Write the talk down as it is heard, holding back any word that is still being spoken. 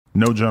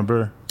No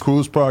Jumper,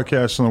 coolest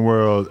podcast in the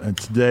world. And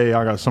today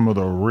I got some of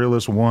the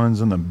realest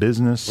ones in the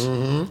business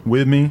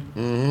with me.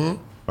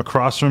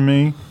 Across from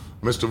me,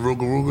 Mr.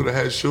 Ruga Ruga, the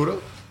head shooter.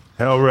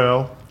 Hell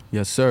Rel,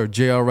 Yes, sir.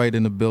 J.R. Wright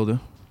in the building.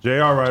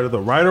 J.R. Writer, the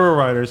writer of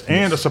writers,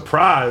 and a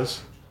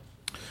surprise.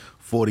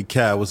 40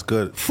 Cal was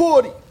good.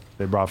 40.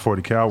 They brought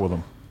 40 Cal with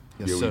them.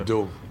 Yes, Yeah, sir. we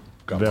do.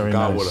 Got Very my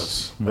guy nice. with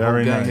us.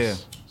 Very Whole gang nice. here.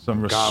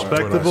 Some God with us.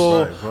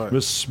 respectable, Right.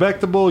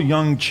 respectable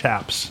young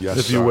chaps, Yes,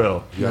 if you sir.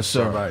 will. Yes,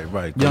 sir.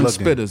 Right. Young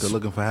looking. spitters. Good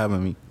looking for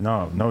having me.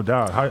 No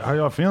doubt. How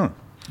y'all feeling?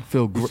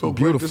 Feel So great.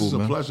 beautiful, This is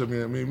man. a pleasure,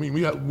 man. I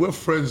mean, we're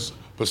friends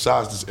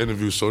besides this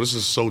interview, so this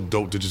is so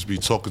dope to just be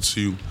talking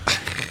to you,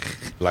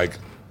 like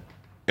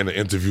in an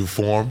interview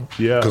form.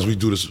 Yeah. Because we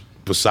do this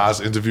besides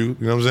interview.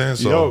 You know what I'm saying?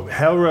 So Yo,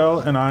 Hell Rel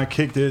and I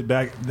kicked it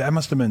back. That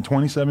must have been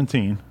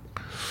 2017.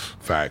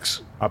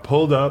 facts. I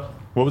pulled up.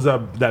 What was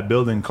that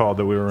building called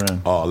that we were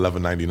in?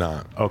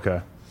 1199. Okay.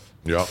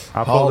 Yep.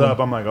 I pulled Harlem. up.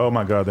 I'm like, oh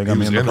my God, they He got me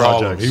was in the in Harlem.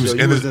 projects. He was So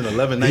in you was the- in He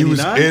 1199?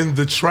 was in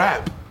the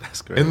trap.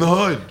 great. In the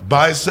hood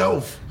by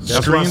himself.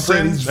 Screen Screen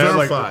printing. He's They're,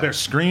 verified. they're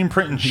screen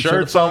printing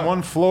shirts on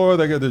one floor.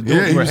 They got the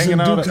Yeah, he we're was hanging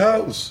in out. Duke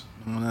House.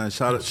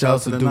 Shout out Shout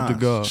out to the Duke the Nas.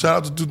 God. Shout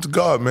out to Duke the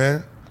God,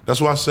 man.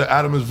 That's why I said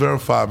Adam is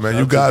verified, man. Shout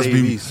You out to guys be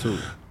Davies, too.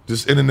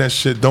 this internet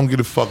shit. Don't get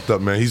it fucked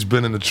up, man. He's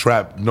been in the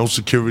trap, no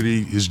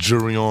security, his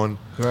jury on.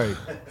 Right.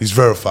 He's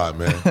verified,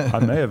 man. I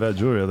may have had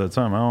jewelry at that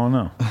time. I don't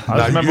know. I Nah,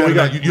 just you,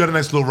 remember you had a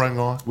nice little ring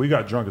on. we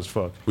got drunk as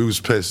fuck. We was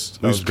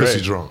pissed. We was was pissy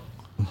great. drunk.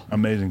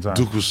 Amazing time.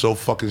 Duke was so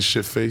fucking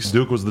shit faced.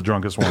 Duke was the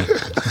drunkest one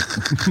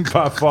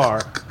by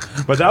far.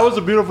 But that was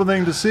a beautiful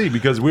thing to see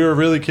because we were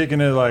really kicking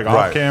it like off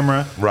Right.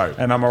 camera. Right.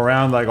 And I'm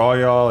around like all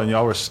y'all and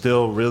y'all were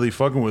still really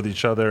fucking with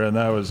each other. And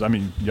that was, I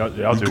mean, y'all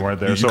two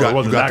weren't there. you So got- it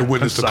wasn't you got that to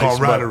witness the concise,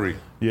 but camaraderie.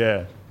 Yeah.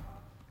 It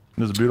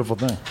was a beautiful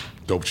thing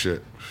Dope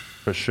shit.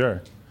 for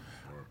sure.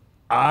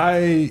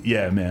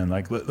 Man,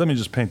 like let me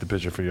just paint the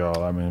picture for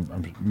y'all. I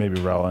mean, maybe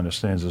Raul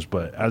understands this,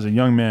 but as a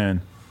young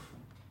man,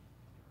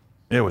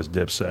 it was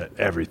Dipset,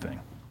 everything.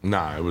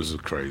 Nah, it was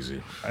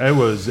crazy. It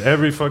was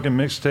every fucking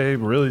mixtape,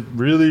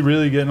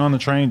 really getting on the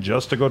train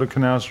just to go to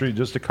Canal Street,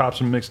 just to cop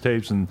some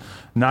mixtapes and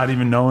not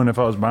even knowing if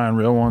I was buying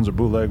real ones or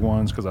bootleg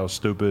ones because I was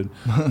stupid,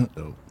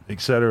 et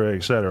cetera,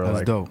 et cetera. That's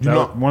like, dope. that You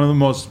know- was one of the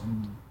most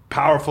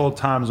powerful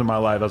times of my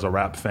life as a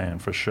rap fan,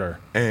 for sure.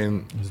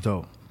 And It's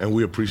dope.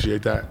 we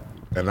appreciate that.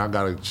 And I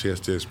got a chance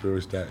to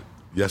experience that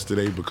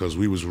yesterday because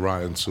we was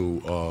riding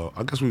to,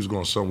 I guess we was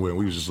going somewhere and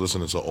we was just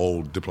listening to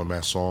old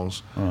Diplomat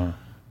songs.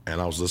 And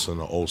I was listening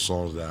to old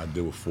songs that I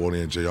did with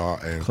 40 and JR.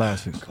 And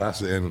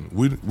Classics. And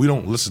we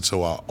don't listen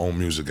to our own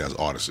music as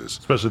artists.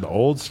 Especially the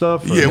old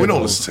stuff. or Yeah, we the don't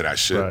old- listen to that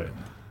shit. Right.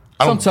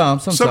 I don't-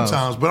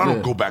 Sometimes. but I don't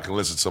Yeah. go back and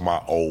listen to my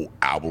old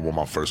album or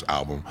my first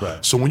album.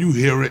 Right. So when you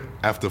hear it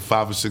after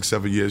 5 or 6,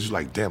 7 years, you're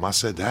like, damn, I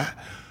said that?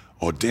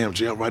 Or damn,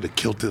 J.R. Writer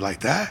killed it like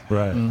that?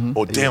 Right.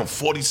 Or damn,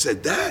 40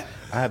 said that?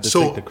 I have to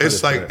so take the credit it's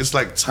for like that. it's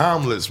like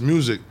timeless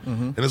music.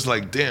 And it's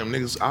like, damn,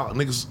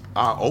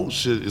 our old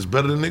shit is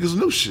better than niggas'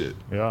 new shit.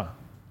 Yeah,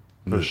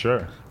 for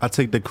sure. I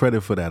take the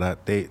credit for that. I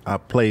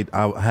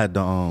had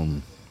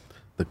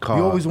the car.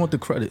 You always want the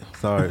credit.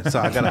 Sorry, so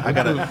I gotta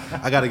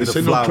get This a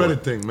ain't no flower.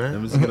 credit thing,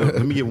 man.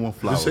 Let me get one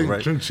flower. This ain't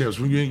right? drink champs.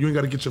 You ain't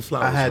got to get your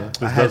flowers, I man. had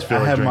does feel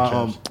like drink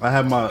champs. I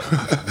had my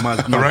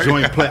Right?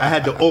 joint play. I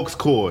had the aux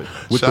cord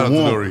with Shout out to the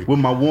Nori. with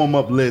my warm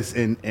up list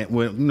and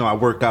when I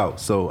work out.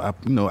 So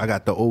I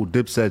got the old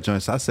Dipset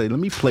joints. I say let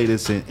me play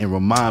this and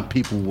remind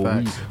people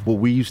what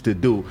we used to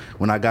do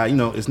when I got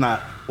it's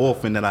not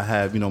often that I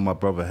have my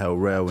brother Hell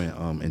Rel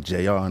and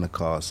JR in the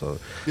car. So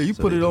Yeah, you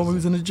so put they it on just- when we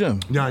was in the gym.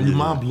 Yeah, you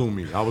mind blew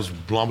me. I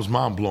was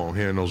mind blown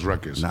hearing those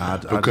records. Nah, I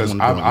just because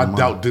wanna do it I in my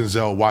doubt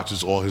Denzel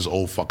watches all his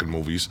old fucking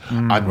movies.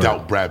 I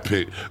doubt Brad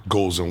Pitt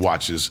goes and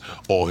watches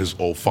all his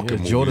old fucking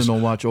movies. Jordan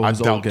don't watch all I his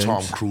doubt old games.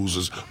 Tom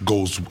Cruise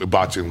goes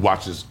and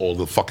watches all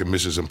the fucking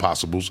Missions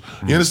Impossibles.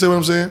 You understand what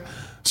I'm saying?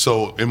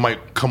 So it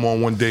might come on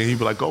one day and he'd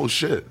be like, oh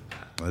shit,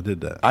 I did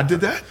that. I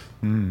did that?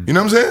 You know what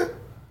I'm saying?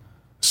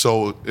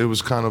 So it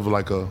was kind of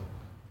like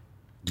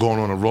going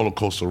on a roller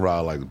coaster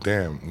ride, like,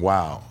 damn,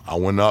 wow. I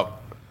went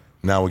up,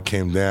 now it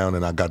came down,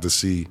 and I got to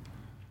see,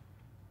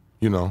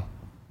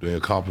 the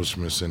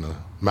accomplishments and the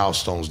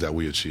milestones that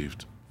we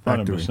achieved.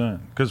 100%.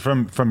 Because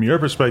from your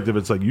perspective,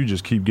 it's like you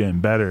just keep getting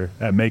better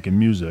at making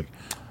music.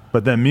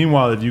 But then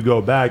meanwhile, if you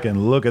go back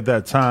and look at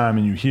that time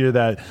and you hear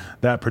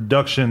that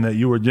production that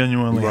you were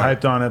genuinely Right.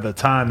 hyped on at the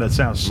time that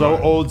sounds so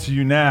Right. old to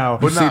you now.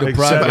 But see the et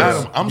progress. cetera.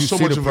 Adam, I'm You so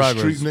see much the of a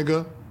progress. street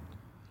nigga.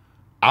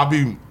 I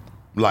be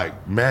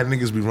like, mad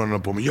niggas be running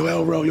up on me, yo,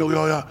 L-Rel, yo.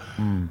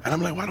 And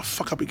I'm like, why the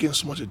fuck I be getting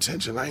so much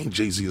attention? I ain't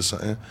Jay-Z or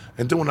something.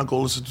 And then when I go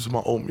listen to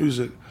my old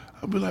music,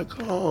 I'll be like,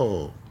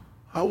 oh,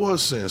 I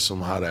was saying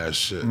some hot ass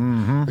shit.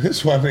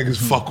 That's why niggas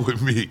fuck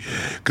with me.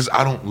 Because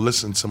I don't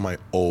listen to my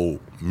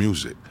old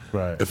music.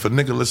 Right. If a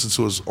nigga listens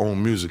to his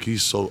own music,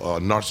 he's so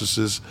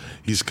narcissist,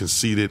 he's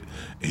conceited,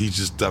 he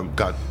just done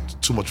got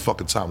too much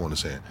fucking time on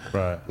his hand.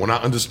 Right. When I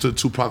understood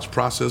Tupac's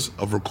process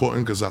of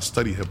recording, because I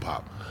study hip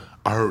hop,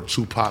 I heard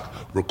Tupac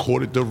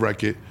recorded the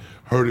record,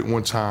 heard it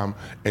one time,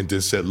 and then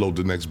said, load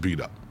the next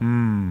beat up.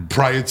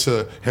 Prior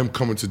to him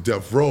coming to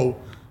Death Row,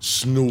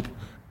 Snoop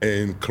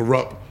and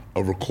Corrupt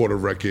record a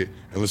record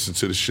and listen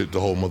to the shit the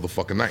whole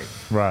motherfucking night.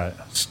 Right.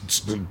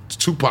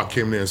 Tupac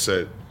came there and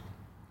said,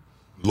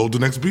 load the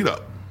next beat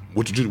up.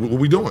 What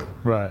we doing?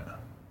 Right.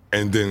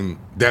 And then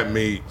that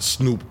made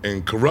Snoop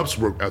and Corrupt's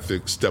work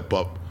ethic step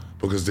up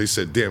because they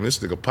said, damn, this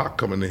nigga Pac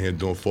coming in here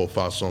doing 4 or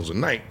 5 songs a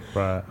night.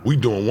 Right. We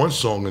doing one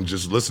song and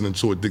just listening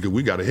to it thinking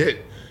we got a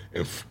hit.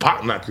 And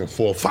Pac knocking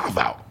 4 or 5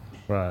 out.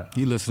 Right.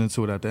 He listening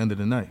to it at the end of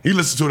the night. He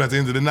listened to it at the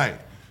end of the night.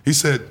 He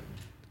said,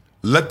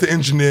 let the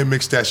engineer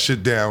mix that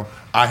shit down.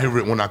 I hear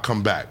it when I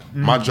come back.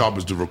 My job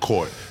is to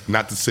record,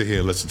 not to sit here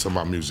and listen to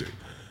my music.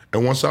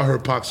 And once I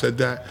heard Pac said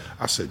that,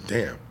 I said,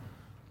 damn,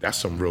 that's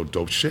some real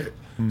dope shit.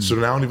 So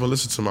now I don't even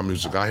listen to my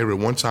music. I hear it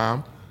one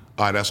time.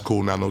 All right, that's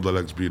cool. Now I know the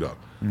next beat up.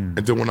 And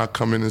then when I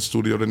come in the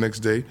studio the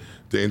next day,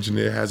 the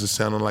engineer has it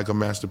sounding like a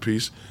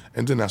masterpiece,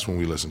 and then that's when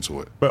we listen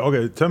to it. But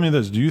okay, tell me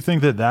this: do you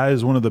think that that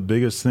is one of the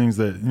biggest things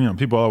that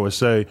people always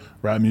say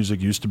rap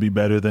music used to be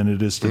better than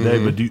it is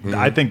today? But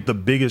I think the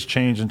biggest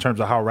change in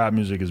terms of how rap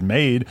music is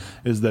made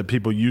is that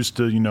people used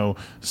to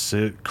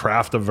sit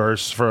craft a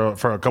verse for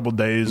a couple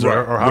days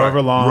or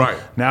however long. Right.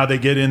 Now they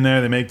get in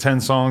there, they make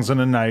 10 songs in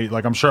a night.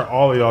 Like I'm sure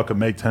all of y'all could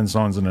make 10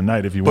 songs in a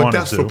night if you But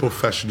wanted that's to. for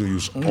professional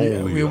use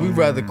only. Yeah, we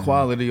rather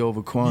quality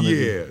over quantity.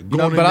 Yeah, You going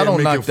know, in but I there don't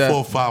making knock that. 4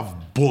 or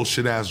 5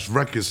 bullshit ass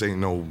records ain't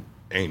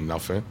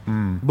nothing.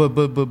 But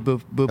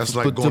That's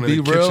like but going to in be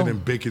the real, kitchen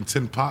and baking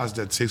 10 pies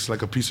that tastes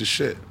like a piece of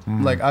shit.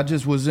 like I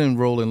just was in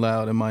Rolling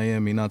Loud in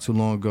Miami not too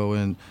long ago,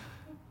 and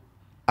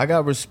I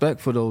got respect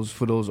for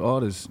those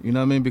artists. You know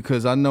what I mean?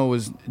 Because I know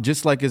it's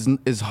just like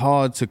it's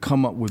hard to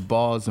come up with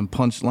bars and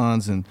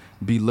punchlines and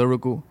be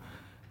lyrical.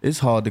 It's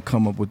hard to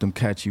come up with them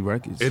catchy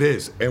records. It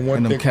is. And one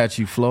and them thing,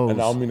 catchy flows.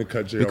 and I don't mean to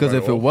cut you because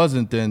right if it off.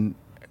 wasn't, then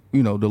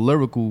all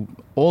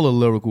the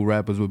lyrical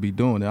rappers would be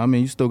doing it. I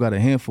mean, you still got a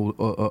handful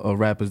of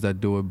rappers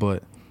that do it,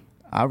 but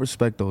I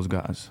respect those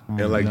guys.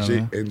 And like You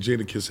know what I mean?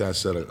 Jadakiss has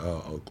said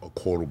a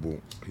quotable.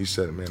 He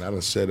said, "Man, I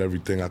done said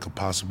everything I could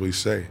possibly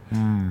say."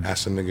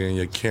 Ask a nigga in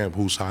your camp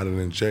who's hotter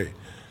than Jay.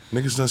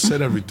 Niggas done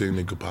said everything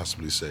they could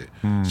possibly say.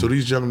 So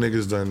these young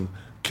niggas done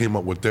came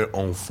up with their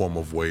own form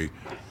of way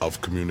of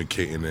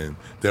communicating and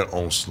their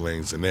own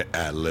slings and their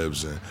ad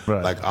libs and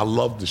Right. like I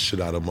love the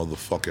shit out of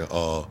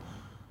motherfucking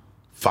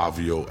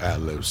Fabio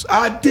ad libs.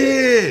 I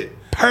did.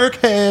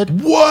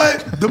 Perkhead.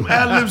 What? Them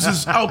ad libs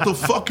is out the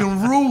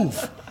fucking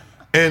roof.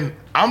 And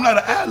I'm not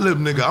an ad lib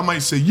nigga. I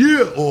might say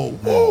yeah or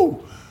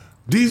whoa.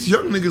 These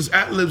young niggas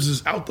ad libs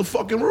is out the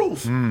fucking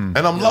roof. And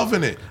I'm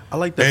loving it. I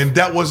like that. And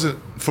that wasn't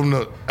from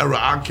the era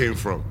I came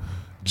from.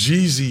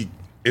 Jeezy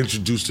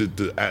introduced it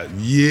to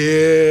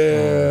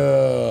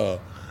yeah.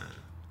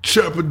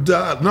 Chirpa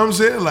Dot. You know what I'm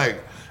saying?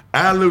 Like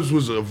ad libs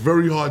was a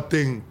very hard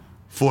thing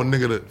for a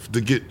nigga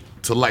to get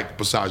to like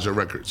besides your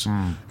records.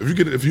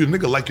 If you a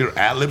nigga like your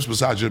ad libs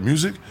besides your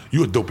music,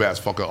 you a dope ass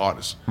fucking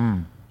artist.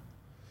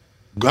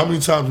 How many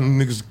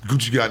times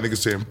Gucci got niggas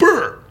saying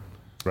 "brr"?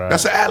 Right.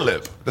 That's an ad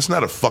lib. That's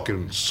not a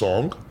fucking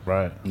song.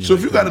 Right. So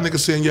if you got a nigga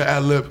saying your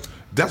ad lib,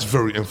 that's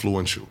very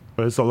influential.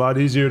 But it's a lot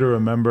easier to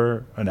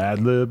remember an ad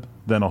lib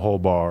than a whole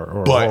bar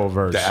or a whole But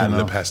verse. the ad lib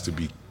you know? has to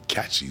be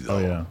catchy though. Oh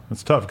yeah,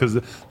 it's tough because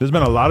there's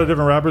been a lot of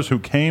different rappers who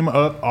came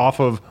up off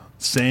of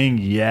saying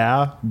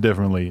 "yeah"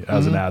 differently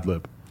as an ad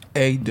lib.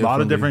 A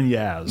lot of different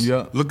 "yeahs."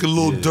 Yeah. Look at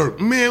Lil Durk.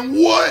 Man,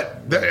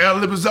 what? That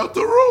ad lib is out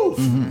the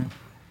roof.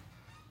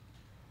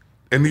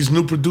 And these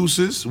new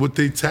producers with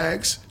their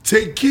tags,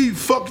 take key,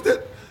 fuck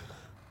that.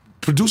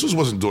 Producers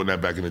wasn't doing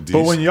that back in the days.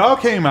 But when y'all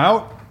came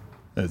out,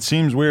 it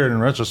seems weird in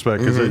retrospect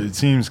because it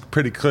seems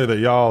pretty clear that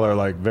y'all are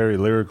like very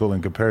lyrical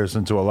in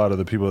comparison to a lot of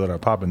the people that are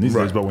popping these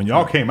days. Right. But when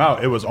y'all came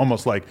out, it was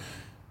almost like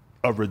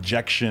a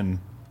rejection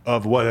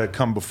of what had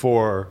come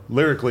before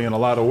lyrically in a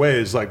lot of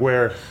ways. Like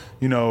where,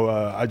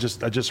 I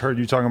just heard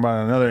you talking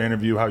about in another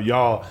interview how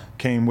y'all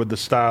came with the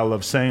style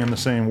of saying the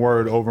same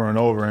word over and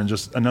over and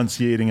just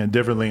enunciating it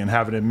differently and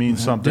having it mean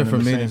something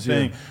Different and the meanings,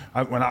 same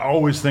thing. When I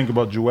always think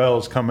about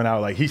Joel's coming out,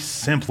 like he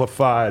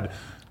simplified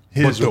But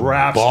his the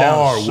raps bar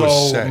down so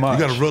was set. much.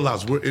 You gotta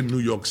realize we're in New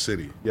York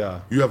City. Yeah.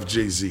 You have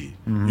Jay-Z.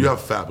 You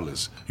have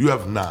Fabulous. You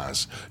have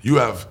Nas. You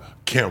have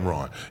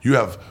Cameron. You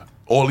have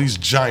all these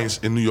giants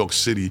in New York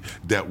City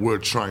that we're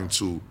trying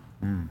to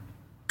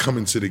come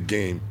into the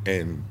game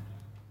and,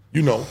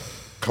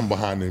 come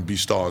behind and be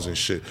stars and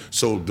shit.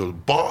 So the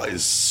bar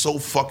is so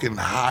fucking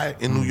high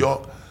in New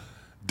York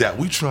that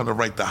we trying to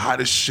write the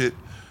hottest shit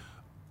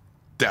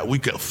that we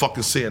could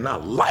fucking say in our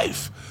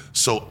life.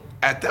 So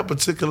at that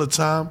particular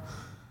time,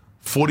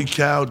 40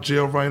 Cal,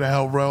 Jail Writer,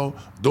 Hell Rel,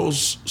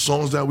 those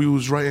songs that we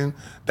was writing,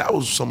 that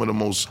was some of the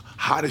most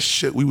hottest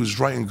shit we was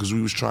writing because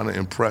we was trying to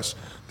impress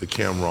the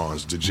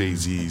Cam'rons, the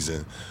Jay-Z's,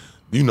 and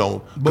You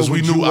know, because But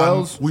we with knew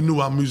Jewels- we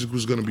knew our music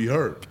was gonna be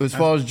heard. As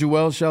far as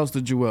Jewel, shouts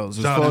to Jewels.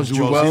 As Shout far out as to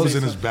Jewels, he was Jewels,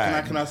 in his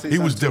bag. Can I say He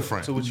was something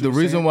different. to what you the were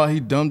reason saying? why he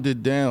dumbed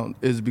it down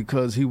is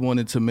because he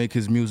wanted to make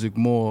his music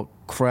more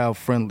crowd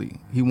friendly.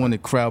 He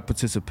wanted crowd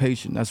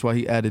participation. That's why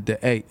he added the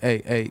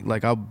A.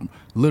 Like I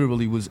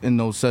literally was in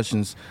those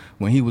sessions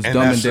when he was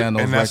dumbing down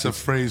those and that's a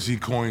records. phrase he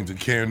coined to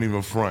Can't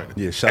Even Front.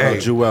 Yeah, shout out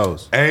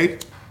Jewels. A.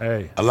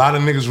 Hey, A lot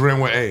of niggas ran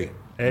with A.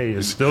 hey,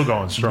 it's still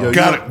going strong. Yo,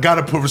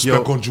 Gotta put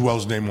respect Yo. on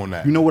Jewel's name on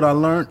that. You know what I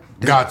learned?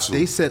 Got to.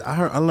 They said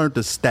I learned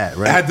the stat, It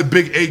right? had the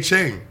big A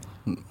chain.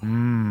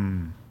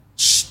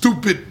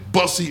 Stupid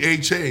bussy A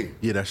chain.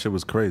 Yeah, that shit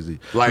was crazy.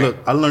 Like- Look,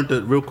 I learned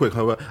the real quick.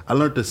 However, I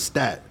learned the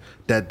stat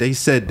that they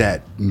said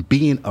that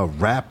being a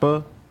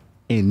rapper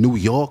in New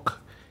York,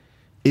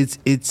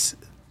 it's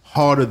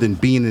harder than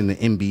being in the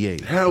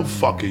NBA. Hell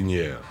fucking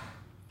yeah.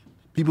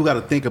 People got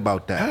to think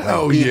about that.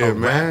 Hell being yeah, a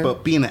man. rapper,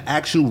 being an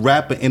actual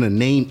rapper in a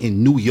name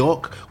in New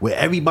York where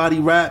everybody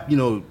rap. You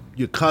know,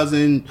 your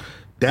cousin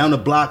down the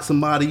block,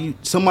 somebody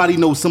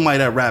knows somebody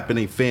that rap in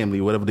their family,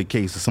 whatever the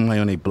case, or somebody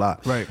on their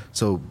block. Right.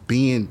 So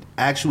being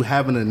actual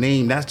having a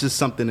name, that's just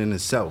something in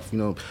itself, you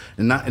know.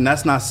 And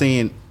that's not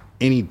saying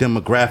any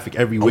demographic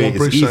everywhere wanna is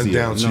break easier. something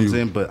down You know to what I'm you.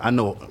 saying? But I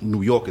know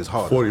New York is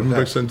hard. 40, let me Okay?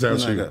 break something down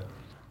to You know, you. I got-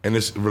 And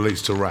this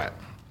relates to rap.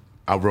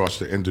 I watched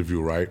the interview,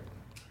 right?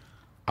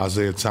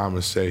 Isaiah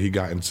Thomas said he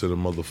got into the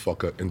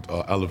motherfucker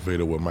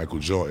elevator with Michael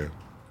Jordan,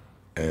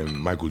 and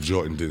Michael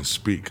Jordan didn't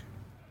speak.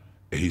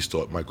 And he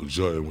thought Michael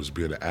Jordan was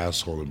being an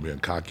asshole and being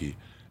cocky.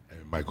 And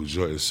Michael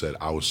Jordan said,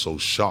 I was so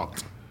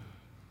shocked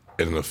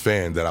and a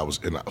fan that I was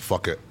in a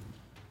fucking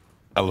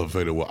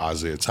elevator with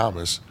Isaiah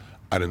Thomas,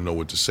 I didn't know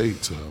what to say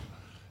to him.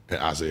 And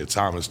Isaiah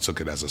Thomas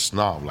took it as a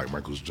snob, like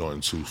Michael Jordan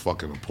too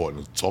fucking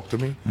important to talk to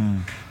me.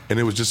 And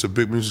it was just a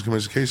big music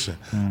communication.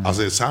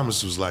 Isaiah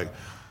Thomas was like,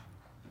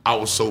 I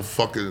was so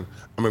fucking,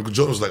 Michael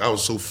Jordan was like, I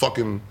was so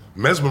fucking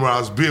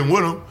mesmerized being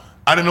with him,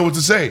 I didn't know what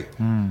to say.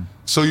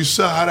 So you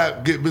saw how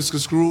that get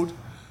misconstrued?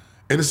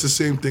 And it's the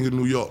same thing in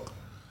New York.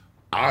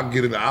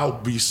 I'll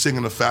be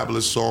singing a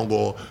Fabulous song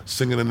or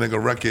singing a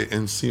nigga record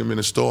and see him in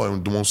the store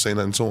and won't say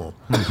nothing to him.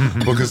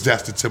 Because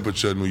that's the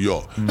temperature in New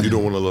York. You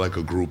don't want to look like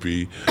a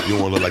groupie. You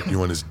don't want to look like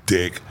you on his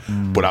dick.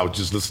 But I was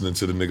just listening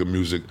to the nigga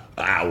music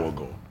an hour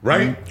ago,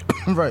 right?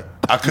 Right.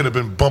 I could have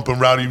been bumping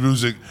rowdy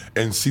music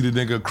and see the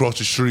nigga across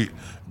the street,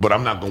 but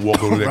I'm not gonna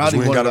walk over there because Rowdy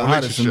we ain't one got of a the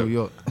hottest in relationship. New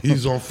York.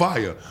 He's on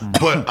fire.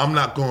 But I'm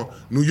not going,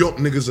 New York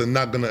niggas are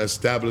not gonna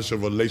establish a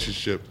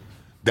relationship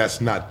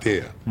that's not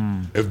there.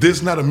 If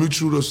there's not a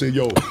mutual to say,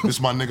 yo, this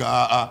my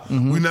nigga,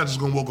 we're not just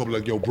gonna walk up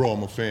like, yo, bro,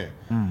 I'm a fan.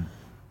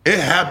 It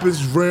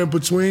happens rare in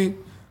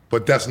between,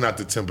 but that's not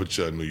the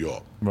temperature in New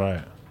York.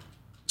 Right.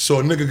 So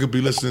a nigga could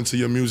be listening to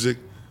your music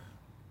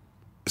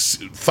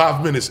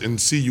 5 minutes and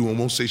see you and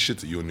won't say shit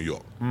to you in New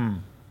York.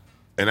 And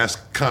that's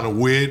kind of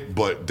weird,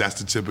 but that's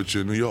the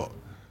temperature in New York.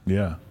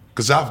 Yeah.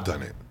 Because I've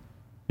done it.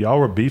 Y'all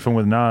were beefing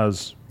with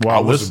Nas I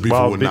while wasn't beefing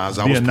while with be- Nas.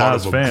 I being was part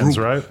Nas of a fans,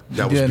 group right?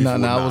 that was Yeah, beefing nah,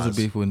 with I Nas. wasn't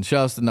beefing with him.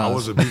 Shouts to Nas. I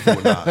wasn't beefing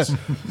with Nas.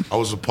 I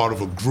was a part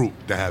of a group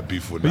that had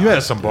beef with But Nas. you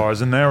had some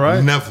bars in there,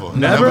 right? Never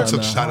Never? took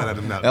No. shot at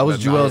him. That was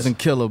Jewels and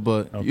Killer,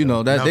 but you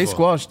know that they Never.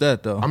 squashed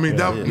that though. I mean,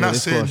 not they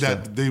saying squashed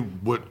that they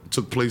what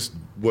took place,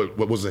 what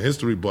was in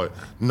history, but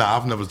nah,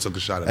 I've never took a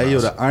shot at Hey, yo,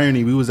 Nas. the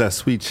irony, we was at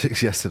Sweet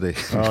Chicks yesterday.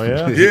 Oh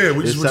yeah. Yeah,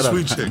 we just It's went set up.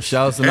 Sweet Chicks.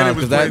 Shouts to And Nas it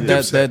was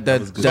because playing Dipset.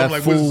 that So I'm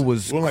like, fool what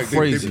was is- well, like, they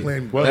crazy.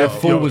 playing- Well, that yo,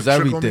 fool was trick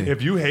on me. everything.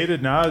 If you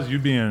hated Nas,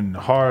 you'd be in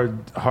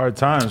hard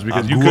times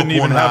because I you grew couldn't up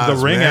even on have Nas,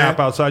 the Ring man. app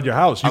outside your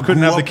house. You I couldn't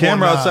grew have the up on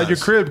camera outside your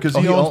Nas. crib because Oh,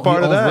 he he owns own-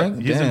 part he of owns that.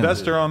 Ring? He's an Damn.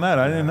 investor on that.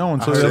 I didn't know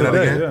until Say the that other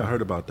day. again? I Yeah.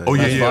 heard about that. Oh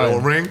yeah, That's yeah, fire.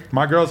 on Ring.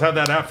 My girls had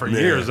that app for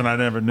years and I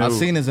never knew. I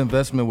seen his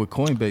investment with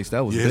Coinbase.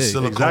 That was Yeah, big.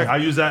 Silicon- Exactly. I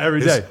use that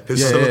every day. His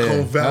Yeah, Silicon yeah,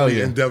 yeah. Valley Hell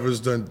yeah. endeavors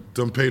done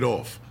paid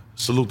off.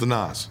 Salute to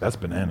Nas. That's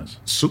bananas.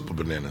 Super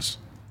bananas.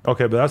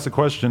 Okay, but that's the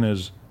question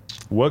is,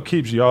 what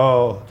keeps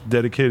y'all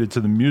dedicated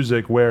to the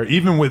music where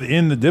even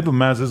within the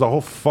Diplomats, there's a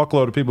whole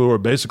fuckload of people who are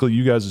basically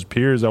you guys'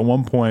 peers at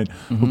one point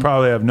who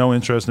probably have no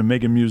interest in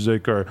making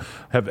music or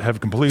have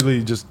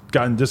completely just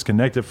gotten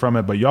disconnected from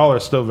it, but y'all are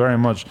still very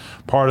much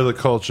part of the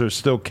culture,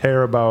 still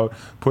care about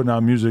putting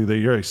out music that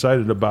you're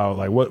excited about.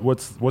 Like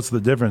what's the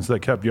difference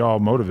that kept y'all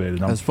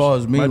motivated? As far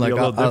as me, might like be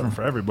a little I, different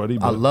for everybody.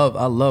 I But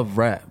love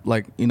rap.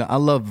 Like, you know, I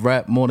love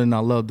rap more than I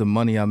love the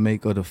money I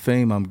make or the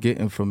fame I'm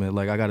getting from it.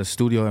 Like, I got a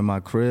studio in my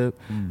crib,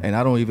 and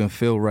I don't even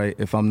feel right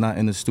if I'm not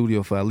in the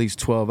studio for at least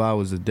 12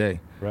 hours a day.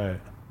 right.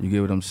 You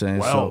get what I'm saying?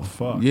 Well, so,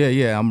 fuck.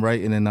 yeah, I'm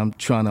writing and I'm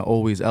trying to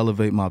always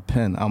elevate my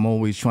pen. I'm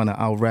always trying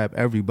to out-rap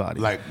everybody.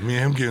 Like me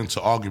and him get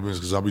into arguments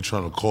because I'll be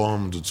trying to call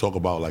him to talk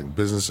about like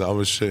business and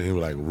other shit. He be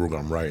like, "Ruger,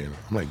 I'm writing."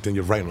 I'm like, "Then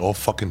you're writing all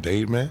fucking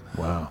day, man."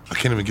 Wow. I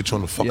can't even get you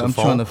on the fucking I'm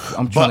phone.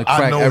 I'm trying to But I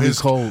crack know every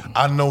code.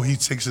 I know he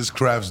takes his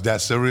crafts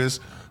that serious,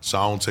 so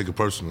I don't take it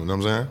personal. You know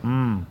what I'm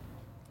saying?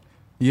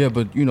 Yeah,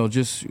 but you know,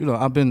 just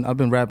I've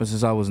been rapping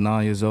since I was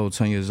 9 years old,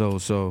 10 years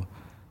old. So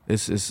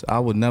it's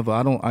I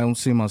don't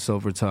see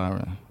myself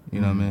retiring. You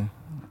know what I mean?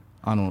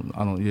 I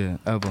don't,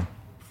 ever.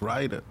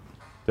 Writer.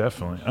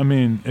 Definitely. I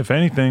mean, if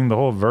anything, the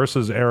whole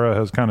Versus era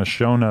has kind of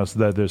shown us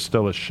that there's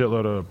still a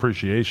shitload of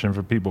appreciation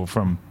for people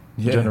from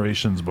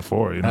generations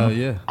before, you know? Hell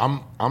yeah.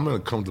 I'm in a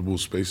comfortable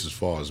space as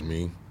far as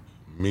me.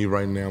 Me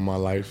right now in my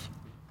life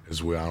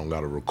is where I don't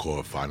got to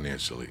record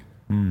financially.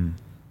 Know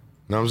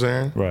what I'm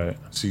saying? Right.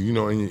 See, you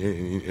know,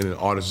 in an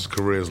artist's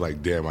career, it's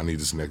like, damn, I need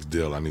this next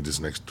deal. I need this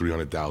next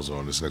 300,000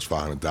 or this next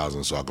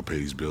 500,000 so I can pay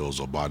these bills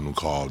or buy a new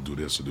car, or do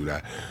this or do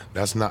that.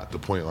 That's not the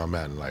point I'm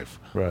at in life.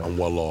 Right. I'm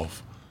well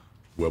off.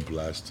 We're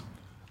blessed.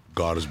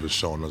 God has been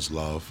showing us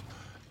love.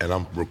 And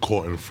I'm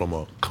recording from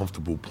a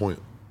comfortable point.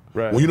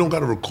 Right. When you don't got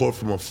to record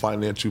from a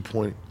financial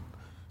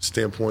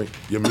standpoint,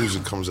 your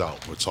music comes out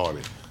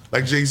retarded.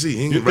 Like Jay-Z.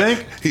 He ain't You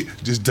think? He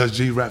just does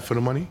Jay rap for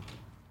the money?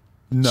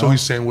 No. So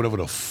he's saying whatever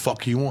the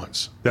fuck he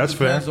wants. That's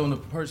fair. Depends on the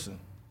person.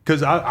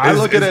 Because I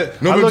look at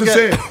it, no, I but look I'm at just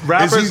saying,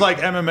 rappers is he- like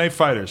MMA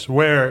fighters,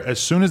 where as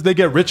soon as they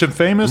get rich and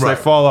famous, Right.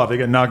 they fall off. They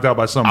get knocked out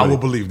by somebody. I will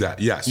believe that,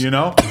 yes. You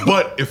know?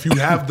 But if you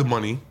have the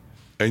money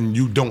and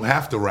you don't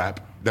have to rap,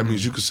 that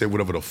means you can say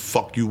whatever the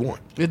fuck you want.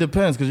 It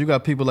depends, because you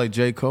got people like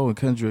J. Cole and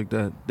Kendrick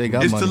that they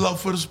got It's money. the love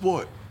for the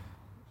sport.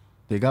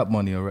 They got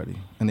money already,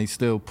 and they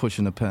still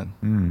pushing the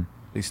pen.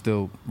 They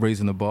still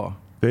raising the bar.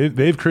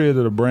 They've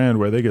created a brand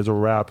where they get to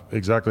rap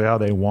exactly how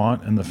they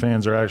want, and the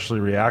fans are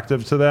actually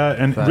reactive to that.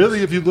 And Facts.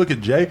 really, if you look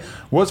at Jay,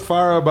 what's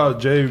fire about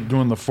Jay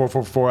doing the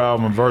 444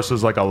 album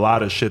versus like a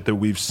lot of shit that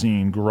we've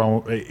seen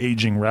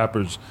aging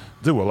rappers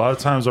do? A lot of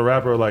times a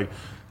rapper like,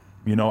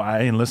 you know,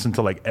 I ain't listened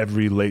to like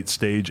every late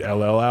stage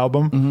LL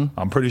album.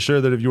 I'm pretty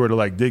sure that if you were to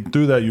like dig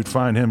through that, you'd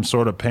find him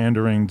sort of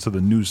pandering to the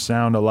new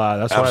sound a lot.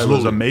 That's why it was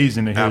Absolutely.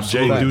 amazing to hear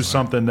Absolutely. Jay do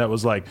something that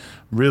was like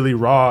really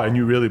raw and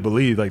you really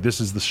believe like this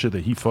is the shit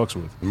that he fucks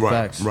with. Right,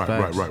 Facts, right,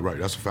 facts. right.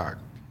 That's a fact.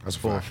 That's a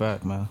For a fact.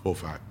 fact, man. Full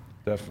fact.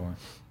 Definitely.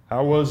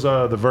 How was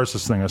the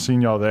Versus thing? I seen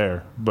y'all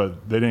there,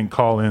 but they didn't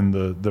call in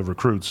the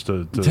recruits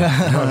to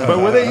but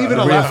were they even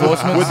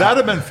allowed? Would that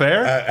have been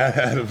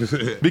fair?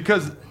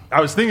 Because I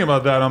was thinking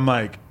about that. I'm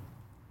like,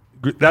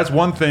 that's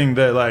one thing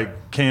that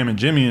like Cam and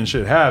Jimmy and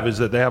shit have is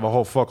that they have a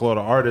whole fuckload of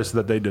artists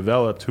that they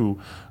developed who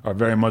are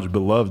very much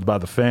beloved by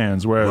the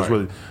fans. Whereas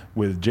Right.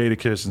 with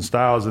Jadakiss and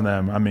Styles and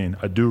them, I mean,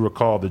 I do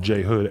recall the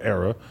J Hood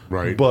era,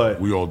 Right. But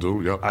we all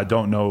do, yep. I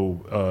don't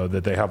know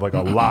that they have like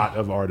a lot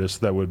of artists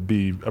that would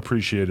be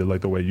appreciated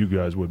like the way you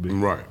guys would be.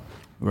 Right.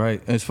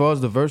 Right. As far as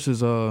the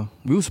verses,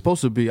 we were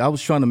supposed to be. I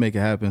was trying to make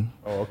it happen.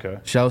 Oh, okay.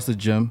 Shouts to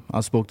Jim.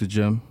 I spoke to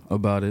Jim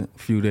about it a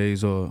few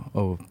days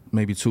or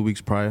maybe 2 weeks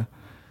prior.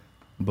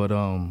 But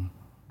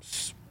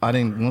I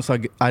didn't. Once I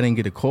didn't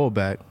get a call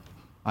back,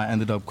 I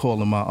ended up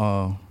calling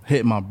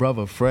hitting my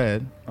brother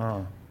Fred,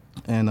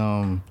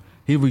 and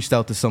he reached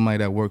out to somebody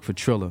that worked for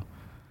Triller.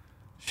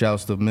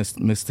 Shouts to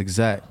Mystic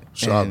Zach.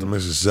 Shout out to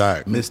Mrs.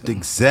 Zach.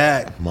 Mystic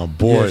Zach. My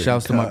boy. Yeah,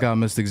 shouts to my guy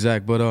Mystic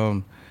Zach. But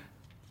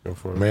Go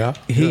for it. May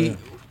I?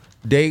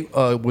 they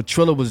what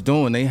Triller was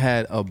doing, they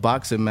had a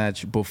boxing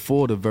match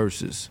before the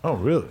verses. Oh,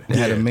 really? They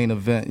had a Yeah. main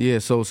event. Yeah,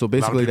 so A lot of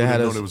basically people they had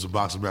didn't know us. there was a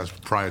boxing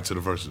match prior to the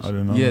verses. I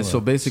didn't know. Yeah, that.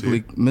 so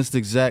basically,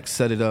 Mystic Zach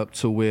set it up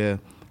to where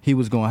he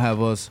was gonna have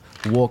us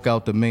walk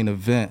out the main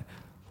event,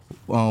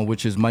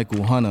 which is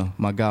Michael Hunter,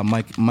 my guy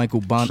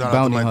Michael Shout out to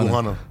Bounty Michael Hunter.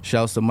 Hunter.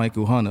 Shouts to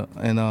Michael Hunter,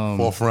 and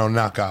Fourth round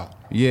knockout.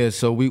 yeah,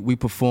 so we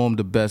performed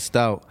the best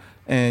out,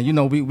 and you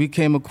know we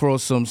came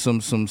across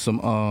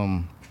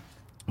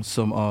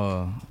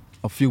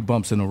a few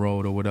bumps in the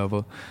road or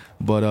whatever,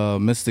 but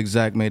Mystic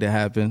Zach made it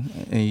happen,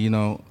 and you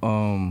know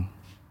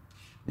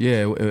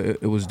yeah,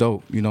 it was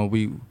dope. You know,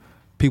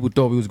 people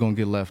thought we was gonna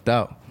get left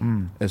out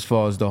as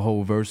far as the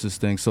whole versus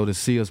thing. So to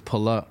see us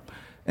pull up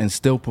and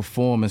still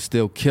perform and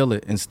still kill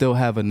it and still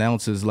have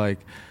announcers like,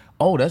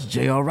 oh, that's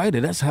J.R.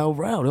 Ryder, that's Hal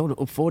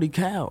Rowd, 40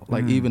 Cal.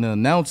 Like even the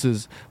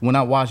announcers, when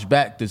I watched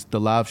back the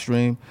live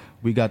stream,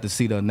 we got to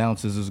see the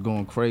announcers is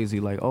going crazy.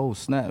 Like, oh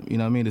snap, you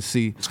know what I mean? To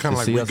see It's kind of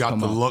like see we us got come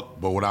the out.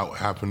 look, but without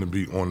happening to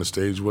be on the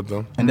stage with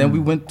them. And then we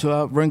went to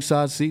our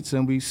ringside seats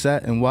and we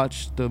sat and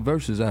watched the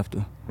verses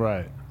after.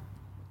 Right.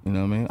 You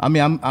know what I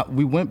mean?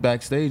 We went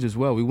backstage as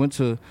well. We went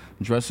to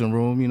dressing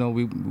room. You know,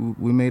 we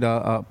made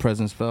our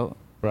presence felt.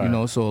 Right. You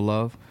know, so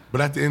love. But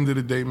at the end of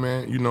the day,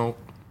 man, you know,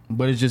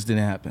 But it just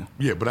didn't happen.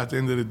 yeah, but at the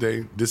end of the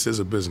day, this is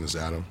a business,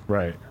 Adam.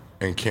 Right.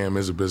 And Cam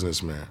is a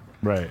businessman.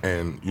 Right.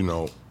 And, you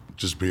know,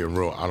 just being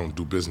real, I don't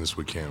do business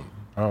with Cam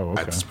Oh,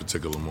 okay. at this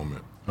particular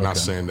moment. Not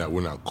saying that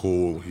we're not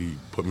cool. He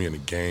put me in the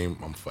game.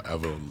 I'm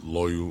forever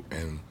loyal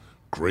and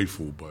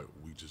grateful, but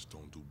we just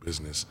don't do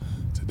business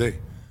today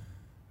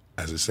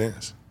as it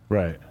stands.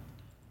 Right.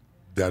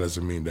 That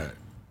doesn't mean that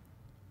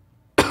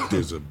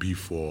there's a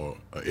beef or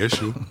an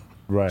issue.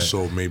 Right.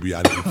 So maybe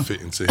I didn't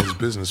fit into his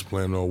business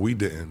plan or we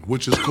didn't,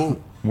 which is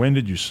cool. When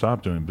did you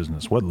stop doing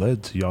business? What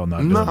led to y'all not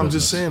doing No, business? I'm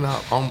just saying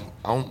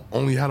I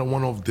only had a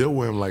one-off deal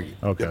with him. Like,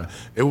 Okay.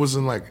 it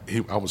wasn't like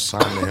I was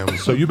signed to him.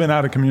 So you've been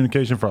out of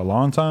communication for a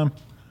long time?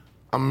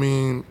 I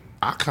mean,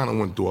 I kind of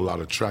went through a lot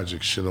of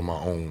tragic shit in my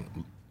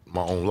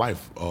own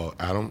life,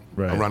 Adam.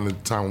 Right. Around the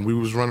time when we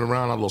was running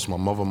around, I lost my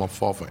mother, my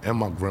father, and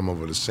my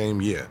grandmother the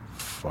same year.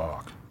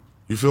 Fuck.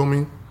 You feel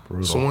me?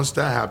 Brutal. So once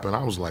that happened,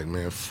 I was like,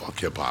 man, fuck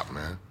hip hop,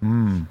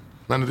 man.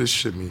 None of this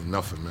shit mean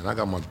nothing, man. I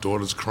got my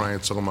daughters crying,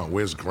 talking about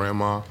where's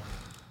grandma.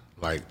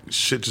 Like,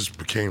 shit just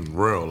became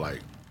real. Like,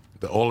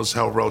 all this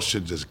Hell Rell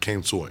shit just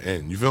came to an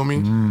end. You feel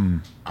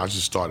me? I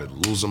just started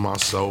losing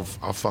myself.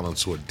 I fell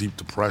into a deep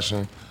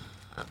depression.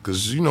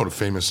 Because you know the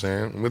famous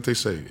saying, what they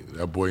say,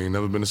 that boy ain't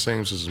never been the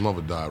same since his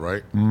mother died,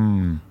 right?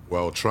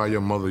 Well, try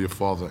your mother, your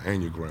father,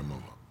 and your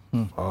grandmother.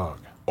 Fuck.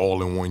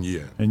 All in 1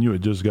 year. And you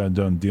had just got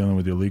done dealing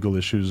with your legal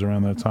issues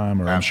around that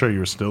time, or I'm sure you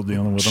were still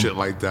dealing with them. Shit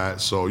like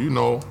that. So,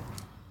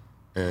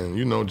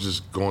 and,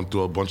 just going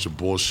through a bunch of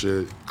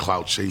bullshit,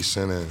 clout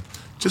chasing, and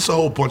just a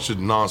whole bunch of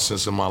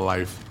nonsense in my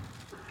life.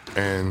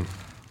 And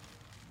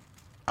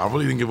I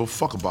really didn't give a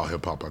fuck about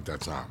hip-hop at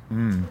that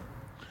time.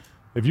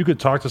 If you could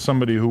talk to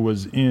somebody who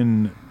was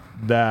in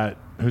that,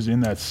 who's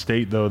in that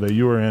state though that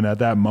you were in at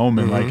that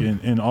moment, like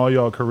in all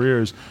y'all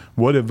careers,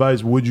 what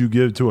advice would you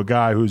give to a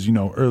guy who's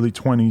early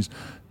 20s,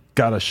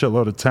 got a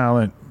shitload of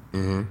talent,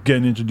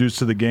 getting introduced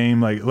to the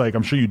game? Like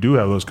I'm sure you do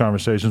have those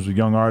conversations with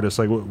young artists.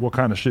 Like what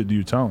kind of shit do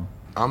you tell them?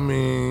 I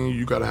mean,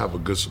 you gotta have a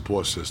good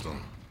support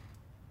system.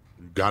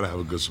 You gotta have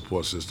a good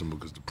support system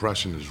because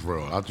depression is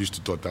real. I used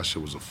to thought that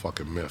shit was a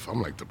fucking myth.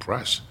 I'm like,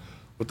 depressed?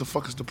 What the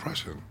fuck is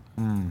depression?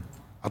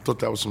 I thought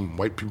that was some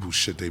white people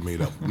shit they made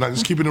up. Like,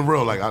 just keeping it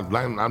real. Like I've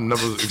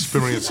never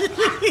experienced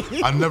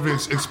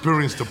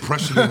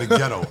depression in the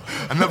ghetto.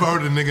 I never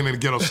heard a nigga in the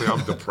ghetto say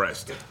I'm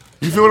depressed.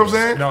 You feel what I'm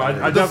saying? No, I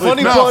The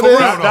definitely. funny part is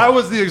that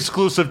was the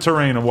exclusive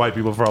terrain of white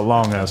people for a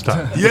long ass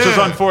time. Which is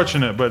Yeah.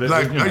 unfortunate, but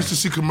Like I used to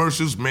see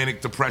commercials,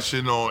 manic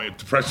depression or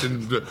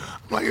depression. I'm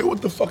like, hey,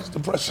 what the fuck is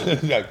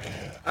depression? Like,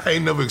 I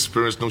ain't never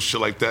experienced no shit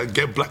like that.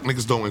 Black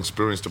niggas don't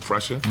experience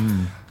depression.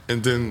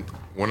 And then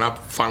when I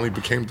finally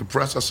became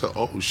depressed, I said,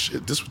 oh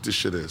shit, this what this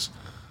shit is.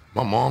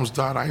 My mom's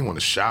died. I ain't want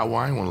to shower.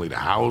 I ain't want to leave the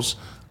house.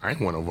 I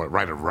ain't want to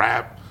write a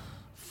rap.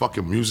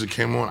 Fucking music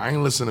came on. I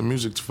ain't listen to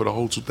music for the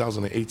whole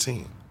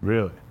 2018.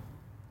 Really?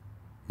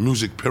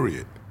 Music,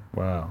 period.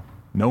 Wow.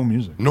 No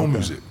music. No Okay.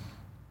 music.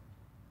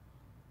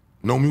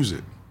 No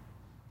music.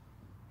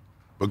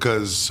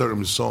 Because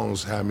certain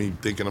songs had me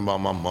thinking about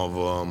my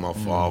mother, my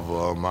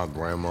father, my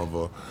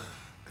grandmother.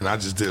 And I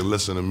just didn't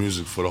listen to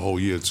music for the whole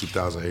year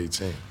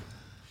 2018.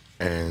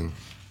 And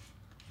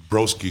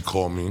Broski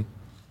called me,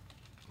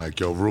 like,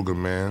 yo, Ruger,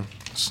 man,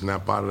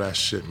 snap out of that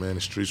shit, man.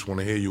 The streets want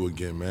to hear you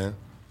again, man.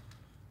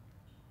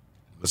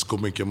 Let's go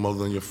make your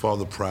mother and your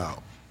father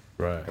proud.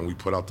 Right. And we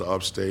put out the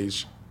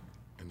Upstage,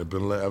 and they've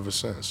been lit ever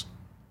since.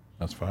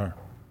 That's fire.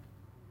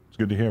 It's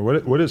good to hear.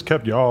 What has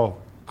kept y'all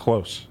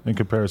close in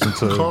comparison to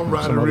some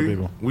other Camaraderie.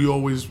 people? We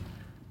always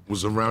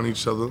was around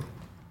each other.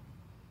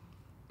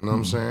 You know what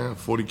I'm saying?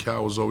 40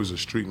 Cal was always a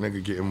street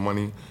nigga getting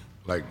money.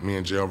 Like me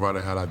and J.R.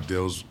 Ryder had our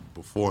deals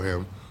before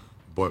him,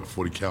 but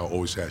 40 Cal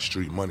always had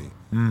street money.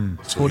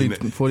 So 40 he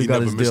got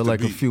never his missed deal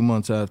like a beat. few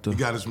months after. He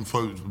got his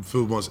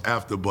few months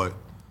after, but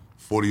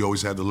 40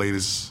 always had the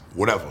latest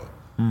whatever.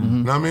 You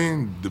know what I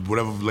mean?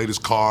 Whatever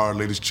latest car,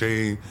 latest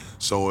chain.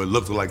 So it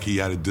looked like he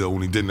had a deal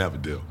when he didn't have a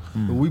deal.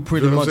 But we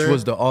pretty You know what much I'm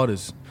was the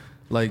artists.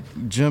 Like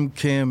Jim,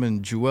 Cam,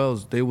 and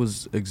Jewels, they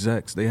was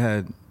execs. They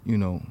had,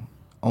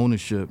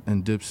 ownership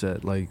and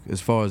Dipset. Like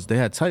as far as they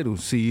had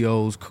titles,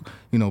 CEOs,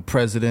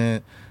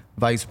 president,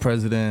 vice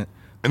president.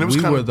 And it was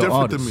we kind were of the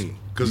different artists. to me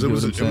because You it get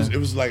was what I'm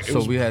saying? like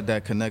So we had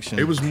that connection.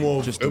 It was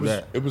more. just It through was.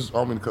 that. It was. I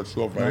don't mean to cut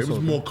you off, right? That's It was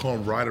okay. more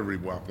camaraderie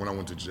when I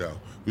went to jail.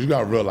 You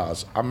gotta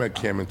realize, I met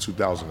Cam in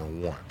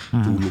 2001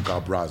 through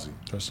Luca Brasi.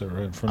 That's it,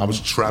 right in front I of was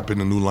me. trapping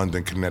in New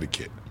London,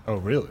 Connecticut. Oh,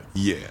 really?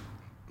 Yeah, you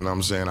know what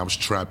I'm saying? I was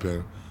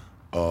trapping.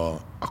 I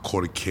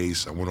caught a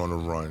case. I went on a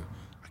run.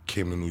 I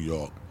came to New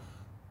York.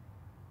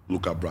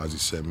 Luca Brasi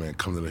said, "Man,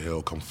 come to the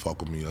Hill. Come fuck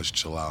with me. Let's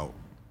chill out.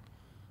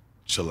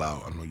 Chill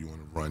out. I know you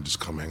want to run. Just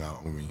come hang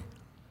out with me."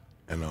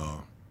 And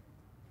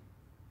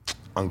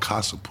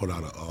Uncasa put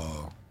out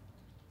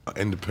an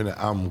independent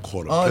album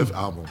called a Piff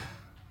album.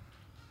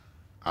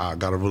 I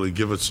gotta really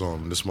give it to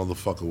him. This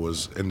motherfucker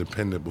was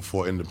independent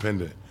before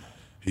independent.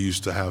 He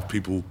used to have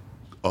people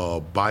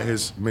buy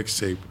his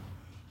mixtape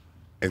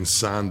and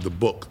sign the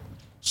book.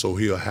 So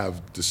he'll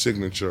have the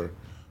signature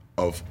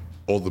of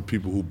all the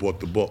people who bought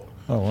the book.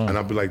 Oh, wow. And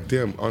I'll be like,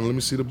 damn, let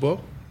me see the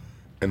book.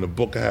 And the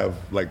book will have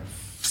like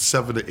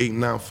 7 to 8,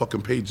 9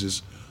 fucking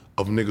pages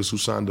of niggas who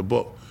signed the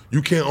book.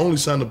 You can't only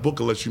sign the book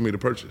unless you made a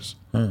purchase.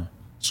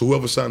 So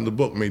whoever signed the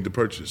book made the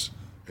purchase.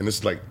 And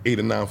it's like 8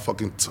 or 9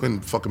 fucking 10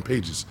 fucking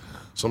pages.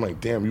 So I'm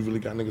like, damn, you really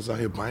got niggas out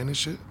here buying this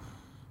shit?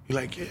 He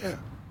like, yeah.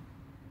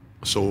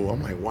 So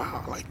I'm like,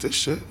 wow, I like this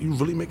shit. You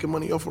really making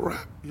money off of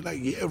rap? He like,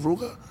 yeah,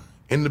 Ruger,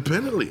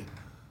 independently.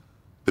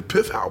 The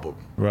Piff album.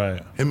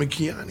 Right. Him and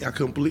Kiani, I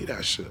couldn't believe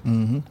that shit.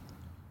 And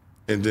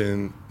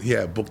then he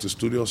had booked a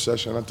studio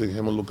session. I think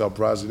him and Luca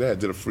Brasi, they had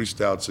did a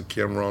freestyle to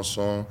Cameron's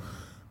song.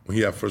 When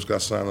he had first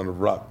got signed on The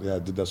Rock, they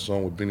had did that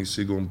song with Benny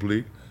Siegel and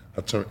Bleak.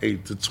 I turned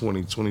 8 to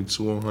 20,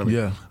 22 on 100.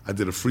 Yeah. I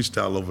did a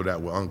freestyle over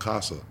that with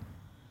Uncasa.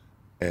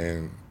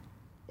 And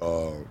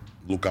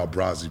Luca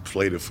Brasi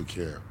played it for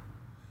Cam.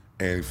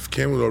 And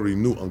Cam was already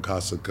knew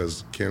Uncasa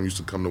because Cam used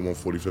to come to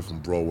 145th from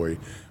Broadway,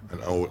 and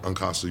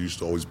Uncasa used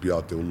to always be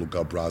out there with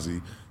Luca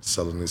Brasi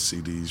selling his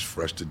CDs,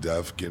 fresh to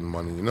death, getting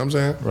money. You know what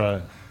I'm saying?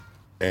 Right.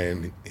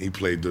 And he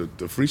played the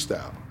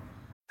freestyle.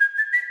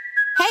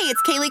 Hey,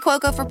 it's Kaylee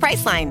Cuoco for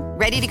Priceline.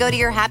 Ready to go to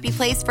your happy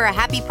place for a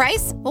happy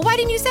price? Well, why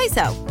didn't you say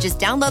so? Just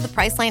download the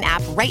Priceline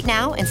app right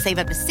now and save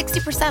up to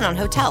 60% on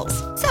hotels.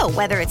 So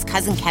whether it's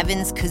Cousin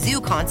Kevin's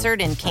Kazoo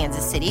concert in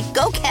Kansas City,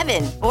 go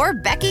Kevin, or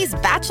Becky's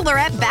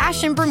Bachelorette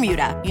Bash in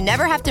Bermuda, you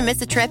never have to miss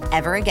a trip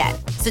ever again.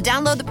 So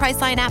download the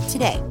Priceline app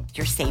today.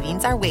 Your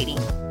savings are waiting.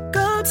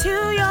 Go to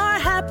your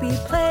happy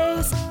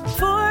place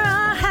for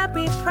a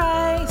happy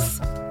price.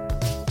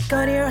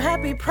 Go to your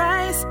happy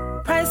price,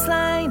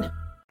 Priceline.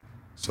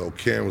 So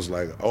Cam was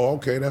like, oh,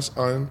 okay, that's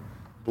Un,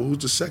 but who's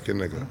the second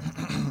nigga?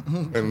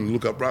 And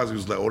Luca Brasi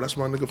was like, oh, that's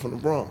my nigga from the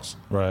Bronx.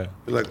 Right.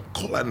 He's like,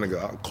 call that nigga.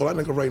 I'll call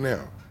that nigga right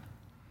now.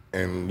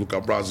 And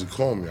Luca Brasi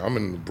called me. I'm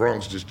in the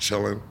Bronx just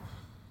chilling.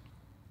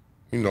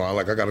 You know,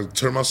 I got to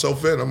turn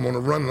myself in. I'm on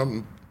the run.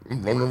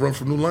 I'm on the run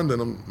from New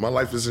London. My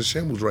life is in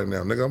shambles right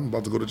now. Nigga, I'm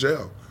about to go to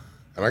jail.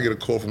 And I get a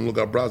call from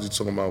Luca Brasi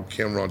talking about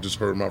Cameron just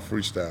heard my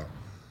freestyle.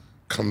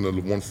 Come to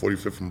the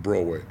 145th from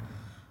Broadway.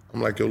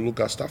 I'm like, yo,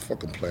 Luca, stop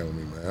fucking playing with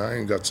me, man. I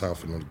ain't got time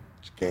for no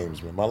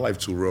games, man. My life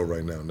too real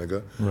right now,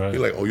 nigga. Right. He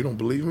like, oh, you don't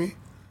believe me?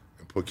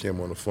 And put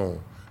Cam on the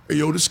phone. Hey,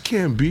 yo, this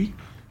Cam, B.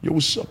 Yo,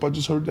 what's up? I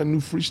just heard that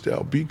new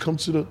freestyle, B. Come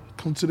to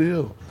the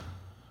hill.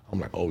 I'm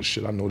like, oh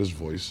shit, I know this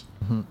voice.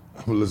 I'm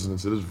listening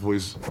to this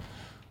voice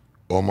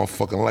all my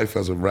fucking life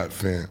as a rap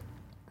fan.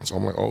 So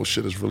I'm like, oh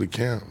shit, it's really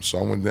Cam. So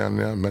I went down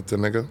there, met the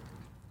nigga.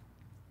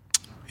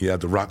 He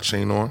had the rock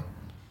chain on. You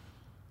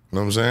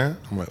know what I'm saying?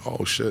 I'm like,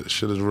 oh shit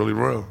is really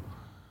real.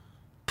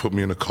 Put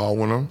me in the car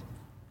with him.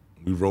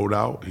 We rode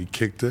out. He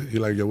kicked it. He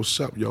like, yo, what's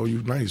up? Yo,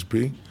 you nice,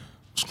 B.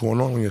 What's going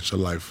on in your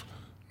life?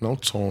 No,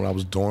 told him what I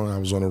was doing. I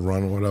was on a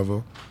run or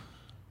whatever.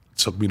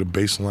 Took me to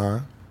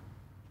Baseline.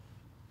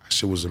 That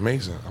shit was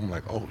amazing. I'm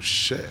like, oh,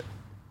 shit.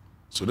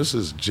 So this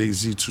is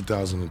Jay-Z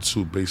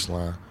 2002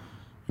 Baseline.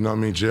 You know what I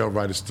mean? J.L.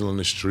 Ryder's still in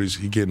the streets.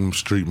 He getting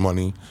street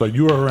money. But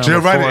you were around. J.L.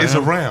 Ryder before is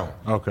him? around.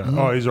 Okay.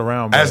 Oh, he's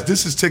around. As but-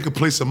 this is taking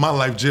place in my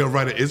life, J.L.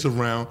 Ryder is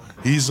around.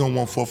 He's on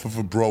 145th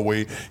for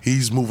Broadway.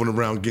 He's moving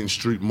around getting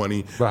street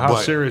money. But how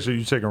serious are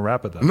you taking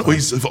rap at that No, point?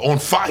 he's on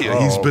fire.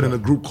 Oh, He's been okay. in a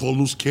group called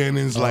Loose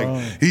Cannons. Like,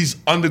 he's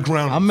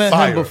underground I met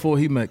fire. him before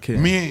he met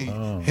Cam. Me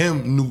and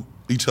him knew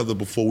each other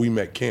before we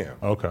met Cam.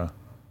 Okay.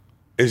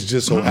 It's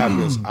just so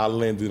happens I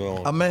landed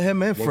on. I met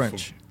him in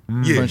French.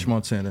 Yeah. French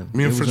Montana.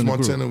 Me and He was French in the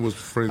group. Montana was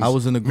friends. I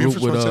was in a Me and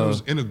group French with, Montana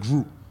was in a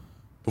group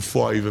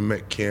before I even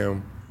met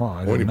Cam Oh,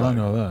 I or did not anybody.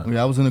 know that.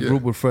 Yeah, I was in a Yeah.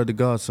 group with Fred the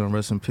Godson.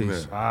 Rest in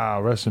peace. Ah,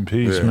 rest in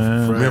peace, Yeah.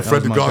 man. Me and That Fred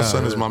was the my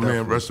Godson guy. is my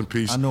man. Rest in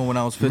peace. I know when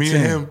I was Me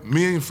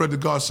 15. and Fred the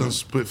Godson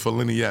split for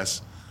Lenny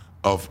S.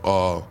 of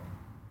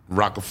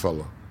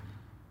Rockefeller.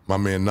 My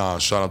man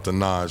Naj, shout out to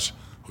Naj,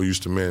 who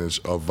used to manage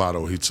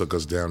Vado. He took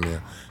us down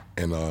there,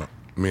 and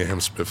me and him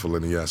split for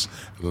Lenny S.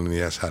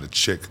 Lenny S had a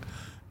chick,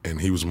 and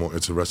he was more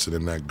interested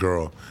in that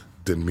girl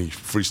than me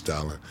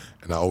freestyling.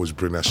 And I always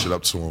bring that shit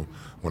up to him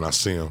when I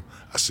see him.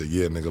 I said,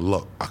 yeah, nigga,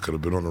 look, I could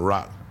have been on the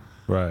rock.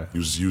 Right.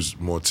 Use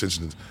more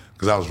attention.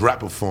 Because I was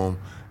rapping for him.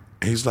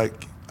 And he's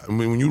like, I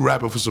mean, when you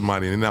rapping for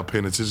somebody and they're not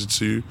paying attention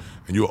to you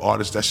and you're an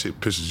artist, that shit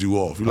pisses you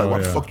off. You're like, Oh, why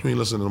the yeah. fuck you ain't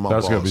listening to my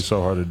That's bars? gonna be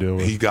so hard to deal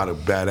with. He got a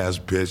badass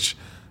bitch.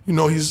 You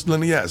know, he's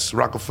Lenny S.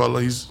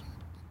 Rockefeller. He's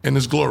in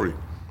his glory.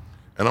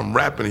 And I'm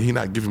rapping and he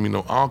not giving me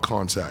no eye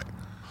contact.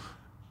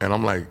 And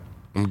I'm like,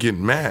 I'm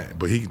getting mad.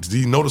 But he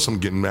noticed I'm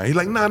getting mad. He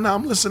like, nah,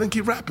 I'm listening,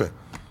 keep rapping.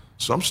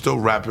 So I'm still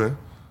rapping. You know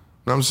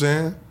what I'm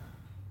saying?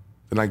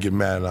 Then I get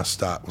mad and I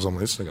stop. Because I'm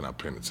like, this nigga not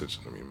paying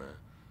attention to me, man.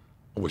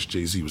 I wish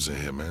Jay-Z was in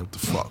here, man. What the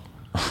fuck?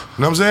 You know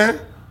what I'm saying?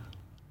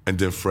 And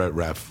then Fred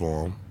rapped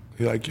for him.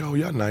 He like, yo,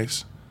 y'all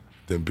nice.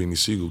 Then Beanie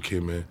Siegel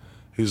came in.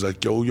 He was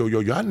like, yo, y'all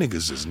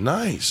niggas is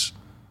nice.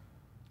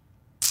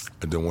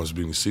 And then once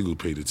Beanie Siegel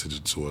paid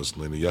attention to us,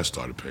 Lenny S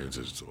started paying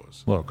attention to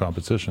us. Well,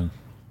 competition.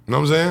 You know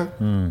what I'm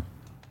saying?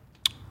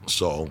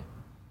 So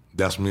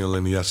that's me and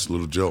Lenny S's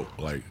little joke.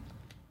 Like,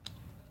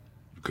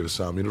 you could have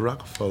signed me to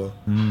Rockefeller.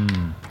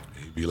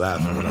 He'd be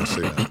laughing when I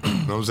say that. You know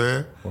what I'm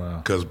saying? Wow.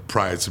 Because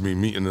prior to me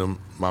meeting him,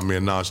 my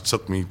man Naj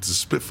took me to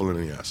spit for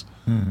Lenny S.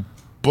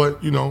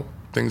 But, you know,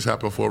 things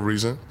happen for a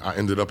reason. I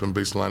ended up in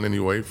Baseline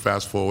anyway.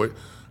 Fast forward,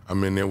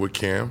 I'm in there with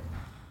Cam.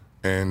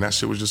 And that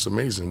shit was just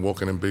amazing.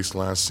 Walking in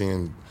Baseline,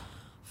 seeing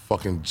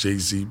fucking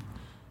Jay-Z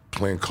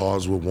playing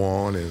cards with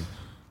Juan and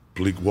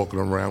Bleak walking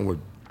around with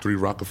 3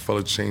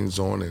 Rockefeller chains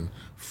on and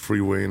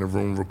Freeway in the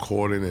room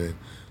recording and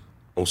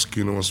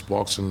Oskino and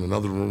Sparks in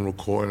another room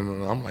recording.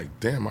 And I'm like,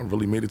 damn, I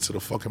really made it to the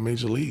fucking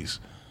major leagues.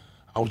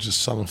 I was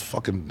just selling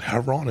fucking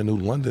heroin in New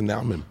London. Now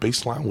I'm in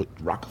Baseline with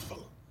Rockefeller.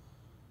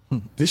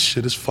 This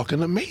shit is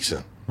fucking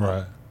amazing.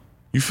 Right.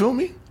 You feel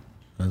me?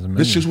 That's amazing.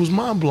 This shit was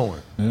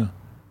mind-blowing. Yeah.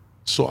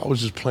 So I was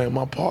just playing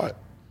my part.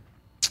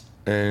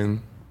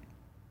 And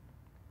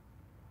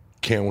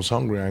Cam was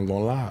hungry, I ain't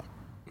gonna lie.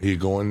 He'd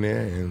go in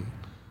there and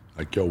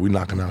like, yo, we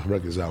knocking our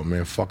records out,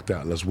 man. Fuck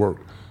that, let's work.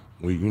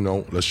 We, you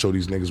know, let's show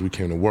these niggas we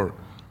came to work.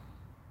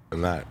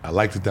 And I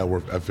liked that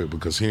work ethic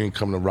because he didn't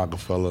come to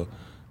Rockefeller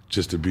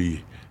just to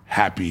be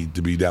happy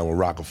to be down with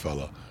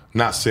Rockefeller.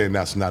 Not saying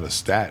that's not a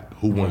stat.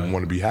 Who wouldn't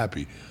want to be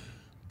happy?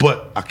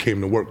 But I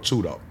came to work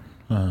too, though.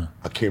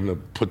 I came to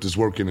put this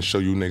work in and show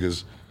you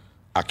niggas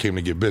I came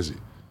to get busy.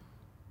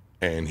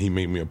 And he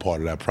made me a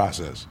part of that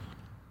process.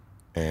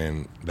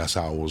 And that's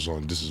how I was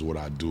on This Is What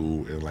I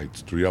Do and like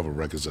 3 other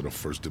records of the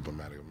first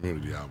Diplomatic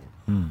Immunity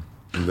album.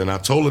 And then I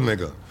told a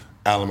nigga,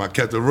 Alan, I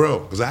kept it real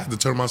because I had to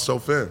turn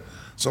myself in.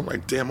 So I'm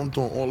like, damn, I'm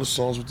doing all the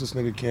songs with this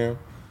nigga Cam.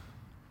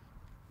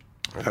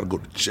 I gotta go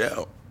to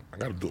jail. I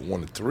gotta do it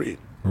 1 to 3.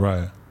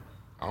 Right.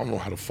 I don't know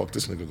how the fuck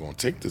this nigga gonna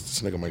take this.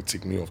 This nigga might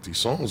take me off these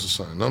songs or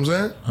something. You know what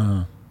I'm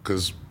saying?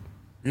 Because,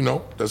 you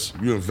know, that's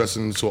you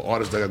investing into an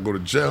artist that gotta go to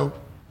jail.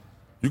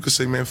 You could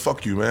say, man,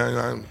 fuck you,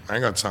 man. I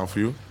ain't got time for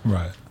you.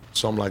 Right.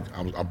 So I'm like,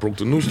 I broke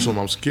the news to him.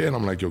 I'm scared.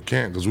 I'm like, yo,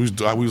 Cam, because we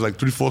was like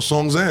 3-4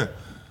 songs in.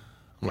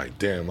 I'm like,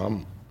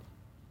 damn,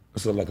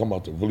 it's like I'm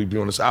about to really be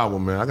on this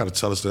album, man. I gotta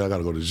tell us that I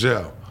gotta go to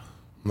jail.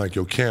 I'm like,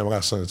 yo, Cam, I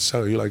got something to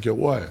tell you. You're like, yo,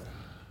 what?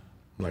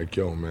 I'm like,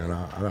 yo, man,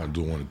 I gotta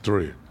do 1 to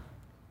 3. You know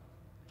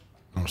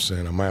what I'm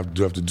saying? I might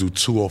have to do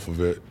 2 off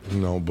of it, you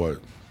know, but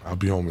I'll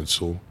be home in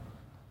 2.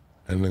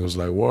 And the nigga was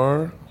like,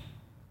 word?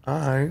 All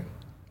right.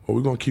 Well,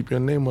 we're gonna keep your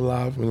name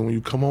alive, and when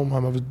you come home,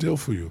 I'll have a deal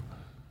for you.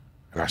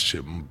 And that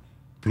shit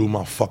blew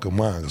my fucking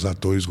mind, because I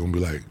thought he was gonna be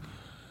like,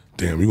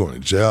 damn, you going to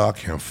jail? I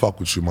can't fuck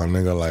with you, my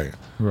nigga. Like,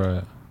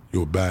 Right.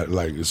 you're bad.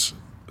 Like,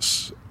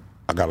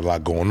 I got a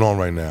lot going on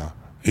right now.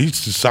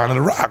 He's just signing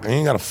the rock. He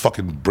ain't got to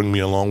fucking bring me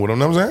along with him,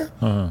 you know what I'm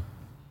saying?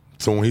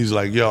 So when he's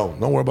like, yo,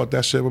 don't worry about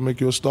that shit, we'll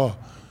make you a star.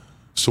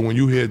 So when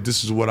you hear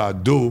This Is What I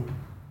Do,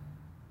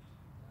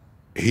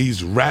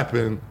 he's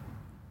rapping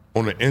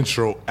on the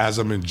intro as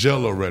I'm in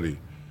jail already.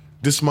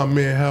 This my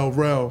man, Hal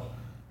Rel.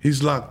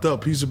 He's locked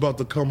up. He's about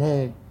to come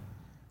home.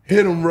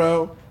 Hit him,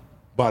 Rel.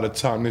 By the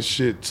time this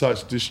shit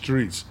touched the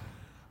streets.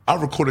 I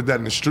recorded that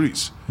in the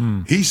streets.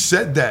 He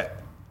said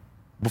that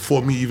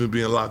before me even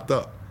being locked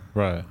up.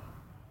 Right.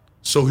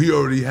 So he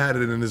already had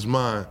it in his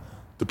mind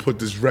to put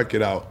this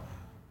record out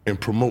and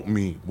promote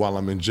me while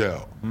I'm in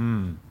jail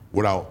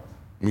without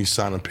me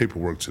signing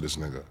paperwork to this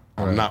nigga.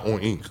 I'm not on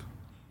ink,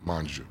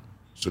 mind you.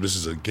 So this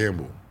is a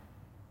gamble.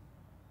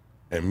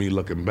 And me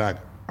looking back,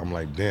 I'm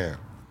like, damn,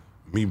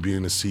 me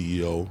being the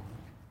CEO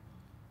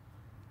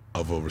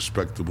of a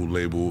respectable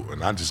label,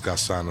 and I just got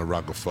signed to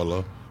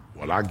Rockefeller.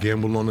 Will I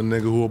gamble on a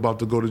nigga who about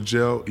to go to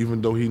jail,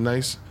 even though he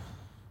nice?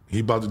 He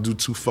about to do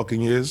 2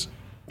 fucking years.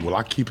 Will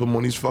I keep him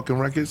on these fucking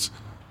records?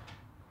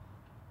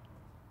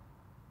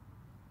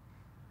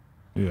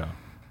 Yeah.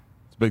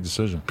 It's a big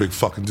decision. Big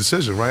fucking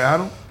decision, right,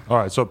 Adam? All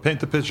right, so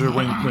paint the picture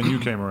when you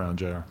came around,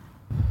 JR.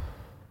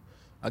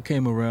 I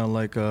came around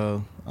like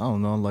I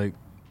don't know, like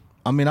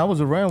I mean, I was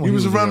around when He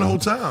was around the whole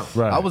time.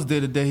 Right. I was there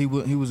the day he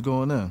was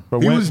going in. But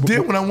He was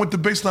there when I went to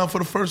Baseline for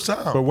the first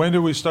time. But when did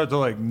we start to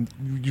like?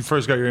 You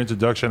first got your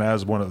introduction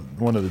as one of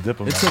the It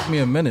diplomats. took me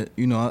a minute.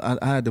 You know,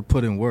 I had to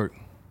put in work.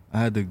 I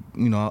had to,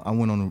 you know, I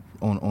went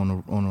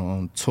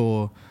on a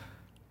tour,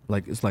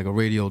 like it's like a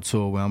radio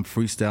tour where I'm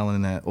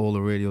freestyling at all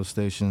the radio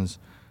stations,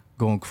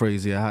 going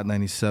crazy at Hot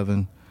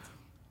 97.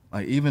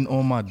 Like even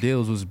all my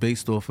deals was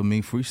based off of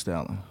me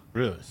freestyling.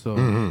 Really? So,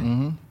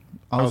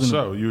 I How was in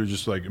so? You were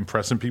just like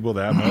impressing people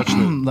that much?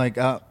 That, like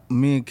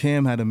me and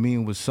Cam had a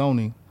meeting with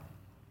Sony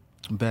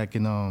back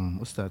in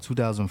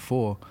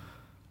 2004,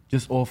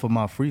 just off of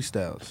my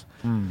freestyles.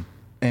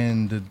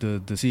 And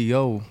the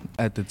CEO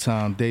at the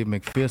time, Dave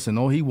McPherson,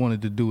 all he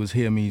wanted to do was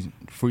hear me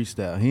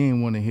freestyle. He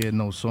didn't want to hear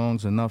no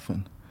songs or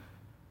nothing.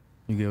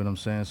 You get what I'm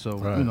saying? So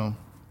you know,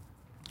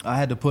 I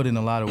had to put in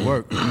a lot of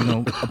work. You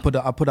know,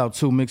 I put out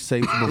 2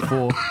 mixtapes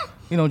before,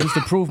 you know, just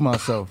to prove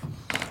myself.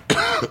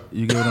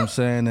 You get what I'm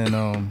saying?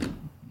 And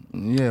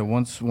yeah,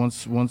 once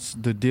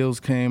the deals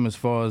came, as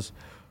far as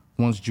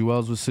once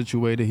Juelz was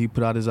situated, he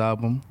put out his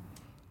album.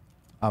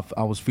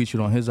 I was featured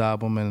on his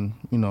album, and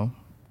you know,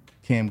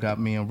 Cam got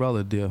me and Rel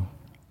a deal.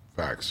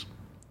 Facts.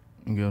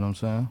 You get what I'm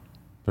saying?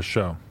 for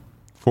sure.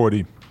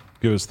 40,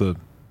 give us the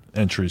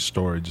entry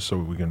story just so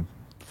we can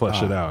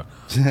flesh it out.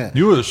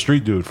 You were the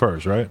street dude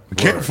first, right?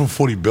 Came from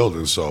 40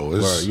 buildings, so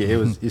it's,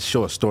 Yeah, it's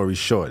short story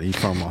short. He's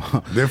from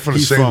they're from the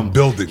same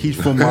building. He's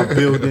from my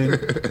building.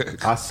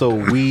 I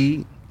sold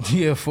weed.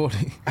 Yeah,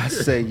 40. I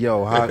say,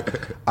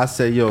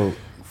 yo,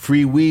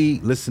 free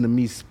weed, listen to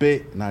me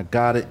spit, and I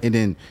got it. And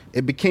then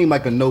it became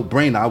like a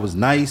no-brainer. I was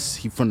nice.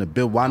 He from the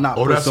build. Why not?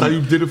 Oh, put that's how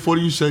you did it for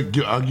you? You said,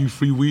 I'll give you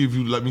free weed if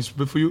you let me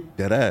spit for you?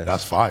 That ass.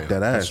 That's fire.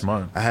 That ass. That's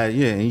smart. I had,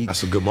 yeah. And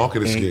That's a good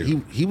marketing and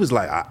scheme. He was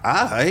like,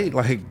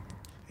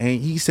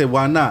 and he said,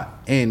 why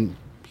not? And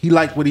he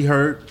liked what he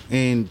heard,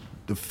 and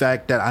the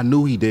fact that I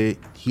knew he did,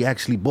 he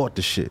actually bought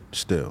the shit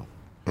still.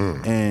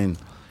 And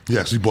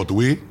Yes, he bought the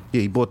weed?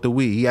 yeah, he bought the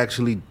weed. He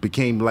actually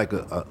became like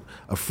a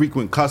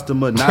frequent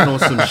customer, not on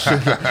some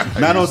shit,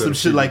 not on some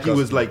shit like he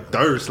was like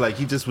thirst. Like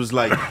he just was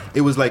like,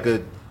 it was like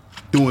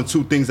doing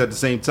two things at the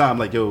same time.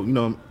 Like, yo, you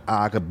know,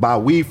 I could buy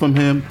weed from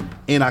him,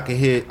 and I could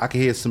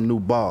hear some new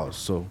bars.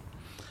 So,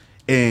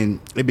 and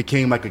it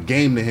became like a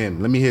game to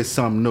him. Let me hear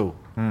something new.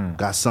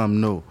 Got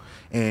something new,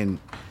 and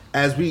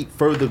as we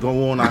further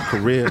go on our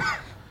career,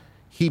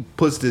 he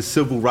puts this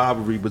civil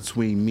rivalry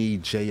between me,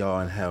 JR,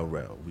 and Hell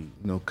Rell.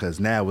 Because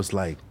now it's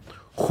like,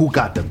 who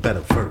got the better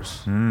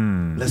verse?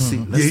 Let's see.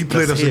 He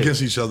played us hear it.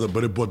 against each other,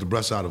 but it brought the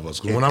best out of us.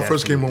 'Cause It when I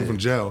first came home definitely from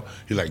jail,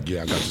 he like,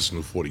 yeah, I got this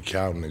new 40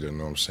 cal nigga, you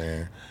know what I'm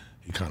saying?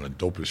 He kind of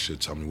dope as shit.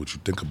 Tell me what you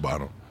think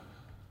about him.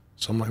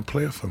 So I'm like,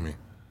 play it for me.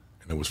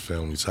 And it was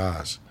Family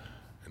Ties.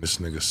 And this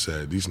nigga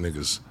said, these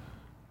niggas,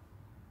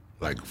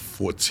 like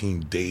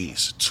 14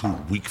 days, too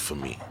weak for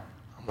me.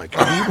 I'm like,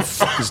 who the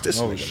fuck is this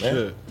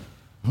nigga,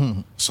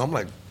 man? So I'm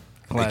like,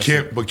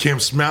 but Cam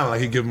smiling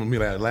like he giving me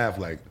that laugh,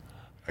 like,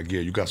 yeah,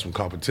 you got some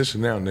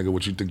competition now, nigga.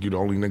 What you think you the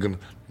only nigga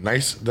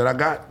nice that I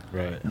got?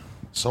 Right.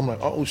 So I'm like,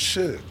 oh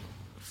shit,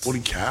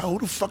 40 cal? Who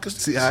the fuck is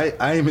this? See, I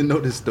didn't even know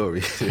this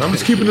story. I'm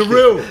just keeping it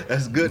real.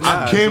 That's good.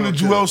 I Nah, came to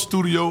it's all good. Jewel's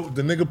studio.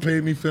 The nigga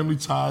paid me Family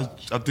Ties.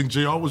 I think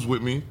JR was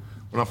with me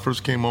when I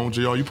first came home.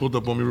 JR, you pulled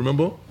up on me,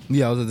 remember?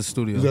 Yeah, I was at the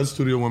studio. He was at the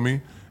studio with me,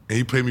 and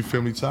he paid me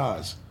Family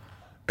Ties.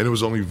 And it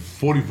was only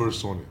 40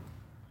 verse on it.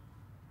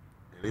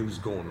 And he was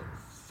going,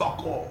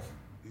 fuck off.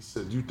 He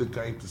said, you think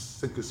I ain't the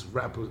sickest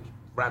rapper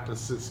rapping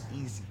since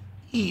Easy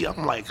E?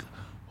 I'm like,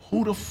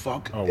 who the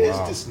fuck is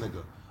this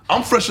nigga?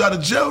 I'm fresh out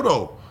of jail,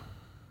 though.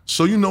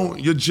 So, you know,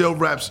 your jail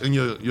raps and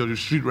your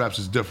street raps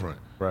is different.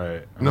 Right. You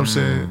know what I'm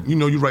saying? You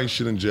know, you write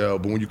shit in jail,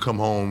 but when you come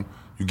home,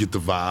 you get the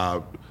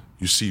vibe,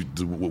 you see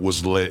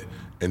what's lit,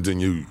 and then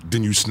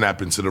you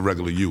snap into the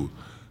regular you.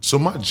 So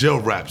my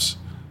jail raps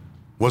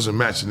wasn't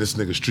matching this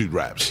nigga street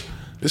raps.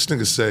 This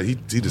nigga said he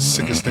the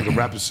sickest nigga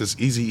rapper since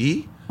Easy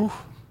E.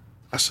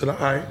 I said, all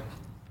right,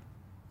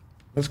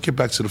 let's get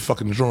back to the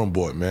fucking drawing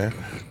board, man.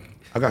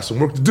 I got some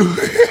work to do.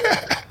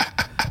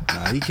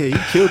 Nah, he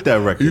killed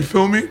that record. You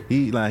feel me?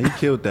 He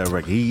killed that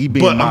record. He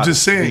being But I'm modest.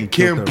 just saying, He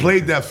killed Cam that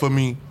played that for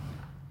me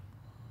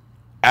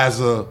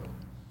as a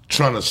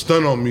trying to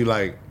stun on me,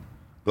 like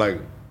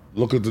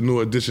look at the new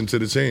addition to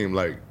the team.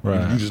 Like,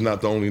 Right. you just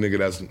not the only nigga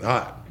that's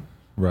hot.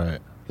 Right.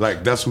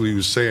 Like, that's what he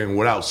was saying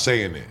without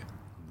saying it.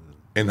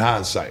 In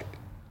hindsight.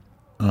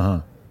 You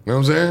know what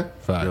I'm saying?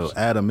 Facts. Yo,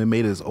 Adam, it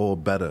made us all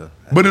better.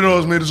 But it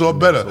always made us all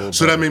better.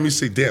 So that made me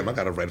say, damn, I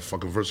gotta write a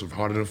fucking verse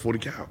harder than 40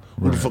 cal.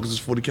 Who the fuck is this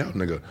 40 cal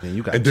nigga? Man,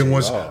 you got and then JR.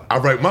 once I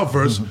write my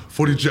verse,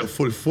 40,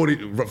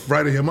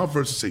 right here, my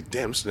verse, and say,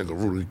 damn, this nigga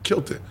really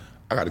killed it.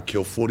 I gotta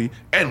kill 40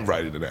 and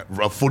write it in that.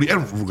 40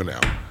 and Ruger now.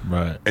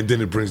 Right. And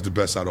then it brings the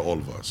best out of all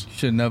of us.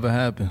 Should never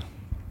happen.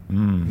 You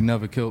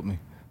never killed me.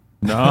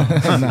 No.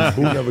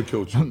 Who never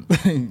killed you?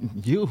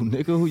 You,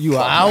 nigga, who you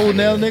an owl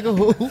now, nigga?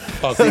 Who?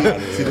 See,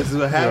 this is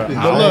what happened.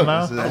 But look,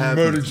 This is what I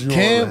happened. murdered you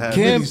on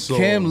many songs.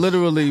 Cam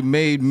literally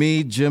made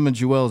me, Jim, and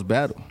Joel's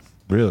battle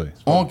Really?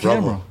 on brother.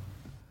 camera.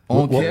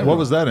 On camera. What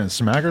was that in?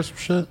 Smackers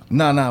shit?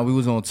 Nah, we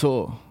was on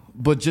tour.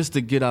 But just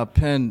to get our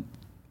pen,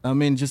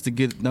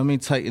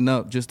 tighten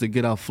up, just to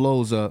get our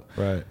flows up.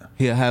 Right.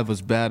 He'll have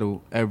us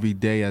battle every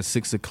day at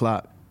 6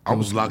 o'clock. I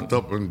was locked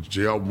up and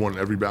JR won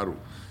every battle.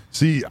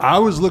 See, I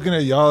was looking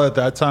at y'all at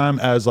that time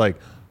as like,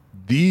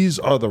 these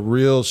are the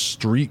real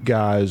street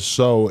guys,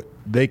 so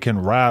they can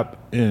rap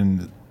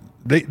and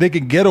they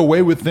can get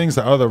away with things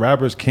that other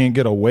rappers can't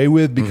get away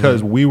with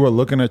because we were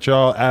looking at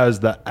y'all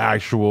as the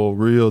actual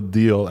real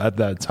deal at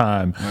that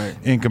time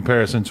in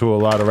comparison to a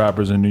lot of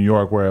rappers in New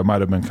York where it might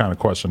have been kind of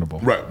questionable.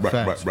 Right.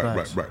 Facts.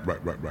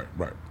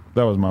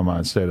 That was my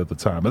mind state at the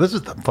time. But this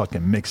is the fucking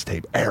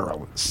mixtape era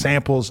with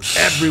samples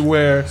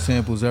everywhere.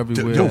 Samples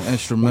everywhere, Yo,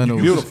 instrumentals.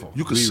 Beautiful.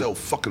 You could sell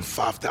fucking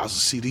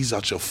 5,000 CDs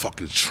out your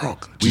fucking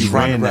trunk. We Just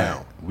ride ran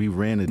around. that. We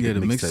ran it. Yeah, the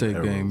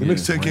mixtape game. The Yeah.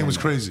 mixtape game was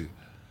crazy.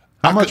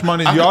 How much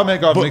money do y'all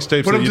make off but-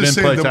 mixtapes but that I'm you just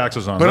didn't pay saying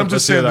taxes on? But I'm Let's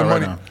just hear saying the that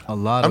right money. now. A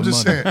lot I'm of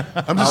just money. saying.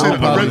 I'm I just would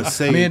saying. probably the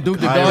say- Me and Duke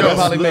the I- Dog yo,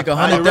 probably make look,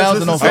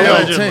 100,000 on Hey,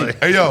 Fat yo, tape.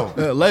 hey, yo,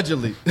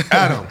 Allegedly.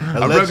 Adam,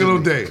 a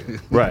regular day,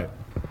 Right.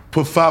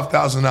 put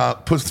 5,000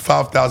 out, put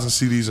 5,000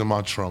 CDs in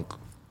my trunk,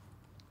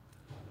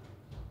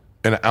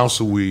 and an ounce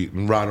of weed,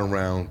 and ride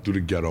around through the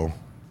ghetto.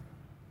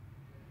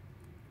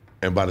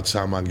 And by the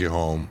time I get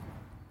home,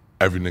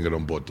 every nigga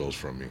done bought those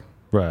from me.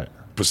 Right.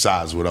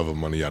 Besides whatever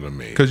money I done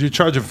made. Because you're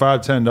charging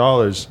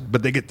 $5-10,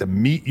 but they get to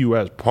meet you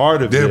as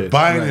part of They're it.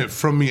 buying it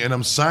from me and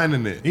I'm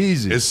signing it.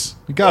 Easy. It's,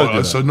 You gotta do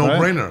it's that, a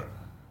no-brainer.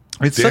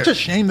 It's They're- such a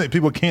shame that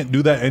people can't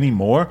do that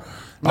anymore.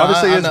 No,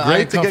 Obviously, I it's know. I great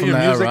ain't to come get from your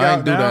that music era. I out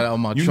ain't do now. that on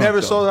my You trunk,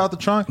 never though. sold it out the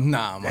trunk?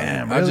 Nah, man.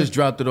 Damn, I really? just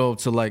dropped it off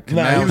to like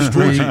Nah, Canal he was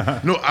Street.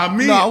 Gucci. No, I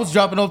mean, No, I was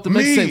dropping off the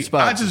me, mixtape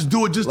spot. I just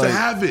do it just Like- to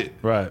have it.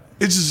 Right.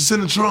 It's just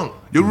in the trunk.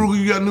 Yo, Ruger,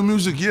 you got new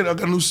music? Yeah, I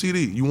got a new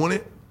CD. You want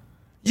it?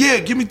 Yeah,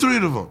 give me 3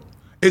 of them.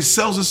 It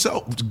sells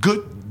itself.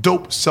 Good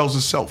dope sells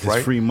itself, right?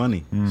 It's free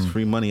money. It's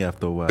free money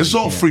after a while. It's You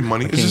all can't- free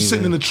money. I It's can't just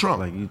sitting in even- the trunk.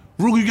 like, you-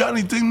 Ruger, you got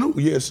anything new?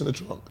 Yeah, it's in the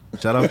trunk.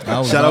 Shout out, I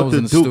was shout out to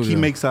in the Duke. He studio.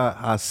 makes our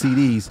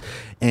CDs,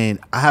 and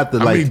I have to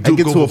I like. mean, I Duke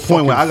get to a over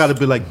point where I fucking got to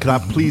be like, can I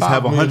please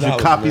have $5 million, 100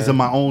 copies man. of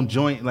my own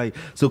joint? Like,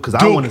 so because I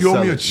Duke, want to you owe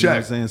sell me a it, you know what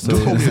I'm check. saying? So,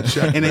 Duke, owe me a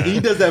check. and then he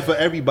does that for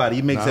everybody.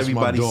 He makes Nah, that's my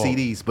everybody dog.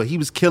 CDs, but he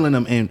was killing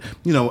them, and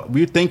you know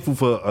we're thankful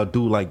for a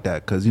dude like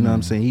that because you know what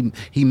I'm saying.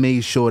 He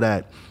made sure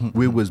that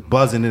we was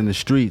buzzing in the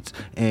streets,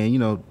 and you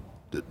know.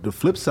 The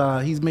flip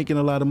side, he's making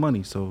a lot of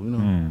money, so you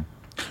know.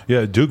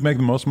 Yeah, Duke make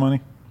the most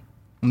money.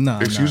 Nah,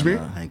 Excuse me?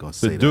 I ain't gonna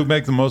say Did that. Duke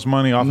make the most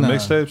money off Nah. of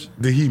mixtapes?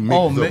 Did he make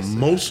Oh, the mixtape.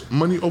 most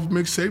money over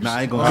mixtapes? Nah,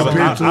 I ain't gonna Out say of,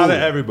 Compared that. to out who?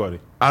 of everybody.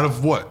 Out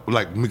of what?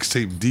 Like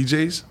mixtape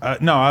DJs?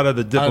 No, out of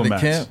the Out of the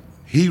diplomats. camp.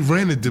 He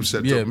ran the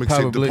Dipset Yeah, mixtape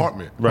probably.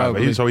 department. Right, but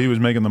Probably. so he was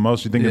making the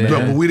most. You think? Yeah. of No,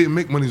 that? but we didn't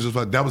make money. Just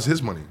like that was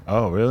his money.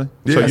 Oh, really?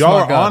 Yeah. So That's y'all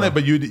my are guy, on though. it,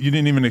 but you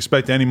didn't even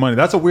expect any money.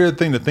 That's a weird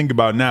thing to think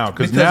about now,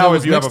 because Because now it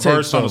was if you have a mixtape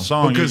verse on a songs.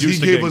 song, Because you're he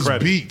used to gave getting us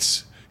credit.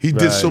 beats. He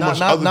did so much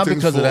other Not things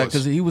because for of that, us.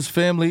 because he was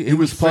family. He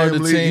was part of the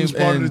family. team. He was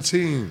part and, of the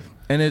team.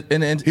 And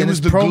He his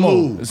was the promo,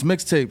 glue. it's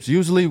mixtapes.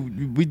 Usually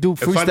we do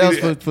If I freestyles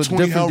needed for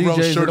 20 different Hell Row DJs.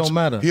 It shirts, don't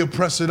matter. He'll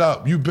press it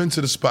up. You've been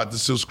to the spot to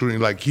still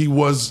screen. Like he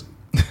was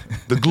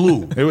the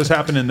glue. It was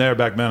happening there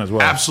back then as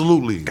well.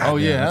 Absolutely. Oh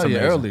yeah, that's hell yeah,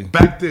 amazing. early.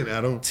 Back then,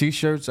 Adam,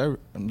 T-shirts.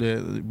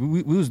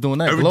 We was doing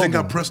that. everything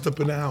global. got pressed up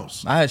in the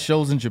house. I had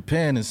shows in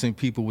Japan and seen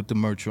people with the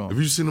merch on. Have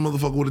you seen the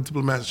motherfucker with a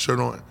diplomat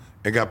shirt on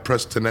and got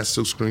pressed to that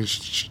silk screen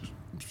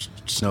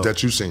No.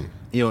 that you seen?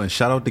 Yo, and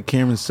shout out to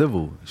Cameron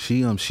Civil.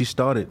 She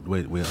started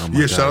with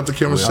Yeah, shout out to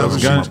Cameron with, Civil.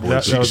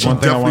 That was one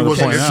thing I wanted Definitely to was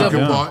an point out, intricate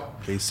yeah. part.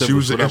 Okay, She Civil,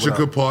 was an what up, what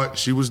intricate up? part.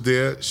 She was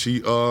there.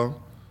 She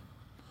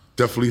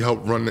definitely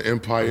helped run the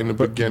empire in the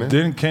beginning.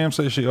 Didn't Cam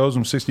say she owes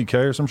him $60K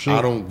or some shit?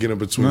 I don't get in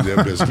between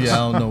their business. Yeah,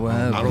 I don't know what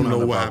happened. I don't know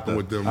Nothing what about happened that.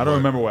 with them. I but don't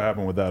remember what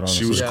happened with that. Honestly.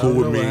 She was Yeah, I cool don't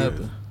with know me. what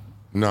happened.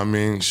 You know what I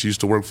mean? She used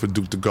to work for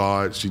Duke the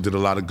God. She did a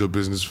lot of good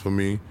business for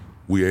me.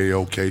 We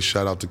A-OK.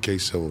 Shout out to K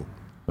Civil.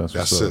 That's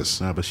That's what's up.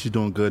 sis. Nah, but she's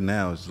doing good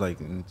now. It's like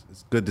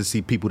it's good to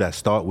see people that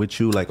start with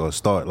you, like or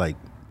start like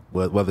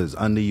whether it's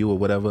under you or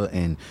whatever,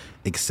 and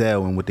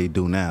excel in what they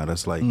do now.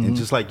 That's like and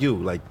just like you,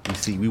 like you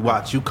see, we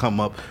watch you come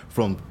up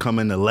from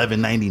coming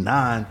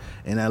 $11.99,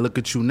 and I look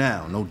at you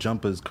now. No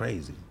jumper is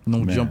crazy.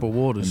 No jumper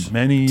waters.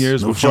 Many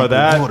years No before jumping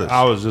that, waters.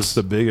 I was just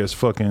the biggest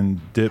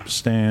fucking dip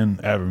stan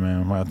ever,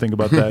 man. When I think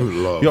about that,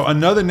 Love. yo,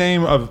 another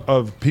name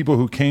of people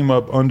who came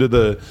up under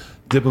the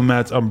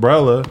Diplomats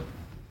umbrella,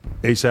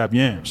 ASAP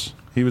Yams.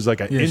 He was like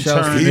an Yeah,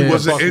 shouts intern. to He Yeah,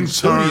 was an fucking intern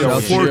studio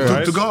for shit, Duke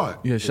right? the God.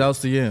 Yeah,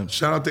 shouts to Yams.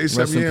 Shout out to Rest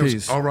A$AP in Yams.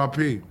 peace.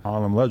 R.I.P.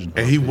 Harlem legend.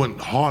 And he went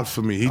hard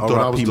for me. He thought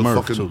I was R.I.P. the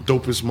Murph, fucking too.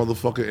 dopest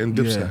motherfucker in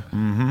Dipset.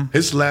 Yeah.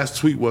 His last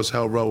tweet was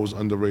Hell Row was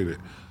underrated.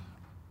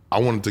 I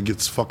wanted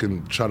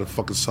to try to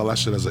fucking sell that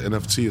shit as an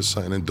NFT or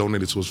something and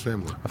donate it to his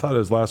family. I thought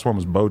his last one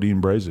was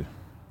Bodine Brazy.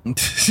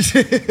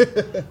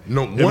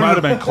 No, might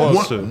have been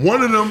close to.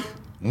 One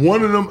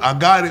of them, I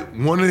got it.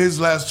 One of his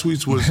last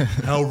tweets was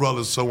Hell Row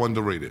is so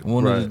underrated.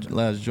 One of the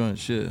last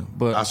joints, shit.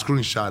 But I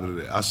screenshotted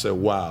it. I said,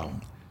 wow.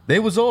 they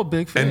was all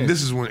big fans. And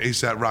this is when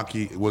A$AP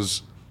Rocky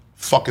was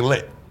fucking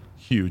lit.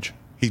 Huge.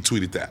 He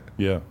tweeted that.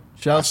 Yeah.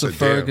 Shouts I to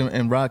said, Ferg damn.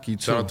 and Rocky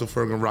too. Shout out to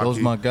Ferg and Rocky. Those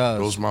my guys.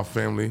 Those my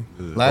family.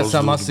 Last Those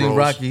time I the seen bros.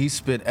 Rocky, he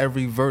spit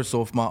every verse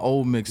off my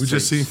old mixtape. We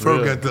just seen Ferg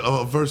Really? at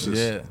the Versus.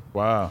 Yeah.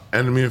 Wow.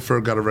 And me and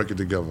Ferg got a record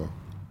together.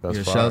 That's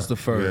Yeah, fire. shouts to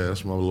Ferg. Yeah,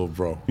 that's my little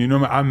bro. You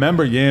know, I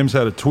remember Yams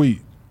had a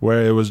tweet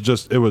where it was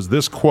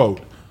this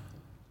quote,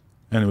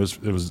 and it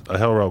was a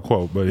Hell Row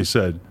quote, but he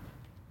said,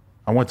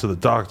 "I went to the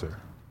doctor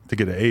to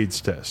get an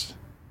AIDS test.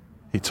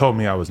 He told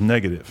me I was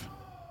negative,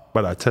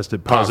 but I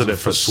tested positive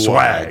for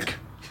swag."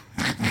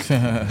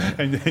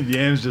 and then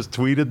Yams just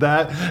tweeted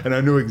that, and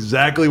I knew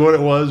exactly what it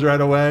was right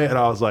away, and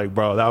I was like,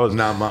 "Bro, that was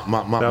Nah, my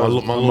that was little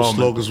a moment.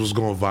 slogans was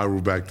going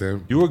viral back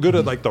then. You were good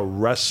at like the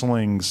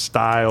wrestling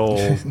style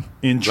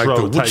intro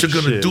Like the type what you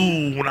gonna shit.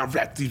 do when I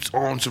wrap these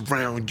arms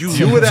around you?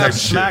 You would type have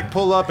shit. Smack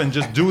pull up and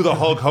just do the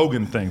Hulk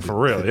Hogan thing for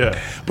real, yeah.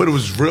 But it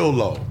was real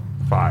low.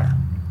 Fire.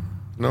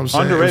 You know what I'm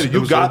saying? Underrated. It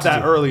was You got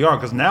that low-key. early on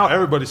because now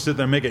everybody sit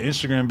there and make an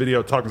Instagram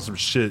video talking some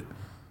shit.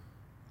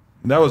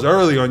 That was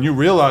early on. You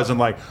realizing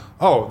like,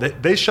 oh,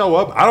 they show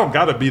up. I don't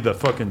got to be the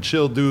fucking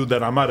chill dude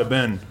that I might have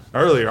been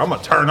earlier. I'm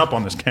gonna turn up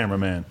on this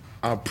cameraman.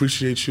 I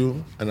appreciate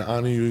you and I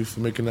honor you for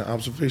making that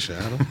observation,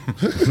 Adam.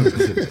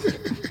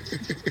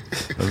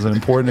 That's an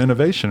important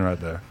innovation right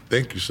there.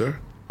 Thank you, sir.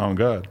 Oh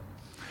God.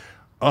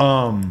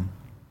 I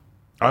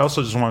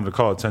also just wanted to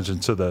call attention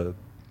to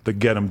the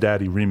Get 'Em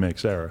Daddy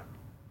remix era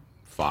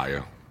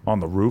Fire. on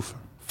the roof.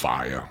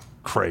 Fire.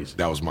 Crazy.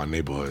 That was my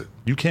neighborhood.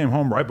 You came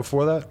home right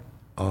before that.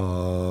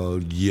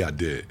 Yeah, I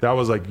did. That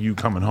was like you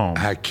coming home. I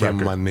had Cam in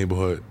record. my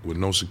neighborhood with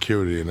no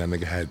security, and that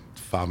nigga had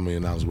 $5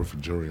 million worth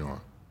of jewelry on.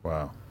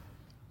 Wow.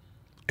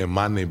 In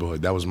my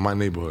neighborhood. That was my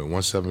neighborhood,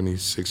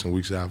 176 and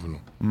Weeks Avenue.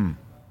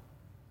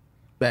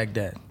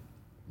 Baghdad.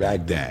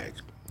 Baghdad.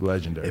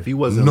 Legendary. If he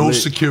wasn't No lit,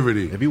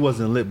 security. If he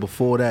wasn't lit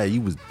before that, he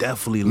was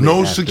definitely lit.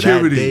 No After that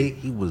security. day,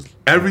 he was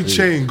Every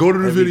chain. Go to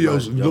the Everybody,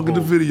 videos. Look at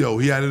the yo. video.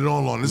 He had it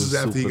all on. This was is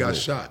after he super got lit.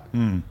 shot.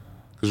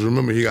 Because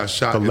remember, he got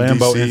shot the in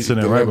Lambo DC,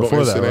 incident the right Lambo before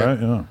incident. that,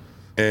 right?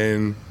 Yeah.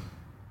 And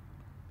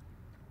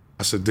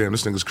I said, damn,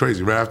 this nigga's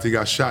crazy. Right after he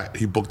got shot,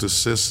 he booked a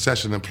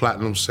session in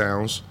Platinum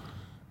Sounds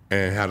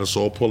and had us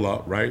all pull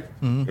up, right?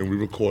 And we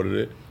recorded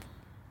it.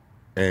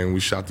 And we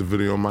shot the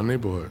video in my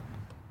neighborhood.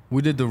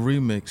 We did the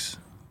remix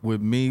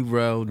with me,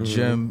 Rel,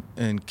 Jem,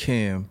 and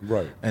Cam.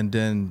 Right. And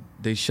then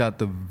they shot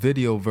the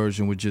video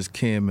version with just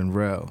Cam and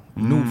Rel.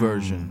 New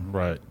version.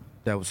 Right.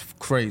 That was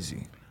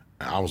crazy.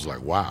 And I was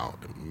like, wow,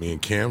 me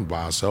and Cam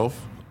by ourselves?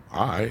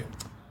 All right.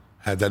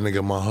 Had that nigga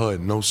in my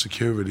hood, no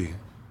security.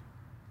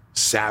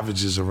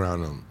 Savages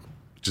around him.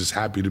 Just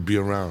happy to be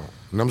around.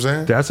 You know what I'm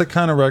saying? That's the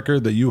kind of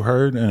record that you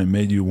heard and it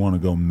made you want to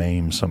go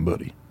maim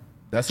somebody.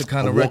 That's the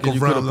kind I of walk record you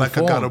could around have like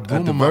I got a performed broom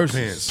at the in my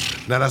Versus.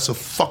 pants. Now that's a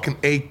fucking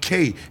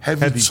AK. Heavy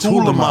Heavy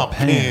tool in my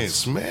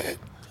pants, man.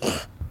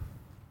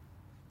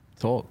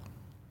 Talk.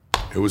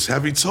 It was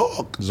heavy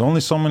talk. There's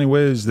only so many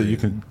ways that you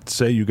can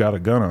say you got a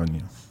gun on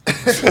you.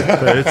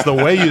 It's the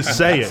way you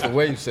say it. The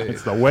way you say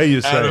It's it. the way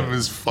you say Adam it.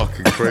 is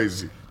fucking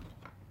crazy.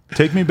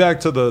 Take me back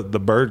to the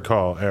bird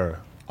call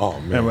era. Oh,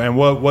 man. And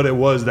what it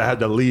was that had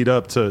to lead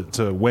up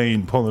to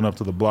Wayne pulling up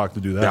to the block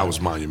to do that. That was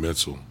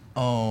monumental.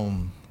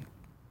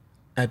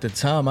 At the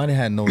time, I didn't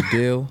have no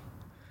deal.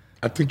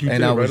 I think you And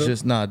did, I was right?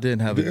 just, I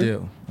didn't have a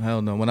deal.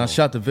 Hell no. When I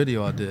shot the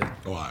video, I did.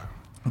 Oh, all right.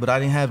 But I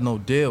didn't have no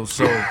deal.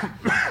 So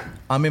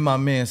I'm in my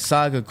man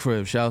Saga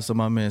crib. Shout out to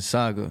my man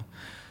Saga.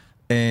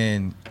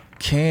 And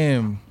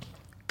Cam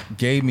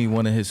gave me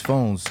one of his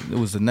phones. It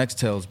was the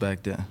Nextels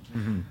back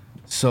then.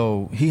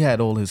 So he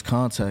had all his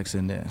contacts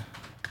in there.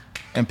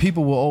 And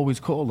people will always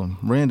call him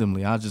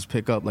randomly. I'll just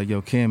pick up like,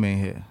 yo, Cam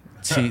ain't here.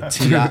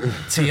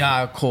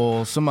 T.I.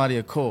 call, somebody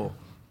will call.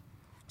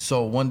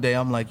 So one day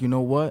I'm like, you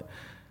know what?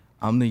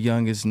 I'm the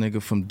youngest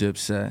nigga from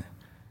Dipset.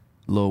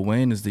 Lil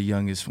Wayne is the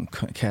youngest from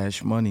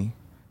Cash Money.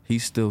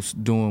 He's still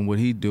doing what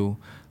he do.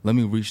 Let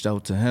me reach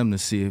out to him to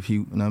see if he,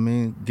 you know what I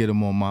mean, get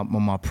him on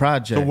my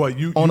project. So what,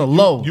 you on you, a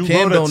low. You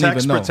Cam wrote a don't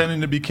text even know.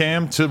 pretending to be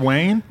Cam to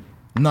Wayne?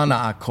 No,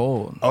 I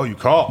called. Oh, you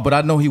called. But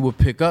I know he would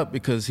pick up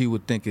because he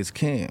would think it's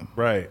Cam.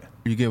 Right.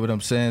 You get what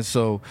I'm saying?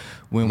 So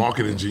when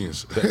Marketing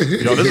genius. Yo,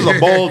 this is a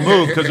bold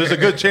move because there's a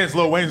good chance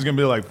Lil Wayne's gonna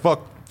be like,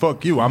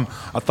 fuck you. I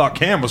thought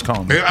Cam was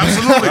calling me. Yeah,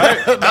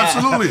 absolutely.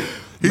 Absolutely.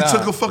 He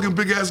took a fucking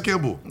big ass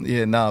gamble.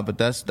 Yeah, but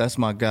that's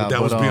my guy.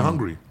 That was being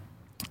hungry.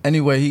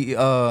 Anyway,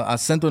 I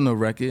sent him the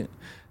record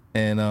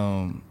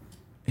and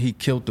he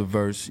killed the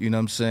verse, you know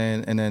what I'm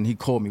saying? And then he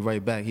called me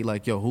right back. He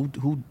like, yo,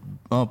 who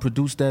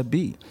produced that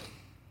beat?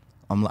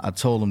 I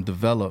told him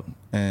Develop,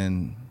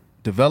 and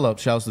Develop,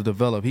 shouts to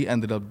Develop, he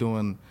ended up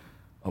doing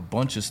a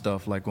bunch of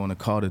stuff like on the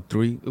Carter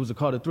 3. It was a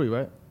Carter 3,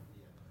 right?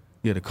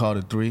 Yeah, the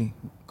Carter 3,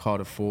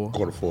 Carter 4.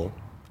 Quarter four.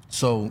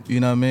 So, you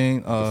know what I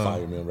mean?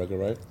 Fireman record,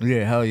 right?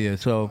 Yeah, hell yeah.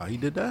 So Oh, he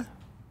did that?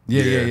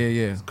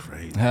 yeah. That's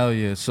crazy. Hell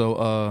yeah.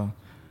 So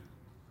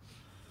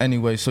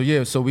anyway,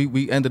 so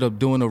we ended up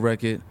doing a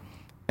record,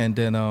 and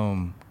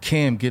then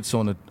Cam gets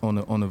on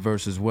the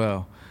verse as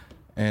well,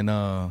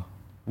 and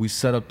we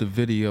set up the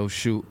video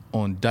shoot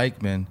on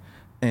Dykeman,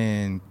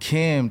 and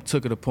Cam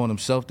took it upon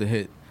himself to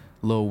hit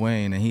Lil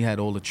Wayne, and he had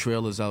all the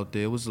trailers out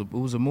there. It was a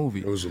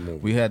movie. It was a movie.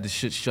 We had the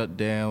shit shut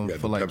down We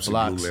had for the like Pepsi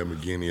blocks. Blue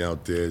Lamborghini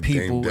out there.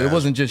 People, Dame it Dash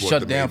wasn't just brought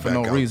shut the down for Maybach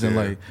no out reason.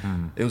 there. Like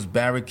it was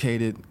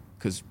barricaded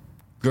because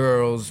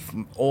girls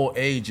from all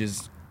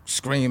ages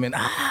screaming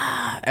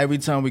every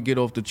time we get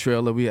off the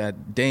trailer. We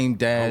had Dame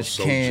Dash,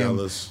 so Cam,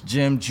 jealous.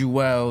 Jim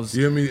Jewels.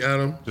 You hear me,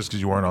 Adam? Just because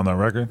you weren't on that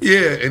record?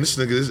 Yeah, and this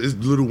nigga is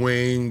Lil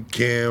Wayne,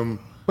 Cam.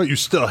 But you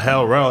still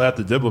hell rel at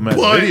the Diplomat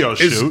But video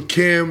it's shoot.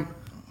 Cam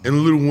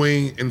and Lil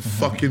Wayne and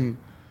fucking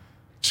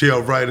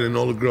Chael Ryder, and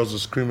all the girls are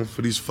screaming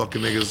for these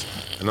fucking niggas.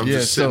 And I'm Yeah,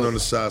 just sitting so- on the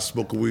side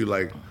smoking weed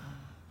like,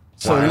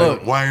 So why,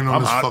 look, why ain't on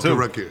I'm this hot fucking too.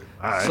 record?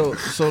 All right.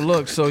 so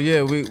look, so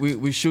yeah,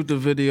 we shoot the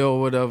video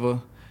or whatever,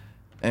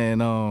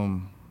 and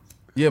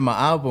yeah, my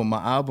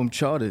album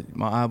charted.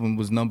 My album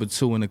was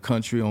 #2 in the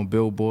country on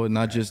Billboard,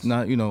 not just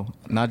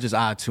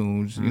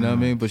iTunes, you know what I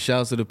mean? But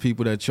shouts to the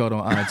people that chart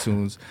on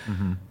iTunes.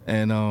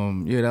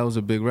 And yeah, that was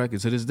a big record.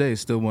 To this day,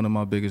 it's still one of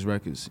my biggest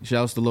records.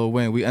 Shouts to Lil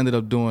Wayne. We ended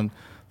up doing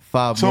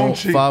five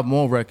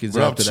more records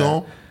Rap after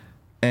song?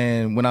 that.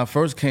 And when I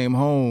first came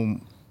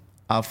home,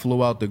 I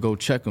flew out to go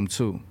check him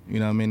too. You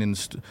know what I mean?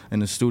 In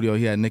the studio,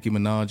 he had Nicki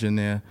Minaj in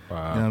there. Wow.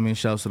 You know what I mean?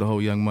 Shouts to the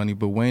whole Young Money.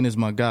 But Wayne is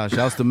my guy.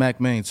 Shouts to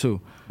Mac Main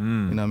too. You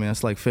know what I mean?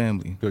 That's like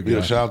family. Good Yeah,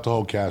 guy. shout out to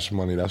whole Cash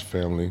Money, that's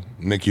family.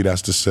 Nikki,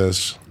 that's the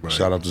sis.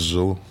 Shout out to Zoo.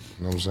 You know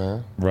what I'm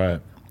saying?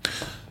 Right.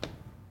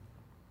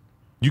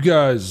 You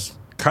guys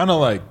kind of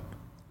like,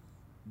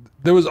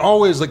 there was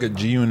always like a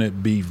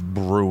G-Unit beef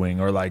brewing,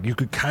 or like you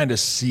could kind of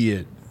see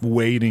it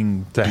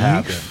waiting to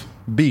happen.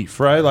 Beef,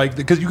 right? Like,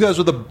 because you guys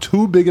are the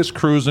two biggest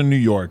crews in New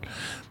York.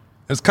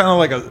 It's kind of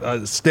like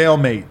a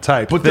stalemate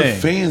type But thing.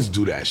 the fans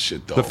do that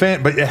shit though.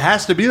 But it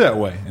has to be that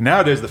way. And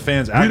nowadays the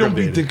fans we don't be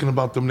aggravated. thinking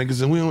about them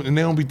niggas, and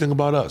they don't be thinking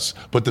about us.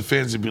 But the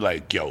fans would be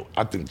like, "Yo,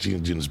 I think G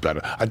and G is better.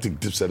 I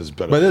think Dipset is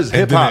better." But this is And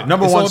hip then hop. it-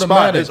 Number it's one spot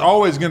automatic. is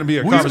always going to be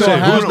a We conversation.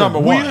 don't- Who's number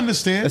one? We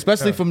understand,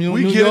 Especially from New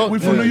We York. get it. We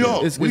from New York.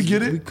 It's- We it's-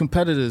 get it. We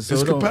competitors. So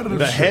It's it don't- competitive.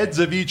 The shit. heads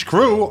of each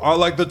crew are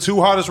like the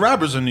two hottest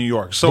rappers in New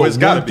York. So But it's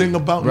got to one be. thing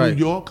about Right. New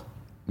York,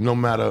 no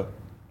matter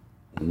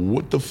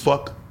what the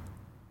fuck,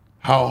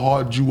 how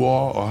hard you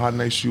are or how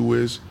nice you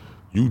is,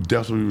 you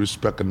definitely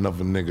respect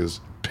another nigga's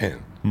pen.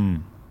 You know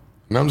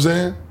what I'm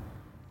saying?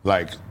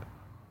 Like,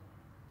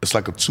 it's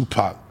like a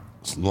Tupac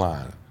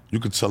line. You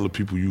can tell the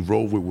people you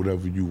roll with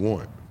whatever you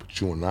want,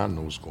 but you and I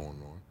know what's going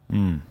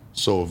on.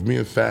 So if me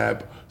and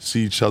Fab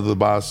see each other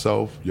by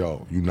ourselves,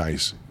 yo, you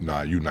nice.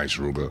 Nah, you nice,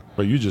 Ruger.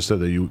 But you just said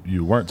that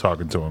you weren't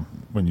talking to him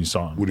when you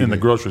saw him What do you in the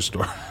mean? grocery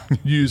store.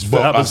 You used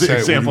But Fab I as an said,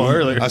 example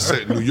earlier. I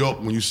said New York,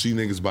 when you see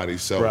niggas by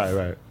themselves.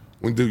 Right.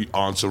 When do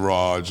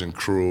entourage and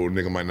crew,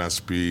 nigga might not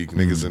speak,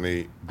 niggas in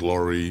a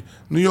glory.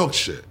 New York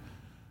shit.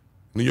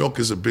 New York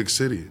is a big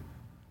city.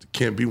 There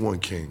can't be one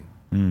king.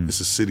 It's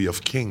a city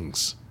of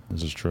kings.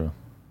 This is true.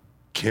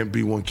 Can't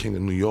be one king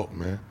in New York,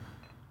 man.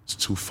 It's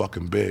too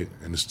fucking big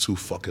and it's too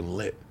fucking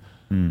lit.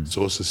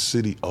 So it's a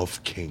city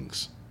of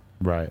kings.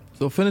 Right.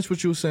 So finish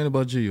what you were saying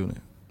about G-Unit.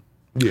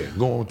 Yeah,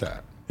 go on with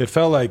that. It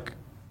felt like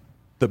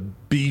the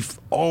beef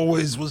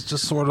always was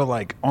just sort of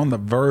like on the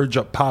verge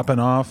of popping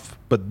off.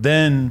 But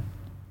then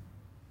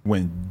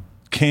when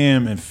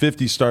Cam and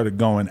 50 started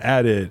going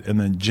at it, and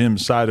then Jim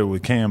sided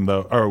with Cam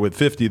though, or with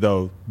 50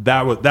 though,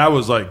 that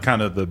was like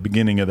kind of the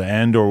beginning of the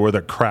end, or were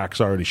the cracks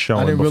already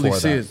showing? I didn't really before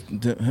see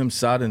that? him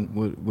siding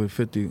with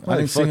 50. I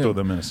didn't see fucked him. with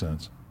him in a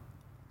sense.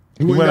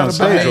 He went got on a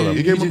stage bag. with him.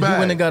 He gave him a He bag.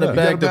 went and got a Yeah,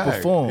 bag he got to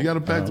perform. He got a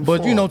bag to But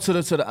perform. you know, to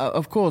the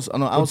of course,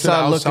 on the the outside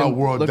outside looking,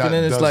 world, looking that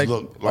in, it's does like,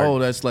 look like- oh,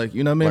 that's like,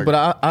 you know what I mean. like But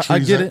I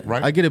get treason, it.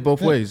 right? I get it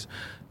both ways.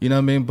 You know what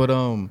I mean. But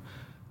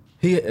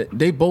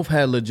they both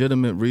had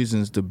legitimate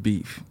reasons to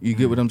beef. You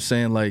get what I'm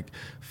saying? Like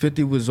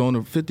 50 is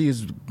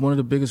one of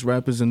the biggest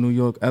rappers in New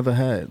York ever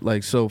had.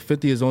 Like, so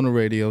 50 is on the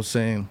radio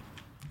saying,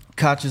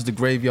 Koch is the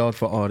graveyard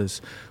for artists.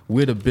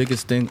 We're the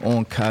biggest thing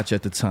on Koch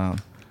at the time.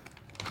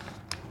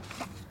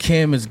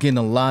 Cam is getting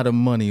a lot of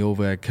money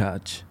over at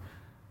Koch.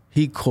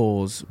 He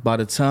calls. By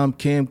the time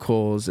Cam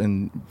calls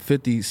and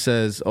 50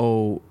 says,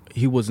 oh,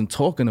 he wasn't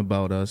talking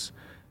about us,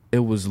 it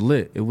was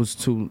lit. It was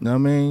too, you know what I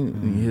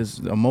mean? His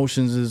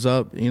emotions is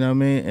up, you know what I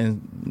mean?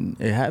 And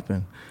it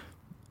happened.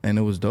 And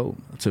it was dope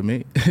to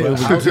me.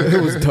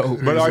 It was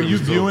dope. But are you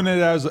viewing it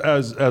as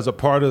a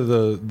part of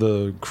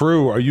the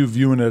crew? Are you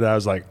viewing it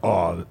as like,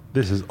 oh,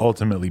 this is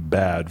ultimately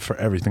bad for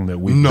everything that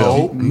we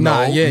built? No.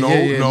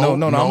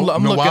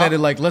 I'm looking at it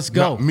like, let's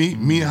go. Me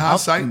in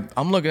hindsight.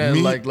 I'm looking at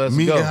it like, let's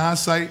me go. in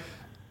hindsight,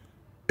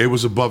 it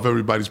was above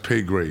everybody's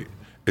pay grade.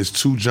 It's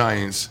two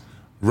giants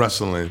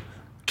wrestling.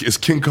 It's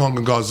King Kong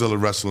and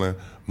Godzilla wrestling.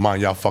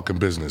 Mind y'all fucking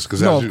business.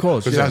 Because No, of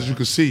course, yeah. as you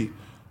can see,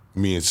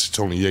 me and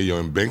Tony Yayo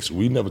and Banks,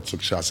 we never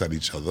took shots at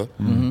each other.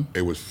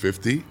 It was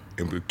 50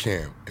 and with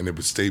Cam, and it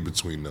would stay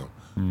between them.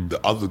 The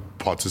other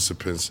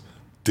participants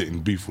didn't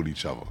beef with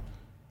each other.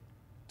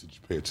 Did you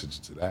pay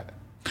attention to that?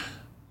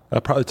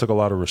 That probably took a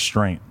lot of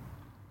restraint.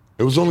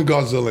 It was only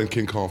Godzilla and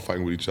King Kong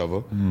fighting with each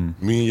other. Me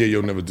and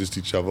Yayo never dissed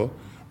each other.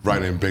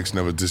 Ryder and Banks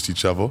never dissed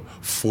each other.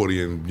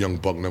 40 and Young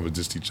Buck never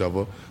dissed each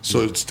other.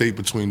 So it stayed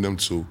between them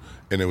two,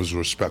 and it was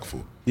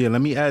respectful. Yeah,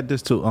 let me add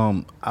this to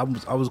I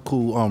was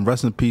cool.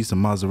 Rest in peace to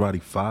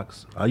Maserati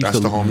Fox. That's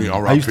the homie,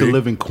 I used to RIP.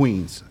 live in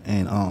Queens,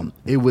 and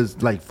it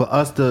was like for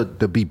us to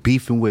be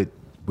beefing with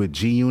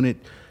G Unit.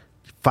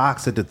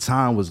 Fox at the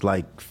time was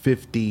like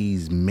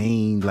 50's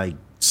main like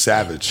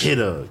Savage.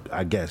 hitter,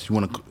 I guess you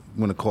want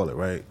to call it,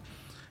 right?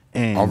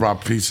 And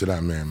RIP to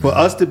that man. for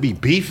us to be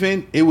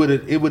beefing, it would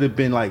have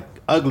been like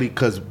ugly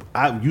because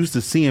I used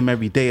to see him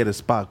every day at a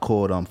spot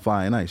called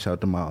Fire Night. Shout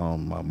out to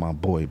my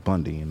boy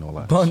Bundy and all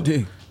that.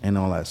 Bundy. And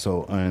all that.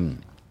 So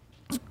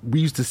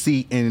we used to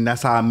see, and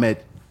that's how I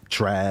met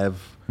Trav.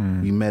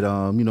 We met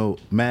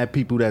mad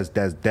people that's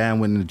down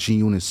within the G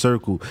Unit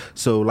circle.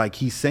 So like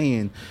he's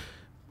saying,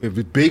 if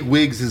the big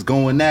wigs is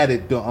going at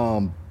it,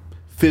 the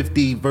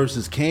 50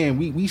 versus Cam,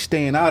 we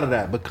staying out of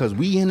that because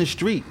we in the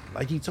street,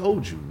 like he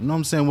told you. You know what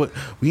I'm saying?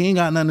 We ain't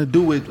got nothing to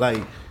do with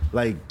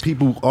like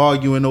people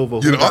arguing over.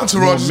 Yeah, the who got entourages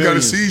got to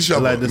millions, see each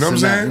other. like you this know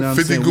what I'm and that, saying? you know what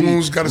 50 I'm saying?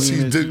 goons got to see. you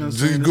know what I'm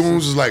saying? The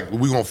goons is like,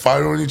 we going to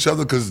fight on each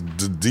other because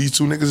these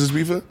two niggas is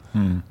beefing?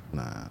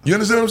 Nah. You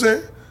understand what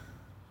I'm saying?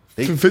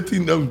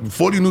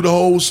 40 knew the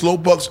whole Slow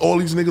Bucks, all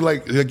these niggas,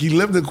 like he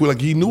lived in Queens,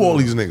 like he knew all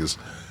these niggas.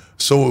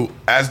 So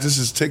as this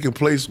is taking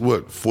place,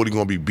 40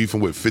 gonna be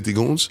beefing with 50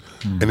 goons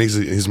and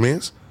his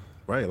mans?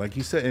 Right, like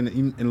you said,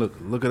 and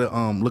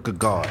look at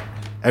God.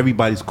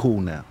 Everybody's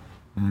cool now.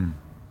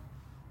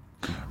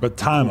 But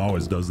time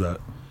always does that.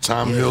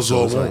 Time heals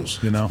all wounds.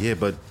 You know? Yeah,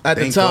 but At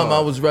the thank time, God.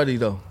 I was ready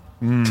though.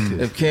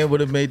 If Cam would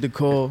have made the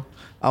call,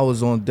 I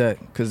was on deck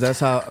because that's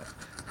how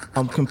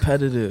I'm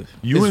competitive.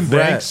 You It's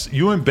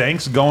and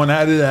Banks going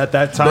at it at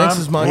that time. Banks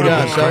is my Would've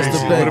guy. been Shouts crazy.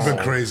 to Would've Banks. been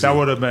crazy. That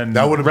would have been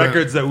been-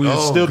 records that we would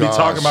Oh, still be gosh.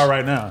 talking about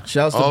right now.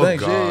 Shouts to Oh,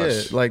 Banks.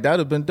 gosh. Yeah. Like that would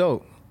have been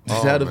dope.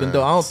 Oh, That'd have been man.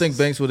 dope. I don't think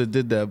Banks would have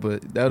did that,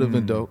 but that would have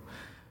been dope.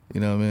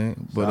 You know what I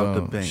mean? But Shout out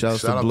to Banks. shouts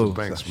Shout to out to Blue.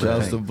 Banks, man.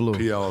 Shouts to Blue. I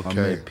PLK.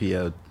 met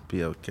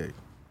PLK.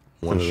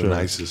 One of sure. the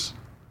nicest.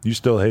 You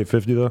still hate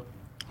 50 though?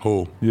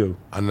 Who? You.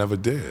 I never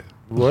did.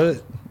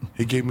 What?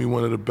 He gave me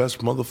one of the best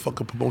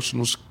motherfucking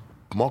promotional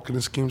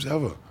marketing schemes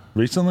ever.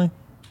 Recently?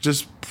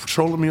 Just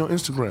trolling me on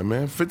Instagram,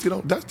 man. 50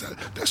 don't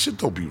that shit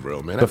don't be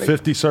real, man. The That ain't-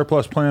 50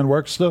 surplus plan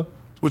works still?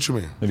 What you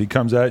mean? If he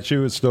comes at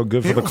you, it's still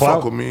good He for the don't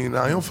fuck clout? with me.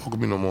 Nah, he don't fuck with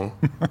me no more.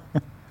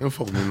 He don't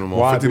fuck with me no more.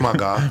 Why? 50 my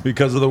guy.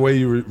 Because of the way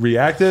you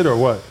reacted, or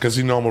what? Because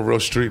he know I'm a real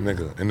street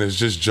nigga, and it's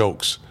just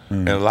jokes.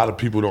 And a lot of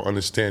people don't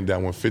understand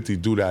that when 50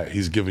 do that,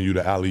 he's giving you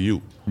the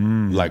alley-oop.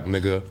 Like,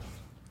 nigga,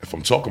 if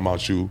I'm talking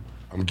about you,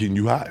 I'm getting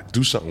you hot.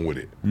 Do something with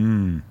it.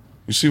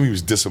 You see when he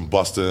was dissing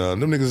Busta,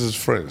 them niggas is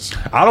friends.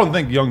 I don't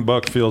think Young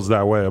Buck feels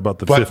that way about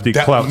the 50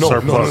 that- clout no,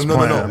 surplus no.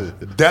 plan.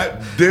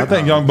 I I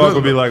think Young Buck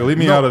will be like, leave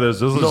me out of this.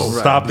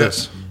 Stop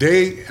this.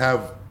 They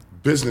have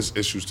business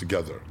issues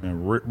together.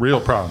 And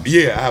real problems.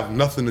 Yeah, I have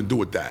nothing to do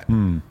with that.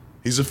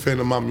 He's a fan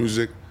of my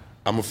music.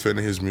 I'm a fan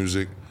of his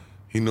music.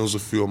 He knows a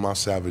few of my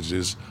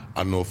savages.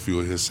 I know a few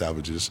of his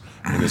savages.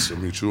 And it's a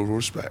mutual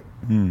respect.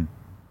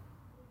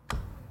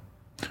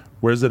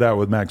 Where's it at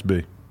with Max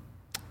B?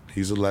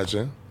 He's a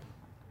legend.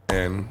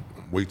 And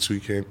wait till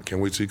he can't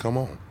wait till he come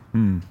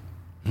on.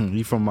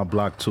 He from my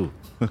block too.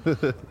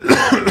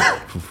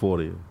 For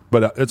 40.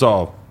 But it's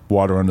all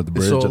water under the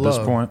bridge all at this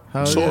love. point.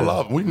 Hell So yeah.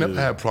 love. We never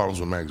had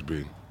problems with Max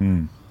B.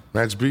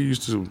 Max B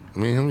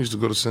me and him used to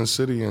go to Sin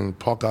City and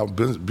park out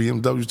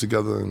BMWs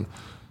together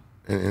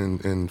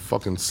and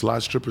fucking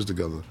slide strippers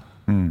together.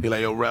 He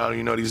like, yo, Rel,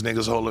 you know these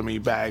niggas holding me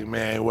back,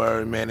 man.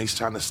 Word, man, they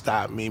trying to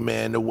stop me,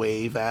 man. The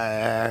wave,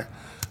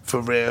 for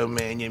real,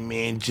 man. Your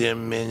man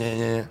Jim,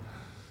 man.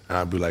 And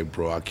I'd be like,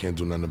 bro, I can't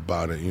do nothing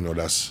about it. You know,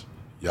 that's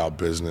y'all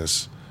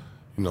business.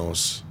 You know,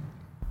 it's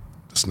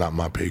not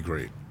my pay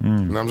grade. You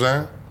know what I'm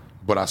saying?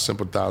 But I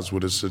sympathize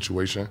with his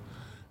situation,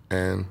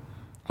 and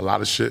a lot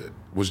of shit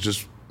was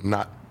just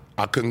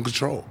I couldn't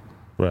control.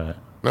 Right. You know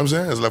what I'm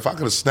saying? It's like if I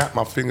could have snapped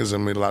my fingers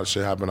and made a lot of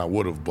shit happen, I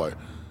would have, but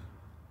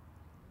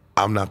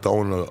I'm not the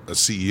owner, a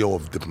CEO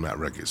of Diplomat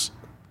Records.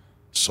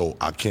 So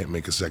I can't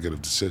make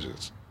executive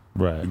decisions.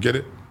 Right. You get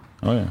it?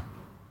 Oh, yeah.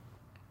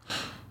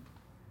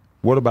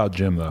 What about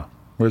Jim, though?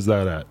 Where's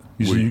that at?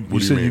 You What do you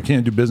said you mean?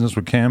 can't do business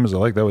with Cam. Is it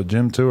like that with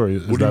Jim, too? Or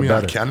is What do that you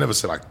mean better? I never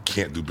said I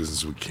can't do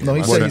business with Cam. No,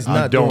 he I said said he's I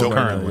not don't doing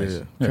currently.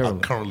 Right now. Yeah. Yeah. I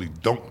currently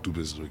don't do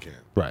business with Cam.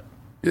 Right.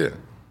 Yeah.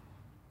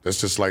 That's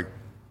just like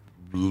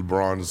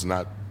LeBron's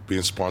not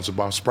being sponsored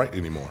by Sprite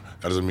anymore.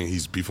 That doesn't mean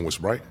he's beefing with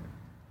Sprite.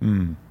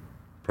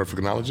 Perfect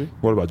analogy.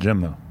 What about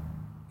Jim, though?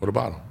 What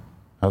about him?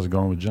 How's it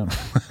going with Jim?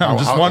 I'm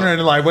just how- wondering,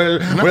 like, where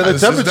the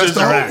That's temperatures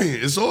the are at.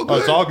 homie. It's all Oh, good.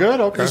 it's all good?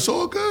 Okay. It's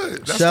all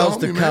good. That's Shouts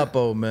the to homie,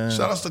 Capo, man.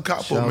 Shout outs to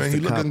Capo, Shouts man. He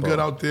to looking Capo. good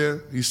out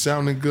there. He's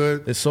sounding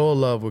good. It's all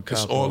love with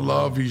Capo. It's all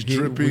love. He's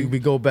drippy. We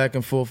go back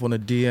and forth on the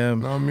DM. You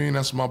know what I mean?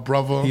 That's my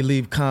brother. He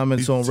leave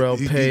comments on Rel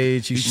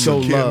page. He He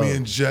show took care of love. me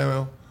in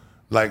jail.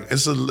 Like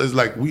it's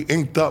like we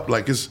inked up.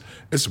 Like it's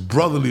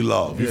brotherly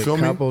love. You Yeah, feel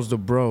me? Capo's the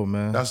bro,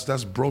 man. That's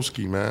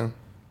broski, man.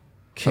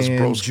 Cam,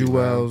 broski,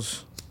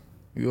 Jewels.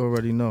 You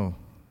already know.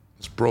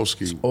 It's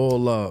broski. All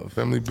love.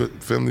 Family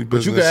business.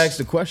 But you can ask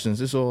the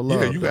questions. It's all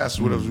love. Yeah, you can ask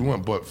whatever you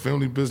want, but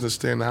family business,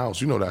 stay in the house.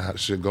 You know that how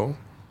shit go.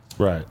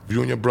 Right. If you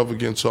and your brother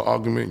get into an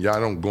argument, y'all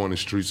don't go in the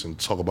streets and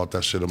talk about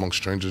that shit amongst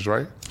strangers,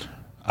 right?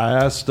 I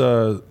asked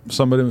I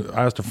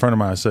asked a friend of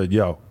mine, I said,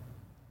 yo,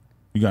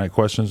 you got any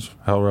questions?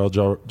 Hellrel,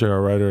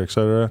 J.R. Writer,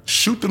 etc.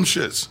 Shoot them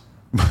shits.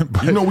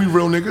 You know we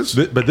real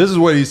niggas. But this is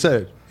what he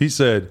said. He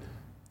said,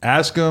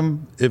 ask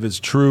him if it's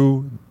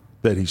true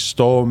that he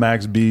stole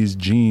Max B's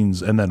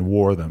jeans and then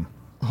wore them.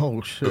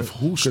 Oh shit. If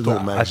who stole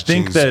I Max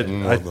think jeans that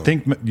and wore I them?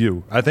 think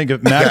you. I think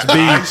if Max B.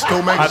 I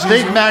stole Max I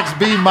jeans. think Max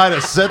B. might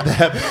have said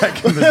that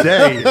back in the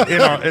day.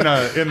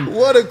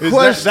 What a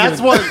question.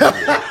 That's what.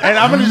 And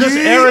I'm gonna just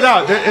air it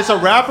out. It's a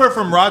rapper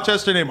from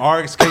Rochester named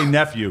RXK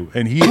Nephew,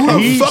 and Who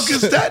the fuck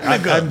is that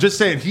nigga? I'm just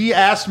saying he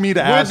asked me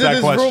to ask did that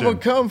this question. rumor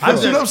come from?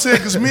 That's what I'm saying,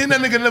 because me and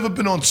that nigga never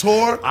been on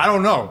tour. I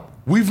don't know.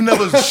 We've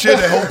never shared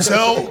a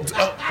hotel.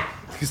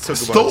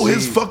 Stole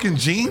his fucking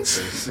jeans?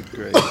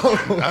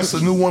 That's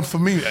a new one for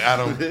me,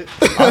 Adam.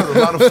 I heard a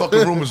lot of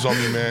fucking rumors on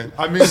me, man.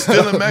 I mean,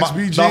 stealing Max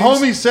B jeans. The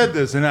homie said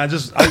this, and I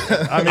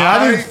mean,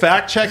 I didn't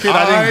fact check it.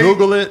 I didn't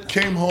Google it.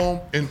 Came home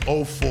in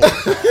 04.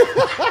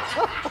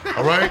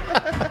 All right?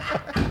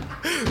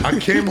 I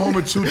came home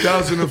in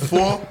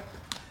 2004.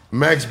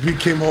 Max B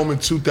came home in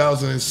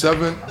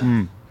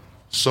 2007.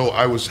 So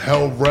I was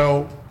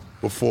Hellrel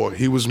before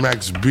he was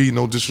Max B.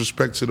 No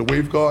disrespect to the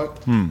Wave Guard.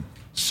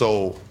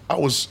 So I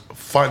was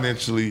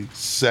financially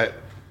set,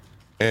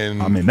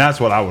 and I mean, that's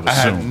what I would I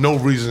had assume. no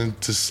reason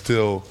to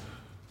steal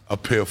a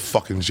pair of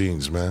fucking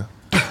jeans, man.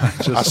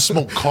 I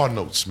smoke car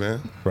notes,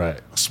 man. Right.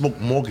 I smoke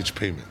mortgage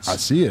payments. I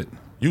see it.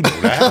 You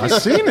know that. I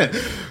seen it.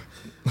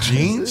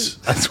 Jeans?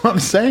 That's what I'm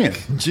saying.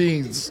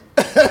 Jeans.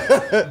 You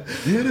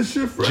hear this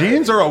shit, Fred?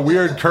 Jeans are a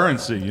weird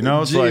currency, you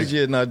know? It's like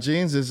Jeans,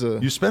 jeans is a.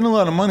 you spend a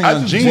lot of money I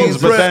on just jeans,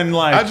 bought but Fred- then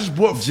like I just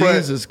bought Fred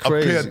Jeans is a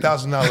pair crazy. of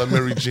 $1,000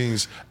 Mary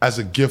jeans as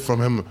a gift from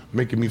him,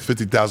 making me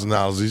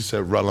 $50,000. He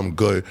said, "Rel, I'm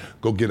good.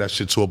 Go get that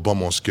shit to a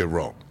bum on Skid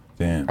Row."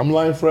 damn. I'm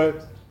lying, Fred.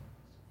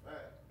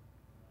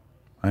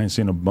 I ain't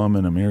seen a bum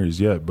in Amiris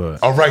yet,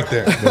 but All right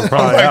then. They're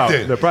probably out.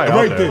 They're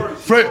probably out there.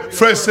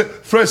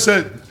 Fred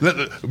said,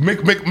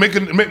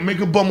 make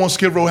a bum on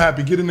Skid Row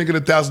happy. Get a nigga the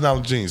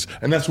 $1,000 jeans,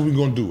 and that's what we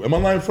gonna do. Am I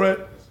lying,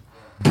 Fred?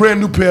 Brand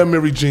new pair of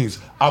Mary jeans.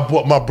 I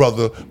bought my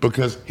brother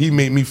because he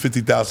made me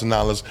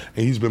 $50,000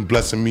 and he's been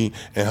blessing me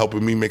and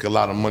helping me make a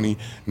lot of money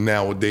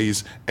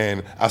nowadays.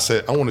 And I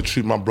said, I want to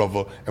treat my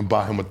brother and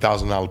buy him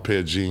 $1,000 pair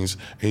of jeans.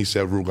 And he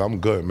said, Ruger, I'm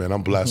good, man.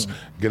 I'm blessed.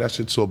 Get that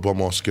shit to a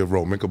bum on Skid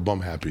Row. Make a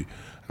bum happy.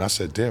 And I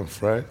said, damn,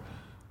 Fred,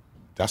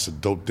 that's a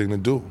dope thing to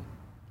do.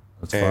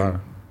 That's and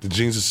fire. the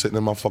jeans are sitting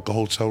in my fucking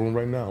hotel room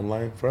right now. I'm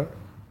lying, Fred?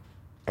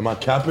 Am I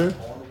capping?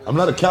 I'm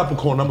not a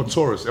Capricorn, I'm a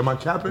Taurus. Am I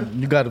capping?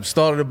 You got him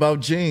started about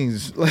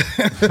jeans.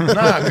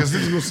 Nah, because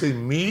this is gonna say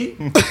me?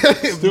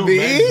 Still Me?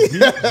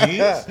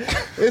 jeans?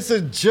 It's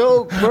a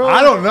joke, bro.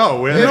 I don't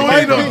know. You know,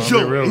 ain't no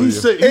joke. He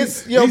said,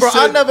 It's yo, he bro. I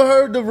said- never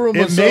heard the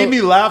rumor. It made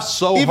me laugh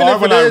so even hard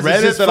if when it I is, read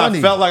it's it just that funny.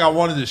 I felt like I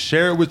wanted to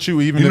share it with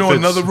you, even You if know it's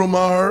another rumor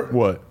I heard?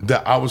 What?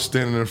 That I was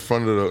standing in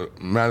front of the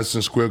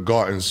Madison Square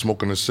Garden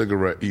smoking a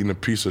cigarette, eating a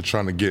pizza,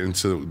 trying to get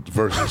into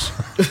Versus.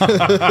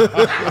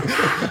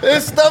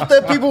 It's stuff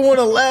that people want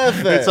to laugh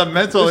at. It's a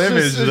mental It's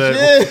image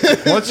just-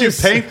 that once you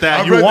paint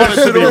that, you read want it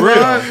to shit be real.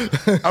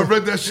 online. I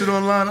read that shit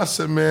online. I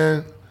said,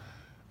 man,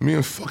 me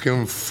and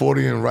fucking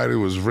 40 and Ryder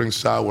was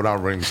ringside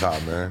without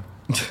ringside, man.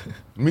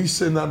 Me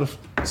standing outside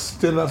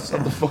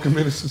the fucking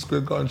Madison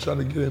Square Garden trying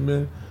to get in,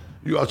 man.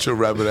 You out your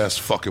rabbit ass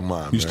fucking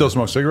mind, You man. still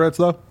smoke cigarettes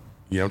though?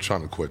 Yeah, I'm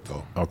trying to quit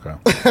though. Okay.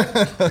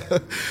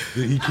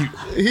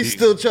 He's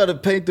still trying to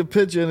paint the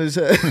picture in his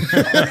head.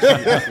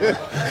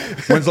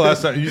 When's the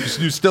last time you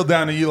still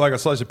down to eat like a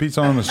slice of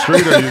pizza on the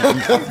street, or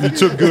you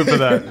took good for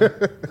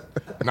that?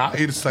 Not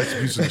ate a slice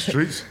of pizza in the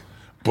streets,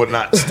 but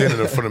not standing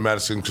in front of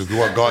Madison because we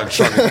want Garden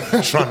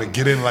trying to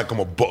get in like I'm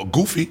a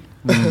goofy.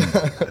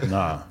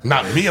 Nah.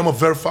 Not me. I'm a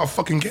verified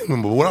fucking gang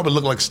member. What I would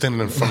look like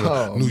standing in front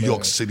of New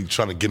York City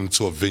trying to get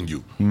into a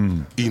venue,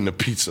 eating a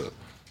pizza.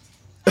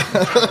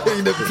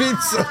 The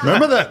pizza.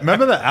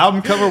 Remember the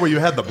album cover where you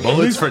had the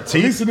bullets for At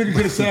least teeth? a nigga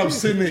could have said I was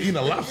sitting there eating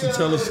a lobster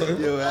tail or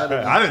something.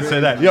 I didn't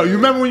say that. Yo, you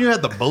remember when you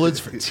had the bullets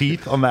for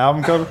teeth on the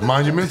album cover?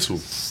 Monumental.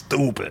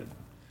 Stupid.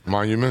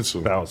 Monumental.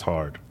 That was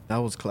hard. That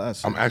was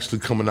classic. I'm actually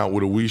coming out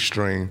with a weed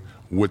strain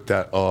with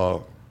that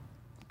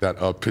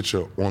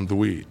picture on the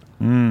weed.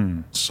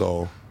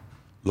 So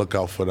look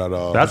out for that.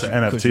 That's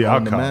an Put NFT you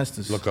on the outcome.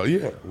 Masters. look out.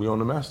 Yeah, we on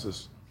the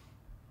Masters.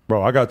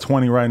 Bro, I got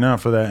 20 right now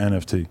for that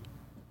NFT.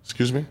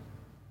 Excuse me?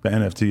 The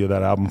NFT of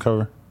that album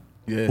cover.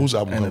 Yeah. Whose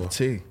album cover?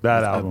 NFT.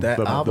 That album. That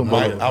The- album.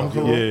 My cover. album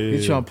cover? Yeah.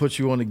 He's trying to put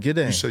you on the get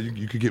in. You said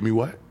you could get me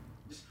what?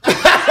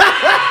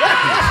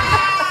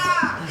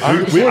 I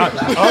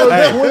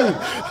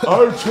I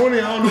heard 20.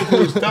 I don't know if it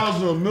was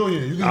 1,000 or a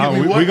million. You can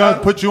get me what? We're going to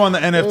put you on the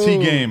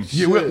NFT game.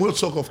 Yeah, we'll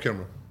talk off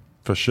camera.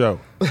 For sure.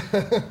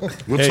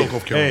 We'll Hey, talk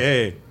off camera.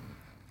 hey.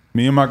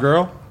 Me and my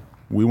girl,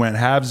 we went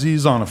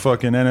halvesies on a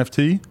fucking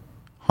NFT.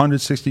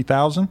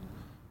 160,000.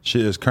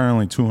 Shit is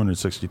currently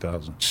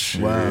 260,000.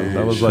 Wow.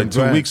 That was like 2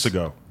 Congrats. weeks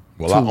ago.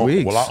 Well, I 2 own,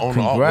 weeks. well, I own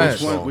the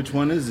Congrats. artwork. Which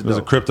one is it It was a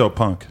though? crypto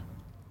punk.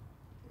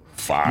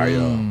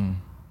 Fire.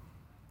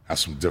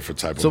 That's some different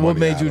type of So what money,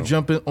 made you Adam.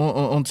 jump in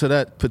onto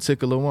that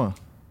particular one?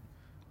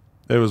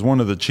 It was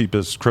one of the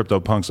cheapest crypto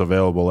punks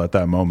available at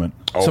that moment.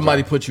 Okay.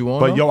 Somebody put you on.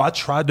 But though? yo, I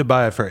tried to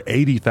buy it for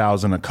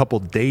 80,000 a couple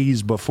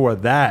days before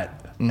that,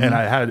 Mm-hmm. and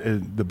I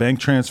had the bank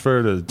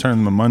transfer to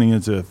turn the money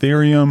into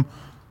Ethereum.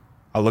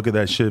 I look at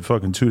that shit.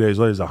 Fucking 2 days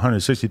later, it's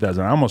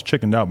 160,000. I almost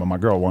chickened out, but my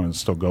girl wanted to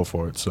still go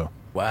for it. So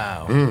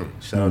Wow.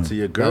 Shout out to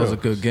your girl. That was a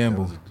good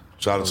gamble.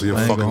 Shout out to your I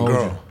ain't fucking gonna hold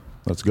girl. you.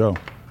 let's go.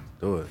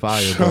 Do it.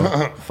 Fire,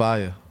 bro.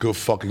 Fire. Good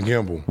fucking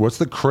gamble. What's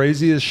the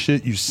craziest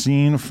shit you've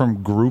seen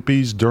from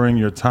groupies during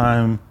your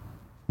time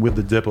with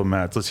the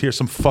Diplomats? Let's hear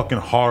some fucking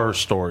horror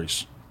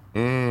stories.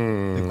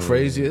 The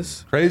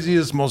craziest.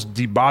 Craziest, most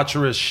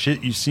debaucherous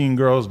shit you've seen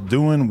girls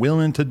doing,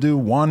 willing to do,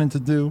 wanting to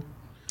do.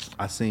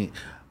 I seen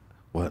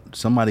what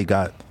somebody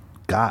got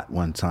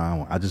one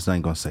time. I just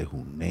ain't gonna say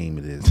who name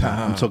it is.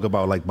 I'm talking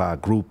about like by a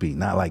groupie,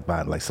 not like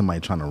by like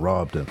somebody trying to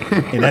rob them.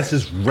 And that's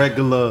just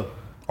regular.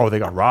 Oh, they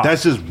got robbed.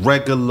 That's just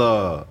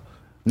regular.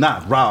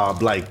 Not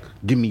rob, like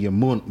give me your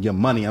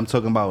money. I'm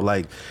talking about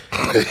like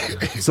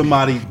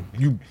somebody,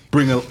 you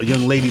bring a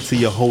young lady to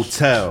your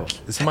hotel.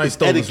 Somebody It's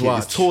stole his etiquette.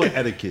 watch. It's tour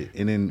etiquette,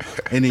 and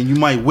then you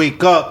might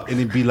wake up and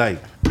it be like,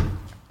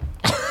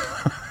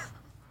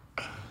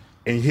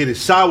 and you hear the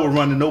shower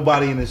running,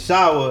 nobody in the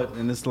shower,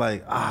 and it's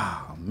like,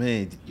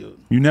 man,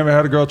 You never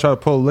had a girl try to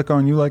pull a lick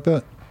on you like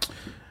that?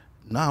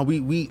 nah, we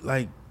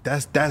like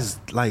that's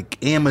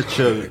like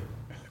amateur.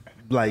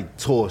 Like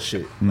tour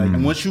shit. Like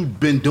once you've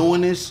been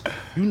doing this,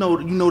 you know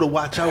to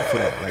watch out for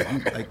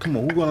that. Like come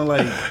on, we're gonna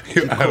like.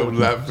 I'm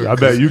laughing. I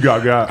bet you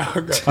got.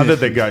 I bet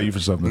they got you for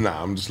something.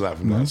 Nah, I'm just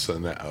laughing at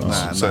something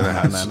else.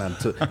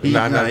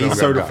 Nah, he's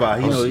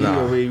certified. We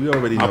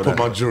already know I put that.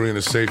 my jewelry in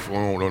the safe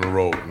on the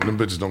road. Them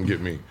bitches don't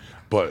get me.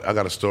 But I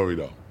got a story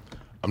though.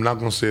 I'm not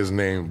gonna say his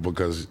name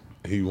because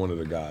he one of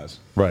the guys.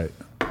 Right.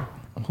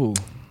 Who?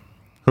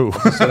 Who?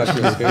 I said I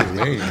couldn't say his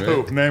name, man.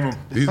 Who? Name him.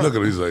 He's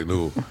looking. He's like,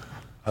 no.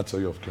 I'll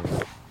tell you off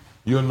camera.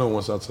 You'll know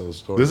once I tell the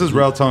story. This is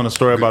Rel telling a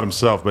story about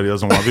himself, but he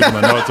doesn't want people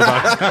to know it's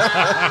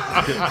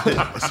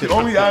about See,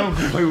 only Adam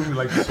can play with me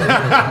like this.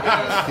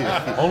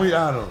 Only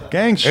Adam.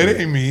 gang shit.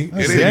 It ain't me.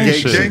 That's It ain't gang gang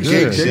shit. shit. Yeah,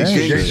 Gang shit. gang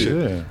Gang shit,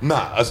 shit. yeah.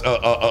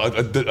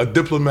 Nah, a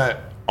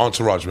diplomat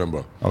entourage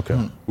member.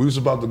 Okay. We was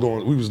about to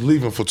go. We was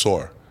leaving for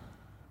tour,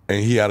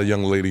 and he had a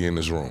young lady in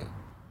his room,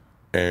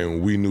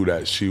 and we knew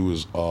that she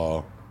was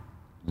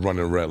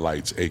running red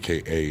lights,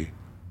 aka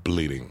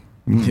bleeding.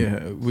 Yeah,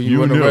 when You you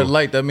run a knew. red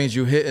light, that means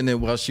you hitting it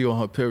while she on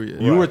her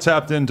period. You were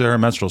tapped into her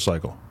menstrual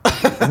cycle.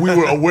 We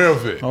were aware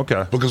of it.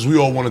 Okay. Because we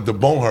all wanted to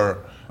bone her.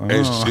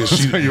 And she,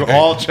 So you're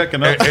all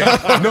checking up.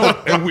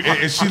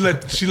 and she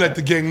let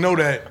the gang know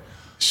that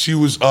she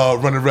was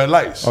running red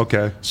lights.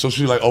 Okay. So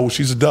she's like, oh,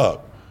 she's a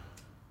dub.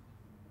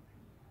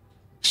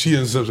 She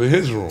ends up in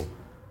his room.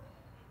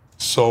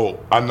 So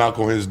I knock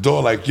on his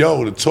door like,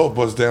 yo, the tour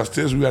bus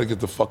downstairs, we gotta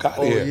get the fuck out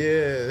of here.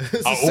 Yeah.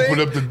 It's I the same- open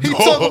up the He door.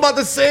 talking about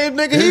the same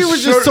nigga he His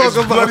was just shirt is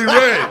talking about. bloody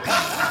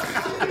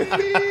red.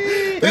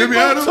 They You hear me,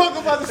 both Adam?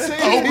 talking about the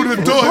same I open the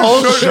people. door,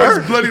 Oh, his shirt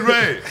shirt. is bloody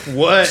red.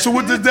 What? So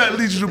what does that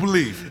lead you to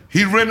believe?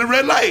 He ran the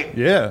red light.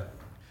 Yeah.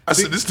 I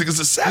said, this nigga's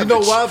a savage. You know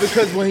why?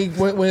 Because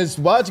when his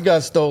watch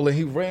got stolen,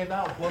 he ran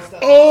out, bust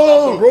out,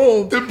 Oh, out the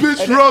room. the bitch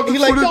and robbed he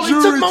him like, for the yo, he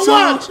jury, took my too.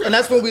 watch. And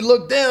that's when we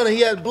looked down and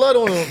he had blood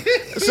on him.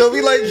 So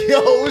we like,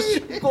 yo, what's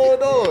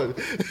going on?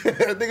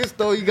 Niggas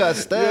thought he got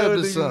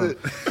stabbed or something.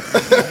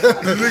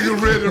 The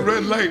nigga ran the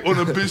red light on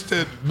a bitch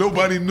that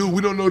nobody knew.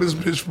 We don't know this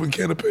bitch from a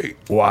can of paint.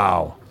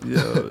 Wow.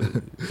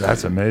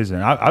 That's amazing.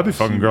 I be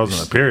fucking girls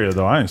in a period,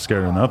 though. I ain't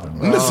scared of nothing.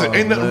 Listen,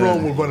 ain't nothing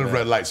wrong with running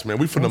red lights, man.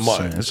 We from the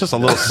mud. It's just a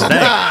little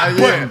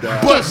stank.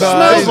 But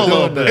smells a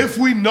little bit. if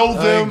we know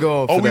them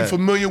going or for we that.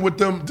 familiar with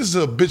them, this is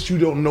a bitch you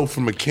don't know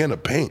from a can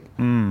of paint.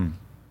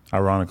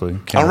 Ironically.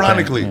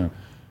 Ironically. Yeah.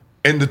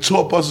 And the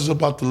tour bus is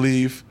about to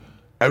leave.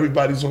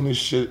 Everybody's on this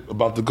shit,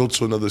 about to go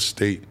to another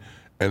state.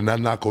 And I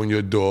knock on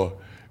your door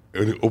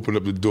and you open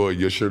up the door.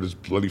 Your shirt is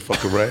bloody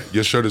fucking red.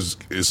 Your shirt is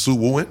Sue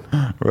Wooing.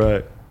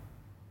 Right.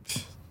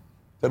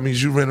 That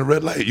means you ran a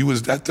red light. You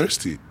was that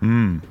thirsty.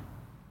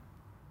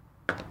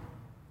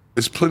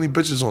 There's plenty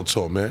bitches on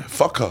tour, man.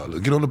 Fuck her.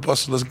 Get on the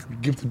bus and let's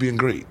get to being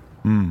great.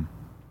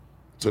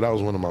 So that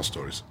was one of my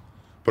stories.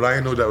 But I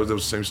didn't know that was the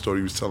same story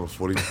he was telling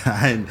 40.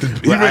 I ain't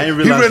He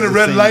ran a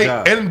red light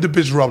guy. and the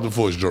bitch robbed him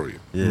for his jewelry.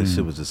 Yeah,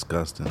 shit was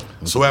disgusting. It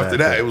was So after bad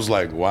that, work. it was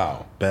like,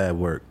 wow, bad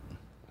work.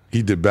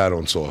 he did bad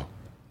on tour.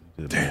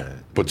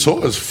 Damn. But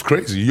tour is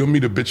crazy. You'll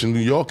meet a bitch in New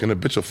York and a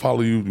bitch will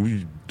follow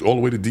you all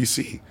the way to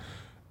DC.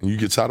 And you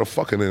get tired of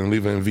fucking her and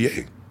leave her in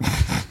VA.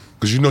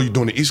 Because you know you're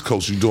doing the East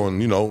Coast. You're doing,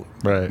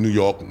 Right. New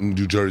York,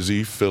 New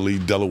Jersey, Philly,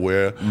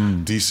 Delaware,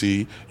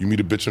 DC. You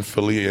meet a bitch in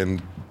Philly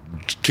and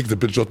kick the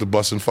bitch off the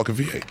bus in fucking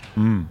VA.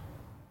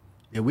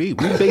 Yeah, we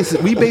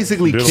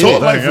basically kids. Tour Yeah,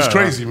 life is yeah.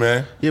 crazy,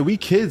 man. Yeah, we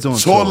kids on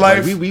Tour tour.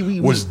 life Like, we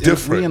was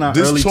different. We in our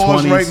This early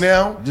tours 20s, right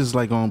now- just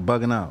like on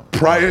bugging out.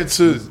 Prior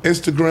to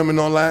Instagram and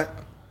all that,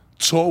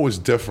 tour was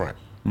different.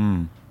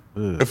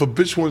 If a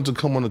bitch wanted to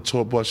come on the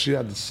tour bus, she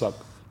had to suck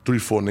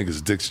 3-4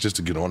 niggas' dicks just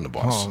to get on the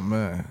bus. Oh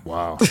man,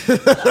 Wow.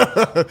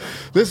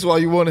 this is why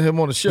you wanted him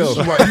on the show.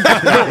 He wanted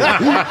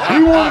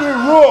it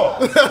raw.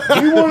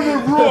 He wanted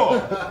it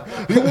raw.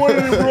 He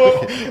wanted it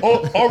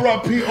raw.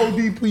 R.I.P.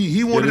 ODP.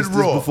 He wanted This it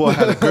raw. before I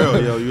had a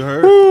girl, yo. You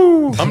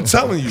heard? I'm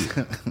telling you,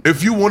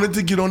 if you wanted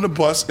to get on the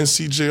bus and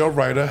see J.R.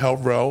 Ryder, Hell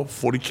Rel,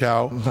 40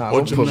 Cal, Nah,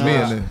 or don't put me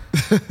in there.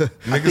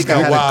 niggas think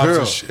I got had a wives girl.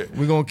 and shit.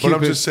 We gonna But keep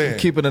I'm it- just saying,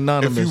 keep it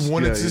anonymous. If you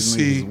wanted Yeah, to these see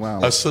niggas is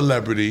wild. a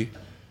celebrity,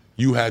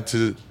 you had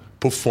to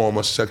perform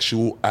a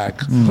sexual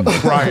act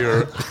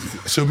prior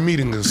to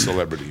meeting a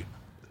celebrity.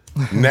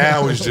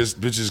 Now it's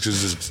just bitches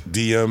because it's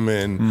DM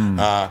and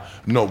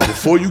no.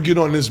 Before you get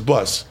on this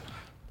bus,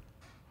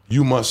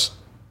 you must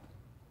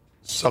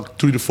suck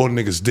 3 to 4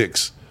 niggas'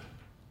 dicks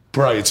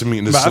prior to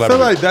meeting the But I celebrity.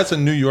 feel like that's a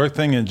New York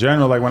thing in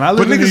general. Like when I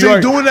lived But in New niggas York,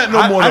 ain't doing that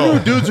no more, I though. knew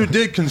dudes who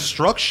did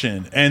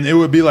construction, and it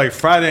would be like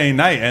Friday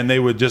night, and they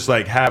would just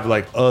like have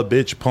like a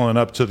bitch pulling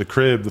up to the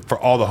crib for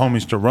all the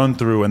homies to run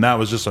through, and that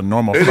was just a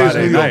normal It is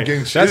Friday New York night.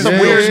 gang shit. That's It some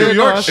is weird New New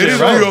York York shit, it shit.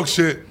 is right? New York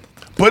shit,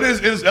 but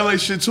it's LA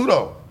shit too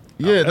though.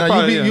 Yeah, now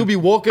probably, yeah. you be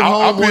walking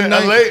I'll home be one in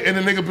night. LA and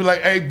the nigga be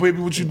like, "Hey, baby,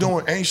 what you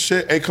doing? Ain't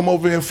shit. Hey, come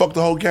over here and fuck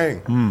the whole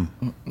gang."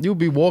 You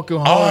be walking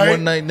home All right.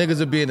 one night, niggas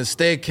will be in a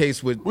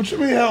staircase with What you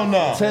mean, hell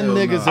no? 10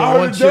 niggas I in one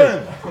already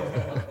chick.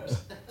 done.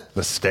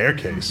 The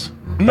staircase.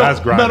 No, That's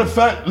grimy. matter of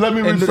fact, let me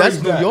And rephrase that's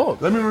New that. York.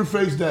 Let me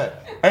rephrase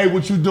that. Hey,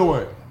 what you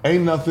doing?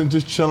 Ain't nothing,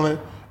 just chilling.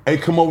 Hey,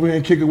 come over here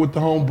and kick it with the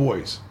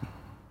homeboys.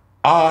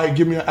 All right,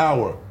 give me an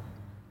hour.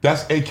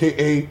 That's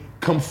AKA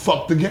come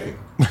fuck the game.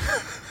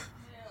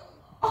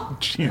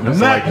 It's Not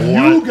like,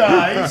 you what?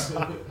 guys,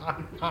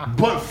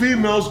 but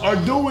females are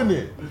doing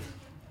it.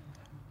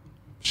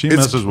 She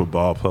messes with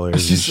ball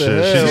players and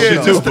said, shit. hell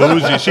She's no. too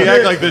bougie. She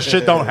act like this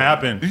shit don't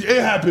happen. It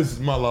happens,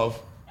 my love.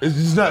 It's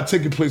just not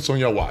taking place on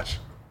your watch.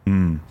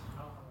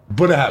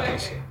 But it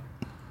happens.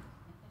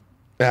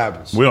 It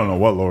happens. We don't know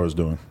what Laura's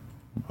doing.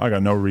 I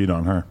got no read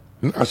on her.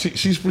 No,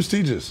 she's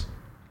prestigious.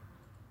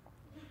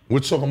 We're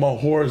talking about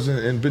whores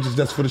and bitches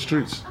that's for the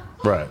streets.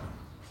 Right.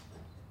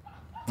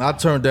 I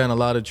turned down a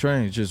lot of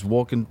trains. Just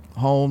walking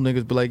home,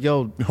 niggas be like,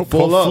 yo, pull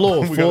fourth up.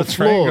 floor, We got a fourth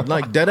train floor. going.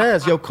 Like, dead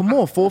ass, yo, come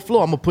on, fourth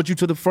floor. I'm going to put you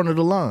to the front of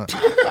the line.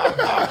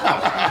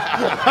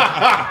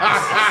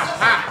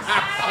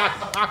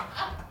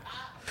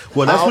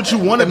 Well, that's what you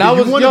want to And be. I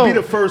was, You want yo, to be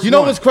the first You know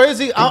one. what's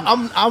crazy?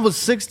 I was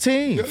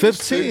 16,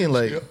 15.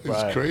 Like,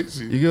 it's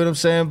crazy. you get what I'm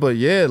saying? But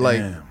yeah, like,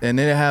 Damn. and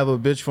then have a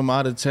bitch from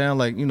out of town,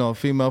 like, you know, a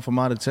female from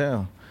out of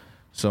town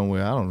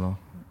somewhere. I don't know.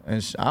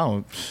 And I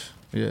don't,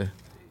 yeah.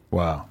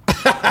 Wow.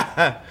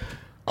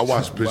 I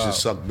watch bitches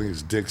suck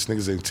niggas' dicks.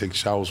 Niggas ain't take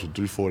showers for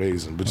 3-4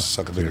 days and bitches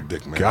suck a nigga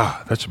dick, man.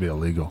 God, that should be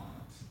illegal.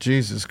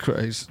 Jesus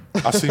Christ.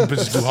 I seen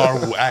bitches do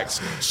horrible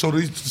acts. So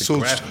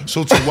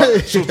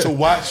to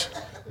watch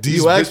these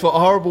You asked for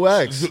horrible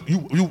acts.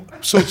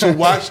 to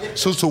watch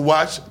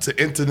the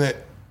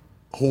internet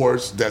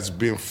whores that's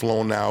being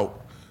flown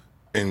out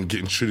and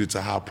getting treated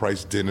to high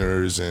priced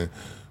dinners and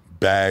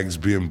bags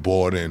being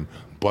bought and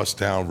bust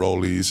down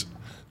rollies.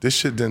 This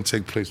shit didn't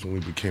take place when we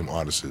became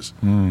artists.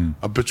 I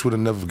bitch would have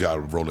never got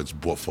a Rolex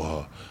bought for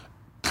her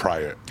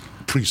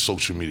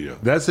pre-social media.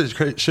 That's the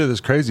shit that's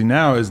crazy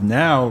now is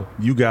now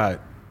you got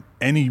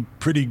any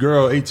pretty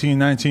girl, 18,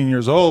 19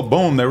 years old,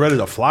 boom, they're ready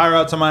to fly her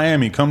out to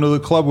Miami, come to the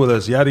club with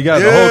us, yada,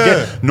 yada. The whole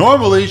Yeah. game.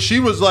 Normally, she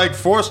was like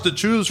forced to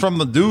choose from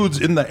the dudes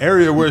in the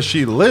area where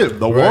she lived.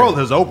 The world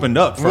has opened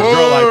up for a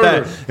girl like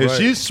that. If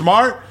she's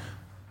smart,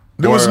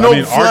 There was or, no I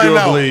mean, flying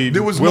out. arguably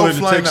There was willing no to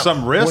flying take out.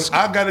 some risk.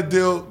 When I got a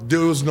deal, there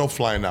was no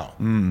flying out.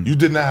 You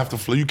did not have to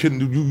fly. You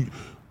couldn't. You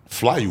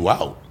fly you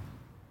out.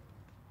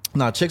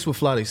 Nah, chicks will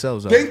fly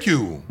themselves out. Thank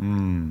you.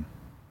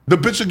 The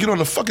bitch would get on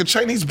the fucking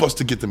Chinese bus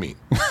to get to me.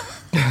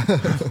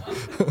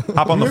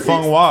 Hop on the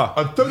Feng Hua.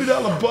 A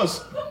 $30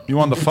 bus. You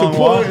on the to Feng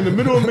pull Hua? in the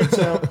middle of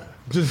Midtown.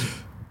 Just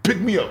pick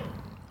me up.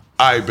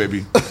 All right,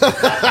 baby.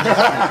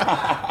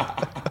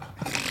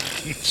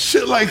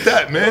 Shit like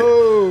that,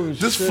 man.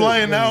 Just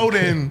flying out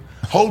and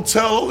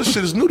hotel, all this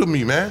shit is new to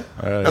me, man.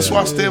 That's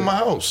why I stay in my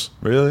house.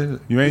 Really?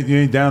 You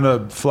ain't down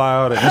to fly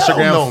out an Hell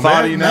Instagram no,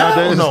 thotty man.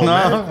 nowadays? Hell no,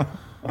 Nah? man.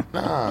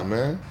 Nah,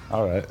 man.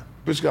 All right.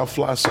 Bitch gotta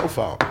fly herself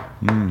out.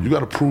 You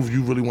gotta prove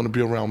you really wanna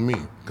be around me.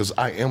 Because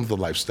I am the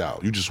lifestyle.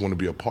 You just wanna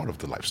be a part of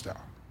the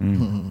lifestyle.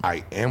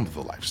 I am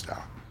the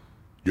lifestyle.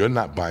 You're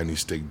not buying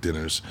these steak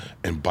dinners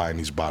and buying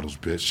these bottles,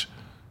 bitch.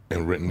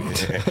 And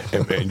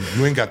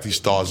you ain't got these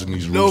stars in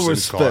these No rooms and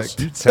these cars.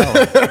 respect. You tell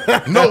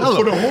him. No,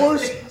 for the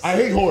whores, I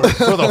hate whores.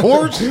 For the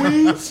whores,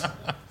 queens,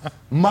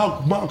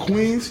 my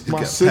queens,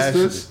 my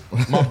sisters,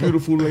 my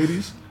beautiful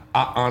ladies,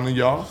 I honor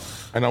y'all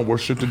and I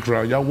worship the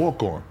ground y'all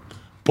walk on.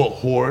 But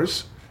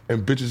whores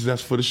and bitches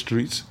that's for the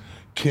streets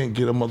can't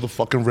get a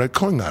motherfucking red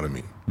coin out of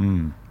me.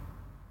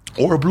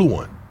 Or a blue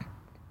one.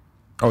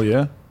 Oh,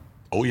 yeah?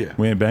 Oh yeah.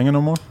 We ain't banging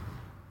no more?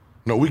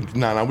 No, we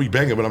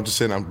banging, but I'm just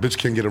saying, bitch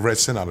can't get a red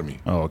cent out of me.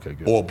 Oh, okay,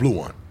 good. Or a blue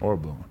one. Or a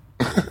blue one.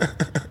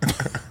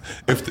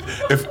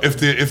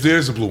 If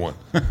there's a blue one.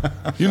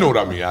 You know what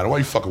I mean, Adam. Why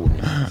you fucking with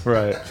me?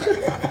 Right.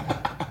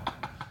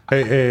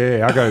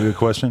 Hey, I got a good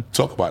question.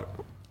 Talk about it.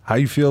 How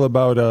you feel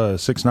about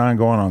 6ix9ine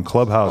going on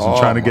Clubhouse and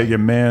trying to get your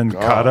man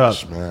caught up?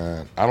 Gosh,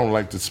 man. I don't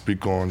like to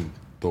speak on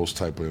those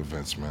type of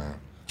events, man.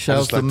 Shout I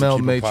outs just to like Mel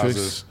keep it Matrix.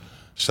 positive.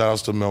 Shout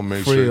outs to Mel Free him.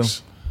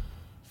 Matrix.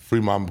 Free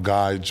my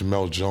guy,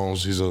 Jamel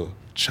Jones. He's a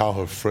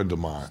childhood friend of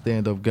mine.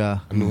 Stand-up guy.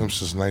 I knew him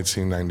since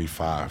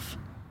 1995,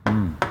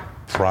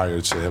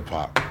 prior to hip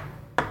hop.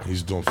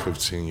 He's doing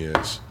 15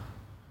 years.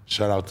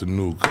 Shout out to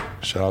Nuke.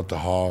 Shout out to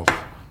Harv.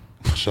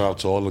 Shout out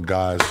to all the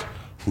guys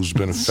who's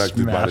been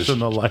affected by this. Smashing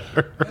the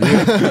lighter.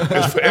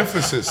 It's for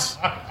emphasis.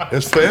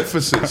 It's for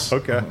emphasis.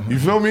 Okay. You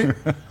feel me?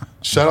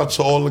 Shout out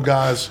to all the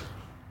guys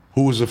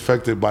who was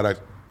affected by that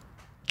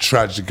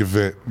tragic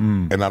event,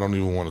 and I don't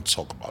even want to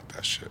talk about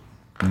that shit.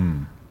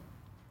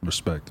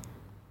 Respect.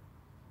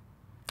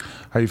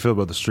 How you feel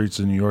about the streets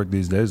of New York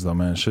these days, though,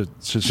 man? Shit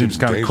seems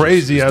kind of dangerous.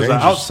 crazy It's as an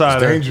dangerous.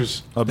 outsider It's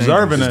dangerous.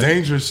 observing It's it.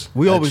 dangerous.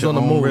 We always your on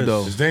the own move, risk.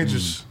 though. It's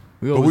dangerous.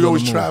 We But always we on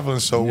always the move. traveling,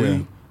 so Yeah.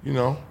 we, you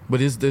know.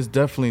 But it's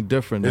definitely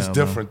different now. It's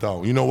different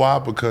though. You know why?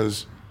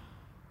 Because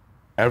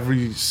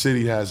every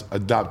city has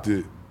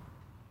adopted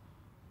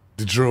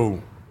the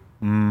drill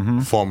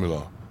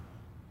formula,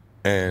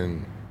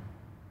 and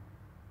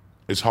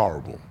it's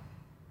horrible.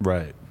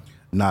 Right.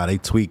 Nah, they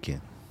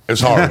tweaking. It's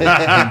horrible.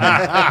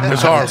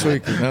 It's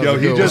horrible. Yo,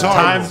 he just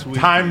horrible.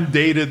 time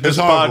dated this It's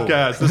horrible.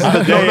 podcast. This is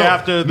the day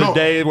after the No.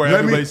 day where Let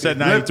everybody me- said,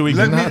 "Nah, let- you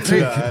tweaking."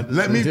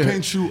 Let me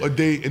paint you a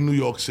day in New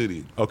York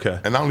City. Okay.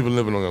 And I don't even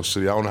live in New York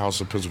City. I own a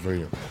house in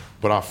Pennsylvania,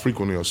 but I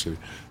frequent New York City.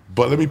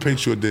 But let me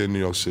paint you a day in New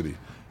York City.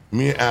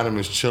 Me and Adam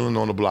is chilling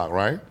on the block,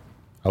 right?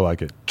 I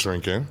like it.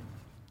 Drinking,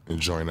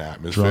 enjoying the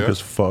atmosphere. Drunk as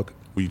fuck.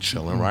 We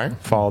chilling, right?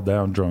 Fall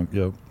down drunk.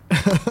 Yep.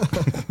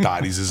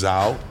 Thotties is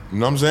out. You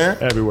know what I'm saying?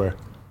 Everywhere.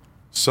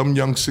 Some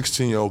young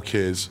 16-year-old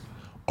kids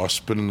are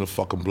spinning the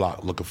fucking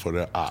block looking for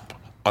their op,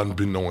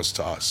 unbeknownst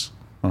to us.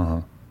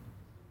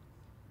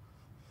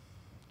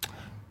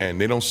 And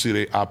they don't see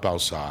their op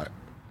outside.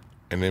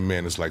 And their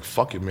man is like,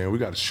 fuck it, man, we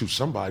gotta shoot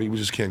somebody. We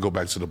just can't go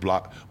back to the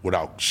block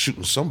without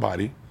shooting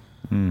somebody.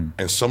 And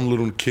some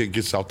little kid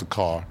gets out the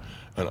car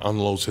and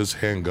unloads his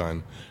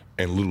handgun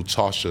and little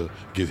Tasha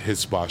get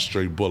hit by a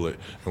stray bullet,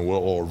 and we're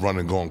all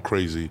running, going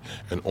crazy.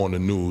 And on the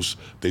news,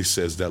 they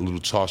says that little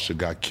Tasha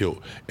got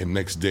killed. And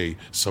next day,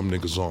 some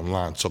niggas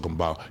online talking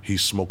about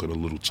he's smoking a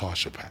little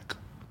Tasha pack.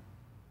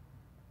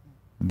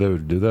 They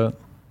would do that?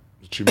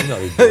 What you mean how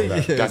they doing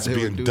that? Yeah, That's they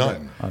would being do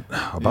done.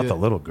 About the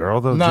little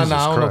girl, though? Nah, Jesus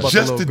I don't know Christ. about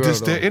Just the to little diss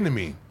girl, their though.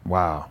 enemy.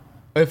 Wow.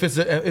 If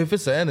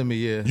it's an enemy,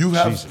 yeah. You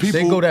have Jesus.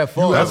 people. They go that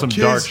far. You have That's some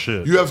kids, dark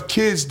shit. You have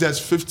kids that's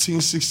 15,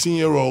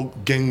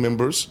 16-year-old gang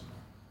members.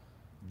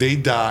 They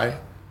die.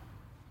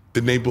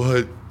 The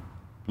neighborhood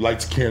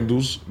lights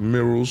candles,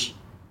 murals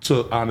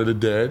to honor the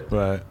dead.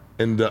 Right.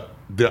 And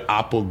their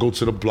op will go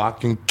to the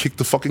block and kick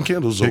the fucking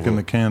candles Kicking over.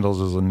 the candles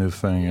is a new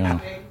thing, yeah.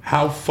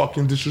 How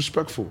fucking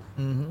disrespectful.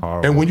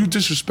 Horrible. And when you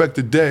disrespect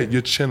the dead,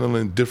 you're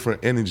channeling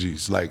different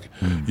energies. Like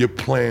you're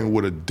playing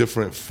with a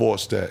different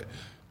force that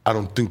I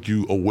don't think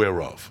you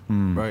aware of.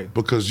 Right.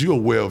 Because you're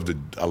aware of the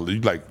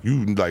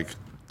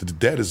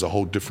dead is a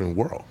whole different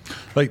world.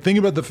 Like, think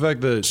about the fact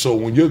that So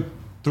when you're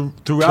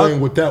throughout playing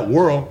with that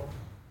world,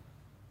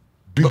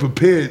 be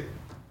prepared.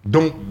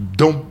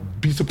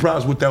 Don't be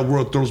surprised what that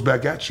world throws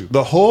back at you.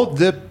 the whole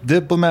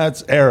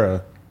Diplomats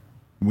era,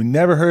 we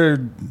never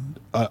heard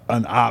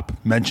an op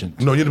mentioned.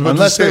 No, you're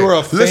unless they were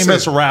a famous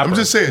listen, rapper. I'm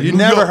just saying. You New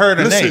never York, heard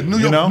a listen, name. New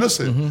York,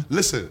 you know?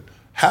 Listen.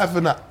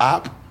 Having an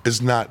op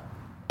is not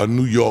a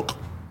New York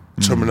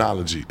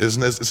terminology. It's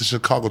a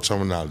Chicago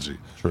terminology.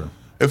 True.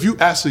 If you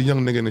ask a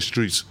young nigga in the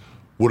streets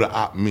what an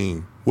op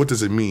mean, what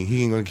does it mean?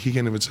 He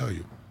can't even tell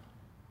you.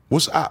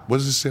 What's op? What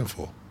does it stand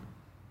for?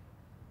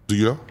 Do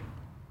you know?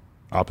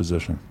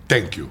 Opposition.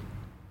 Thank you.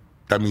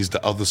 That means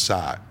the other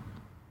side,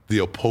 the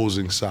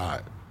opposing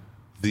side,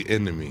 the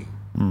enemy,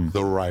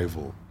 the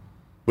rival.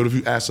 But if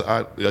you ask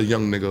a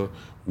young nigga,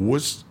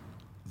 what's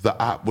the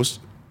op?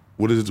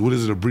 What is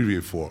it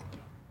abbreviated for?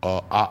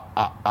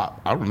 I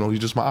don't know. He's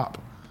just my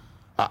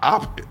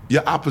op.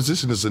 Your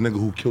opposition is a nigga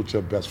who killed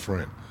your best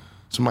friend,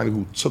 somebody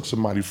who took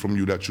somebody from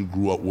you that you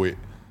grew up with.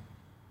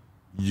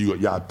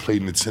 Y'all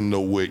played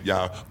Nintendo with,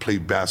 y'all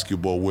played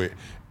basketball with,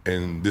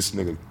 and this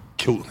nigga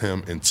killed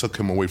him and took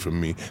him away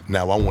from me.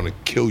 Now I want to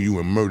kill you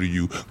and murder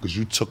you because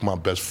you took my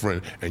best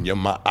friend and you're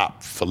my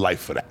op for life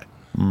for that.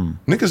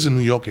 Niggas in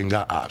New York ain't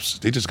got ops.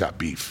 They just got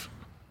beef.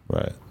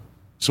 Right.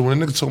 So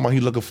when a nigga talking about he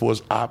looking for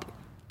his op,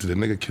 did the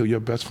nigga kill your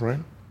best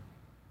friend?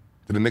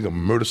 Did the nigga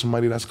murder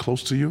somebody that's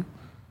close to you?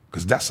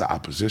 Because that's the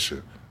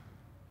opposition.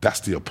 That's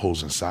the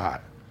opposing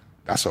side.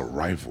 That's a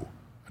rival.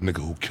 A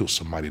nigga who killed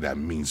somebody that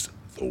means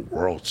the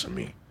world to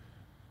me.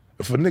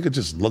 If a nigga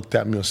just looked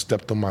at me or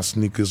stepped on my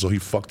sneakers or he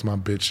fucked my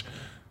bitch,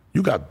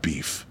 you got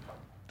beef.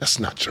 That's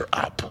not your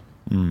op.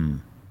 Do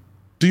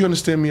you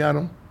understand me,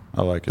 Adam?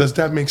 I like it. Does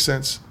that make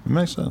sense? It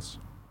makes sense.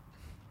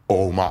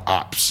 Oh, my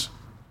ops.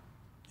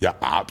 Your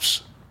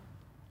ops.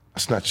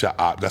 That's not your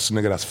op. That's a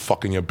nigga that's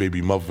fucking your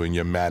baby mother and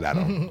you're mad at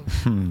him.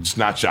 It's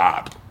not your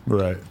op.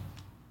 Right.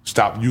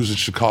 Stop using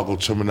Chicago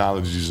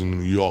terminologies in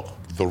New York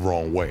the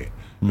wrong way.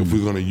 If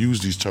we're gonna use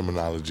these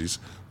terminologies,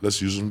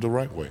 let's use them the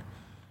right way.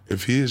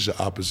 If he is your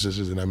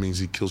opposition, then that means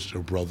he kills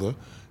your brother,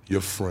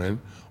 your friend,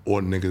 or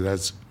a nigga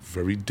that's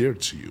very dear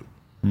to you.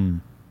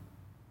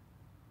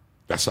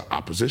 That's an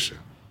opposition.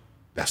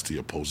 That's the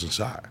opposing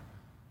side.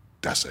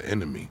 That's an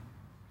enemy.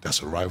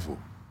 That's a rival.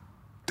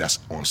 That's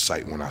on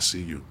sight when I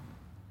see you.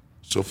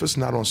 So if it's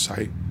not on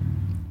sight,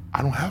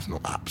 I don't have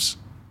no ops.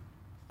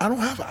 I don't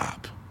have an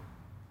op.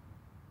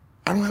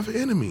 I don't have an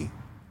enemy.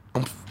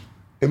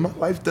 In my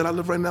life that I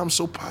live right now, I'm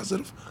so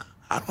positive.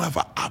 I don't have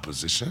an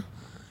opposition.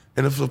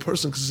 And if a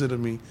person consider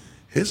me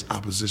his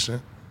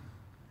opposition,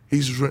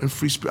 he's written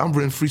free space. I'm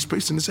written free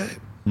space in his head.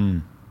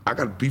 I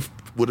got beef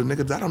with a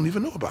nigga that I don't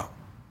even know about.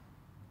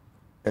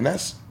 And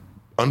that's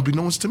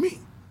unbeknownst to me.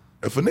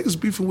 If a nigga's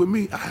beefing with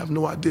me, I have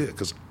no idea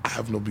because I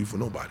have no beef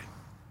with nobody.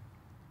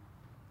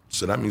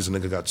 So that means a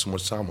nigga got too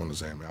much time on his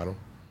hand, man.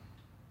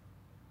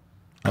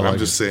 I'm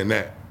just saying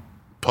that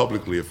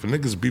publicly. If a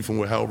nigga's beefing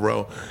with Hell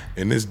Rell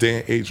in this day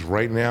and age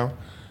right now,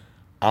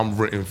 I'm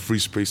renting free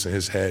space in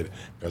his head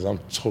because I'm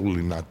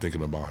totally not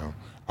thinking about him.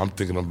 I'm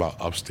thinking about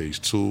Upstage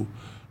 2,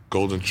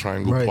 Golden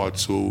Triangle Right. Part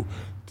 2,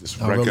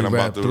 this I record Really I'm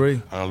Rap about to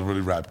 3. I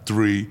Really Rap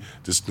 3,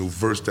 this new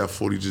verse that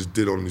 40 just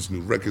did on these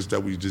new records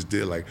that we just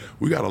did. Like,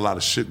 we got a lot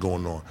of shit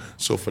going on.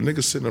 So if a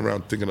nigga sitting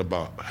around thinking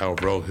about Hell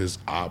Rell, his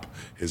op,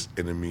 his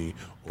enemy,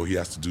 or he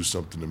has to do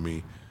something to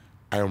me,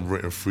 I am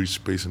renting free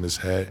space in his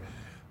head,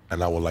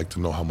 and I would like to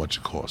know how much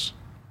it costs.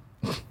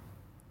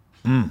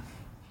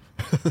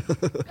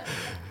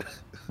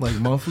 Like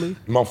monthly?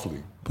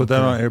 Monthly. Put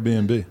that on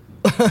Airbnb.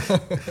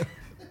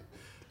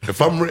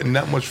 If I'm renting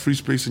that much free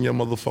space in your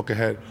motherfucking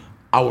head,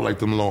 I would like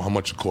to know how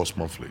much it costs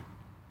monthly.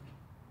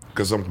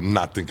 Because I'm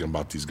not thinking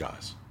about these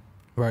guys.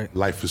 Right.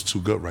 Life is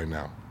too good right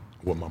now.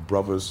 With my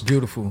brothers.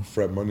 Beautiful.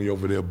 Fred Money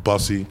over there,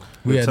 Bussy.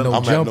 We had no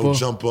I'm at no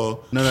jumper.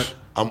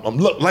 jumper.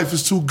 Look, life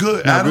is too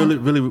good. Now,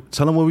 Adam. really,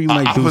 tell them what we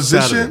might do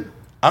Saturday. Opposition,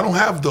 I don't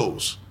have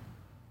those.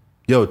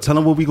 Yo, tell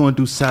them what we gonna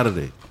do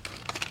Saturday.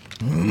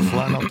 We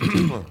flying out to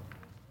Cleveland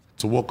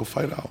to walk a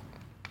fight out.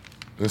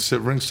 And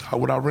sit ringside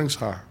without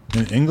ringside.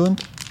 In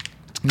England?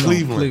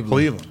 Cleveland.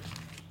 Cleveland.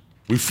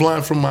 We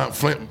flying from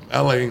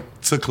LA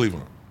to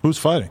Cleveland. Who's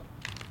fighting?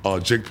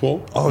 Jake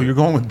Paul. Oh, you're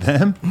going with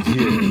them? Yeah,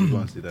 you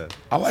want to see that?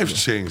 Our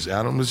life's changed,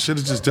 Adam. This shit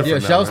is just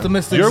different. Yeah, now, shouts to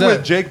man. Mr. You're Zach.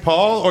 with Jake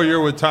Paul or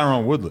you're with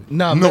Tyron Woodley?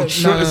 Nah, No, man,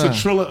 it's nah. a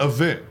Triller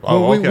event.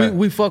 Oh, Well, okay.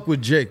 we fuck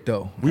with Jake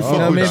though. We You fuck know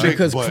what I with mean? Jake,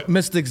 Because but-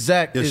 Mystic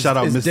Zach Yeah, is, shout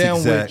out is Mystic down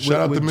Zach. with, Shout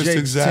out with to Mystic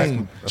Jake's Zach.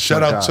 team.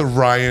 Shout my out to guy.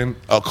 Ryan,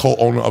 a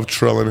co-owner of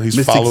Triller. He's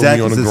Mystic following Zach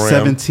me on is the a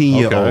gram.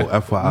 17-year-old. Okay.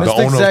 FYI. The Mystic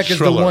owner of Zach is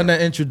the Triller. one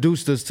that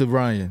introduced us to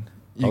Ryan.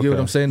 You get what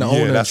I'm saying? The Yeah,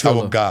 owner that's of our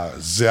Triller. guy,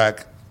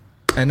 Zach.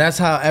 And that's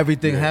how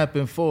everything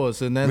happened for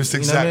us. And then,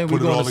 Mystic you know what I Zach mean?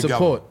 put it We're all going to together.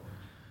 support.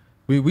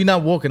 We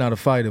not walking out a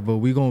fighter, but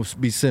we going to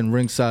be sitting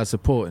ringside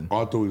supporting.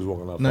 Oh, I thought he was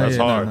walking out. Nah, That's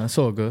yeah, hard. Nah, it's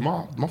all good.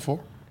 My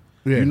fault.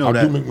 You know I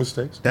that do make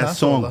mistakes. that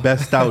That's all song right.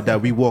 "Best Out"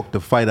 that we walked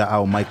the fighter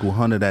out, Michael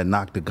Hunter, that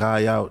knocked the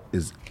guy out,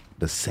 is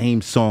the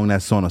same song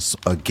that's on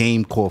a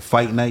game called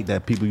Fight Night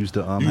that people used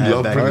to You have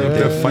love back bringing in up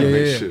the that day. fight Yeah,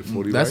 night yeah. shit,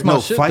 40, That's right? my No,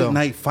 shit, Fight though.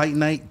 Night. It Fight is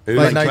Night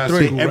classic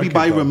 3. record,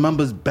 Everybody though.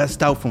 remembers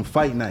 "Best Out" from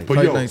Fight Night. But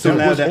Fight yo, Night so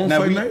three. it was now on that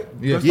Fight we- Night?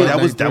 Yeah, That's Yeah, Fight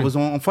that was Night that 3. was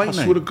on Fight I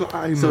Night. swear to God,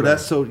 I didn't know so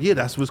that's that. so yeah,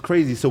 that's what's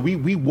crazy. So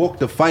we walked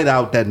the fight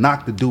out that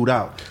knocked the dude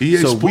out. EA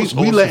so Sports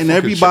we owns letting the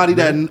fucking everybody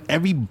shit, man.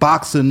 every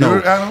boxer know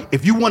heard Adam?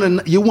 if you want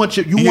to you want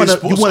Sports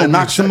to owns the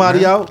knock check, somebody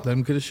man. out. Let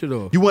him get his shit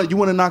off. You want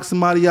to knock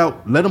somebody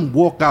out. Let them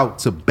walk out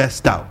to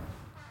Best Out.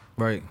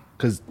 Right.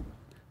 Because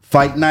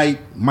Fight Night,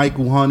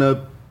 Michael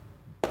Hunter.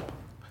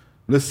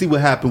 Let's see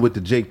what happened with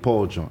the Jake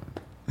Paul joint.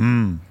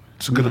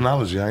 It's a good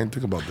analogy. I didn't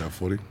think about that,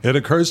 40. It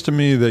occurs to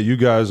me that you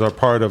guys are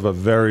part of a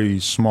very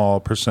small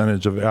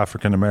percentage of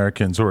African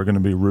Americans who are going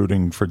to be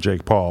rooting for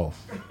Jake Paul.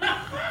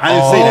 I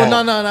didn't say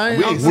Oh, that.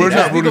 no. We're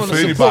not rooting for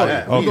support.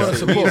 anybody. We're going to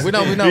support.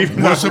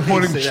 We're We're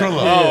supporting Triller.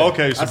 Oh,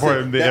 okay, I said-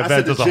 supporting the I said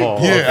event as a Jake whole.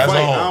 Paul Yeah, as a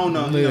fight. whole. I don't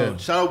know. You know,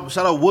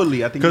 shout out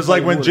Woodley. I think Because he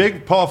like fought when Woodley.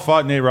 Jake Paul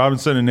fought Nate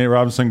Robinson and Nate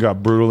Robinson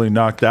got brutally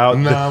knocked out,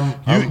 Nah,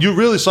 you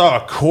really saw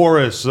a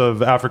chorus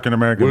of African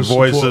American We're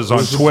support- voices we're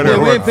on support- Twitter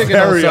Yeah, we who ain't are picking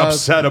no very sides.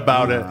 upset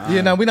about it.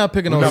 Yeah, now we're not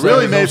picking on It not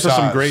really picking made no for some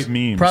sides. great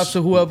memes. Props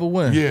to whoever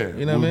wins. Yeah,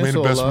 You know what I mean? May the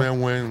So, best love.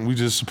 man win. We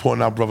just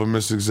supporting our brother,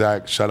 Mr.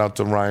 Zach. Shout out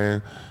to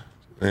Ryan.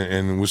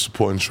 And we're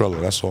supporting Triller.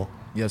 That's all.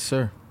 Yes,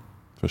 sir.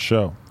 For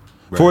sure.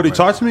 40,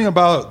 talk to me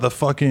about the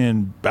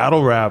fucking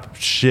battle rap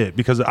shit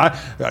because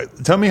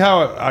tell me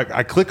how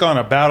I click on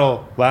a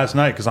battle last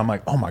night because I'm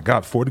like, oh my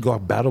God, 40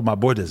 Glock battled my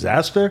boy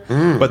Disaster.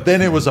 But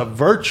then it was a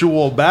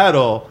virtual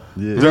battle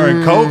during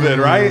COVID,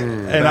 right?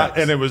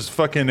 And it was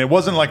fucking, it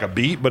wasn't like a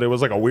beat, but it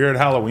was like a weird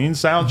Halloween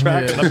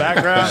soundtrack in the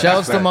background.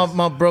 Shouts to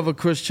my brother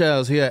Chris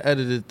Childs. He had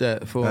edited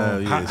that for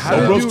him. How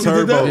did you,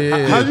 Turbo.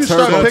 Yeah. how'd you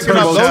start Turbo, picking up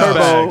Turbo, those Turbo.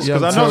 bags?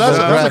 Because Yeah, I know that's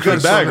Turbo. a good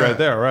Graphics bag on right that.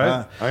 there,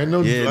 right? I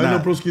know. Yeah, I know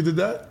nah. Broski did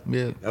that.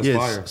 Yeah. That's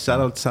fire. Shout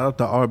out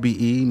to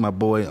RBE, my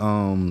boy.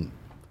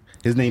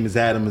 His name is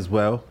Adam as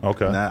well.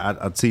 Okay. And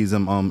I tease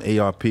him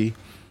ARP,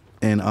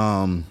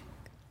 and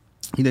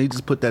he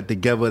just put that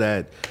together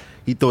that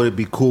he thought it'd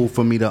be cool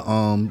for me to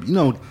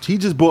he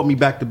just brought me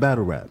back to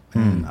battle rap,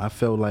 and I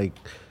felt like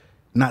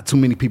not too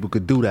many people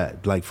could do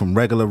that, like from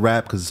regular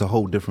rap, because it's a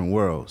whole different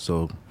world.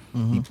 So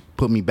he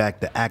put me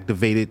back to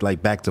Activated,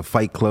 like back to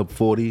Fight Club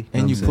 40,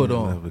 And you know what I'm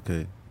put saying? on.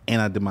 Okay.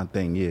 And I did my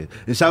thing, yeah.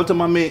 And shout out to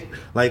my man,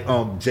 like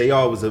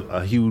JR was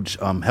a huge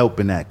help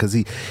in that, because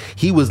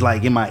he was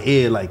like in my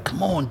ear, like,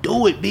 come on,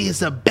 do it, B.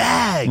 It's a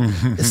bag.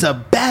 It's a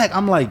bag.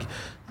 I'm like,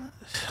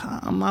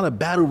 I'm not a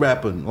battle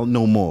rapper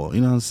no more. You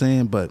know what I'm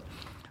saying? But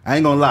I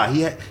ain't gonna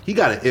lie, he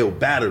got an ill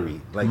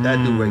battery, like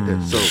that dude right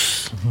there. So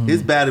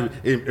his battery,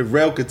 if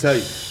Rel could tell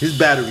you, his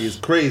battery is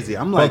crazy.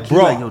 I'm like,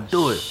 bro, yo,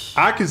 do it.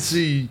 I could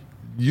see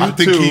you I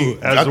think two he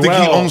as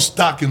well. he owns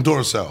stock in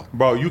Duracell.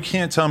 Bro, you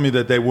can't tell me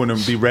that they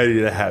wouldn't be ready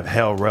to have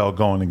Hell Rel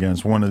going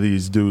against one of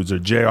these dudes or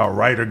J.R.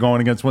 Ryder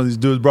going against one of these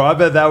dudes, bro. I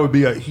bet that would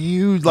be a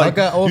huge, like,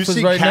 got you offers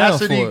see right now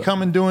Cassidy for it.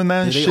 coming doing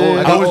that and Yeah, they shit. all-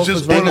 I got was offers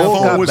just right on the now.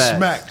 phone Got with bags.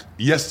 Smack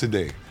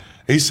yesterday.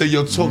 He said,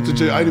 yo, talk to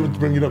Jay. I didn't even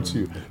bring it up to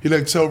you. He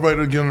like, tell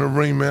Ryder to get in the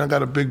ring, man. I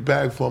got a big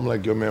bag for him.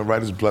 Like, yo, man,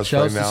 Ryder's blessed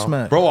Shouts right to now.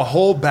 Smack. Bro, a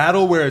whole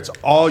battle where it's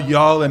all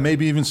y'all and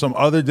maybe even some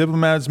other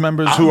Diplomats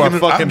members I'm who are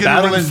getting- I'm fucking getting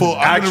a ring battling for-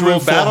 I'm getting a actual ring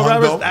for battle Hundo.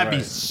 rappers? That'd be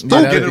Right. stupid.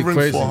 Don't that'd get a be ring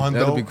crazy. for Hundo.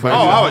 That'd be Oh, crazy.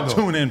 I would Hundo.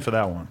 tune in for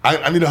that one.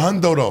 I need a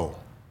Hundo, though.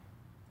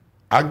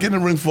 I get a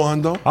ring for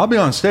Hundo, I'll be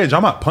on stage. I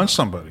might punch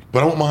somebody.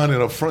 but I want my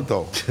 100 up front,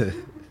 though.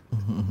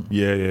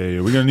 Yeah.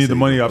 We're going to need the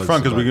money up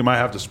front because we might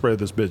have to spread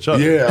this bitch up.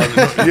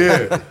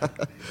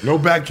 No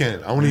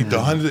backhand. I want to need the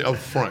 100 up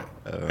front.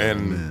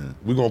 And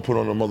we're going to put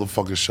on a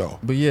motherfucking show.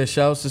 But yeah,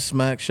 shouts to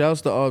Smack,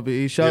 shouts to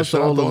RBE, shouts shout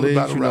to out all to the all the leagues.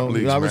 battle You rap know,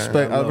 leagues, I man. respect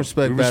We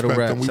battle respect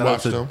rap. them. We Shout out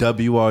watch to them.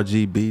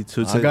 WRGB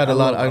too. I got a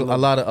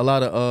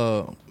lot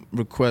of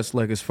requests,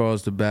 like as far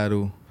as the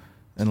battle,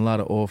 and a lot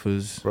of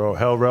offers. Bro,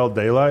 Hell Rel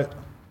Daylight.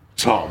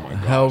 Oh, my God.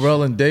 Hell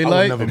Rel and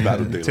Daylight. I would never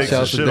battle Daylight. Takes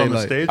Shouts the to shit on the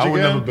Daylight. stage I would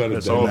again. never battle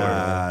It's Daylight.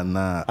 over.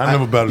 Nah. I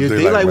never battled Daylight,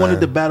 Daylight man. wanted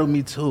to battle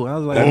me too. I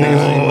was like, That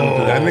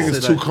I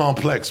nigga's said, too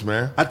complex,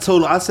 man. I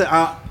told him. I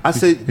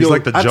said, He's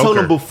like the I told Joker.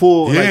 him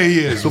before. Yeah, like, he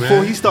is, Before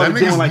man. he started That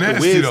doing nigga's like nasty,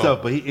 the weird though. stuff,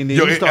 but then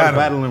Yo, he started Adam,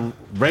 battling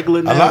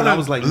regular now. A lot and I of,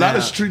 was like, a lot nah.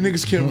 of street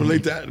niggas can't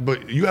relate that,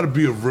 but you got to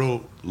be a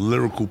real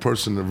lyrical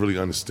person to really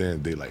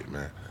understand Daylight,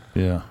 man.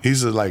 Yeah.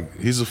 He's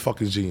a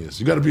fucking genius.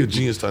 You got to be a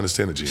genius to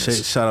understand a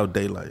genius. Shout out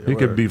Daylight. He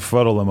could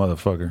befuddle a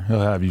motherfucker. He'll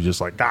have you just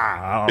like,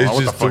 I don't know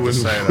what the fuck to when-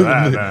 say to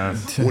that, man.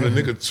 When a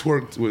nigga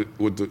twerked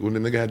when the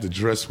nigga had the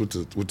dress with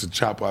the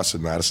chopper, I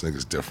said, nah, this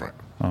nigga's different.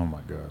 Oh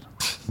my God.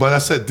 But I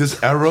said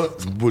this era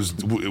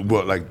was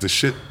like the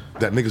shit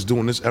that niggas do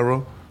in this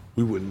era,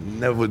 we would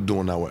never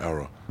do in our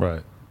era.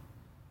 Right.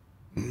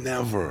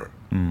 Never.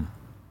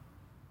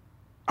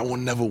 I would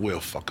never wear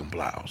a fucking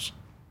blouse.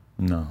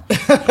 No.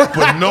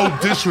 But no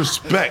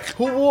disrespect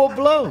Who wore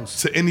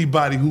blows? to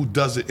anybody who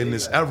does it in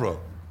this era.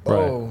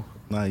 Oh.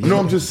 Nah, You know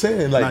what I'm just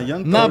saying? Like,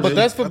 Nah, but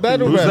that's for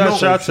battle Who's rap. that No,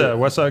 shots at?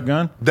 Westside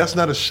Gun? that's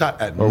not a shot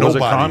at Or nobody. was it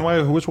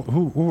Conway?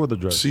 Who were the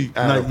drugs? See,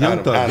 Nah,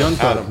 Young Thug, Young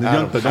Thug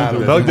don't do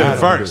that. Thug did it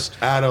first.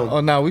 Adam. Oh,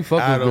 nah, we fuck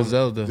with Adam,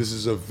 Griselda. This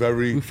is a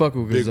very We fuck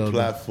with big Griselda.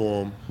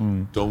 platform.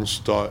 Don't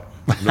start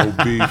no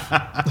beef.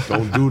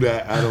 Don't do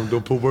that, Adam.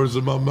 Don't put words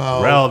in my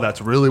mouth. Well,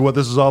 that's really what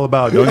this is all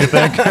about, don't you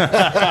think?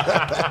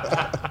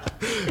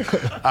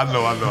 I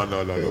know.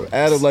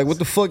 Adam, like, what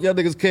the fuck y'all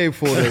niggas came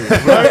for? Then?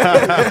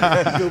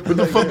 What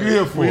the fuck you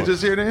here for? We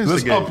just here to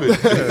Let's instigate. up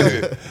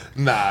it.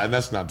 Nah,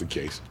 that's not the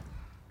case.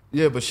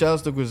 Yeah, but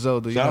shouts to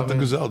Griselda. You Shout know out to what I mean?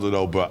 Griselda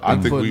though, but I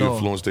Big think foot we dog.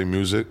 influenced their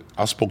music.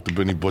 I spoke to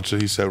Benny Butcher.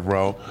 He said,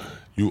 "Bro,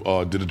 you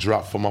did a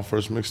drop for my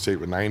first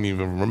mixtape, and I ain't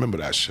even remember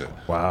that shit."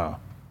 Wow.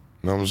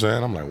 You know what I'm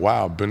saying? I'm like,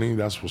 "Wow, Benny,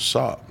 that's what's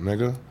up,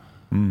 nigga.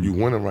 You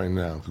winning right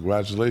now.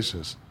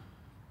 Congratulations."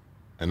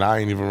 And I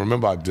ain't even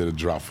remember I did a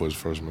drop for his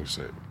first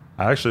mixtape.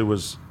 I actually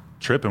was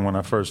tripping when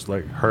I first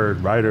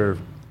heard Ryder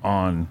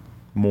on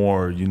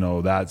more,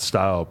 that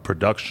style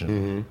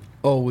production.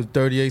 Oh, with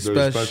 38 38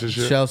 Special. Special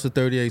shit? Shouts to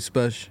 38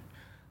 Special.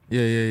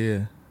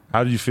 Yeah.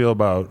 How do you feel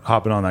about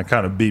hopping on that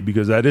kind of beat?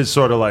 Because that is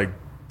sort of like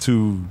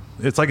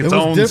it's like its It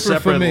was own different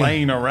for separate me.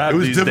 lane of rap It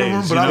was these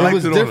different, days. but you I know? liked It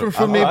was it on different it.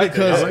 for I me like it.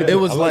 because I like it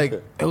was I like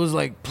like it was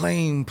like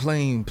plain,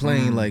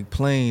 like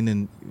plain,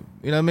 and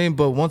you know what I mean.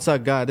 But once I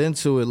got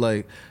into it,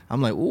 like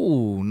I'm like,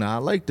 ooh, nah, I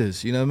like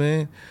this. You know what I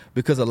mean?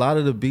 Because a lot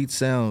of the beats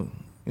sound,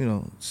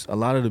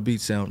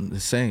 the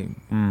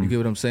same. You get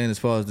what I'm saying? As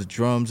far as the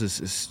drums,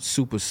 it's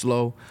super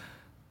slow,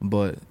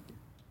 but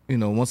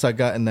once I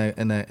got in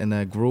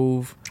that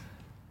groove,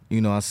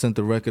 I sent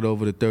the record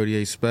over to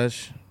 38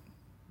 Special.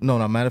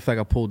 No, matter of fact,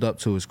 I pulled up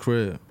to his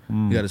crib.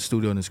 He got a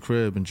studio in his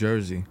crib in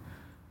Jersey,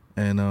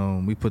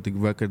 and we put the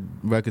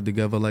record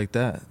together like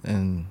that.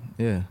 And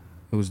yeah,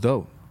 it was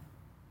dope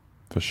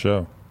For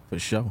sure. for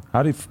sure.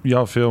 How do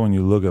y'all feel when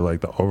you look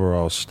at the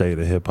overall state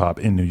of hip hop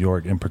in New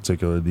York in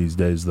particular these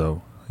days,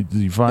 though? Do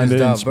you find It's it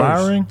diverse.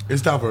 inspiring?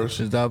 It's diverse.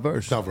 It's diverse.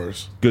 It's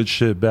diverse. Good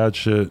shit, bad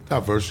shit.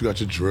 Diverse. You got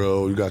your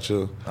drill. You got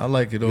your I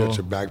like it you all. got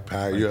your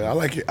backpack. Yeah, I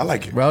like it. I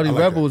like it. Rowdy I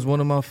like Rebel it. is one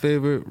of my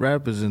favorite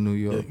rappers in New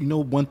York. You know,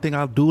 one thing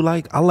I do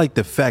like? I like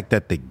the fact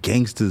that the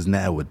gangsters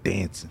now are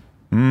dancing.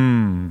 You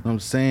know what I'm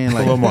saying? Like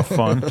A little more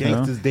fun.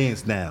 Gangsters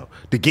dance now.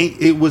 The gang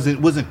it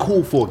wasn't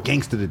cool for a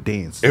gangster to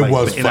dance. It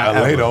was in for our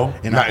LA era. though,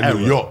 In not our in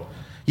New era. York.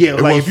 Yeah,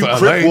 It like was if you for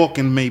crip LA.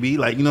 walking, maybe,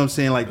 like you know what I'm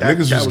saying, like that.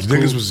 Niggas that was cool.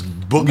 niggas was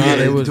boogieing. Nah,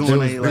 they was doing doing-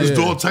 they, they was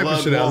doing all type of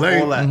blood shit in walk, LA.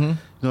 all that.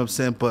 You know what I'm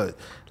saying? But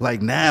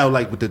like now,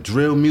 like with the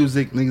drill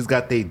music, niggas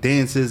got their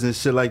dances and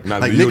shit. Like Nah,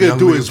 like the nigga young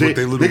do niggas it, with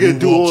their little nigga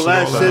do all moonwalks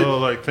that and all shit.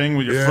 Little thing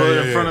with your Yeah, foot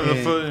yeah, in front of the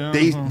And foot. Yeah.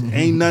 they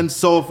ain't nothing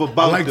soft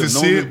about I like them. to No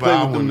see one it, but play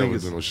I with them would never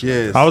niggas. do no shit.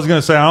 Yes. I was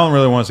gonna say I don't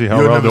really want to see You'll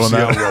Hell never doing see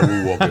that. how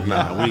we walking.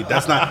 Nah, Wait,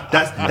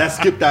 that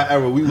skipped that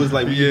era. We was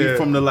like we Yeah.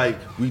 from the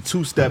we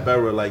 2-step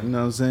era, like you know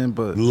what I'm saying.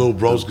 But the little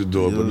bros could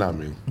do it, but not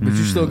me. But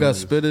you still got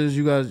spitters.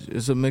 You guys,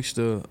 it's a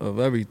mixture of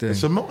everything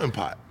It's a melting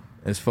pot.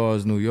 as far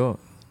as New York.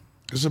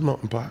 It's a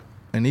melting pot.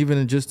 And even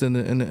in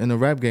the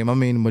rap game, I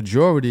mean,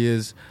 majority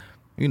is,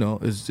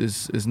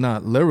 is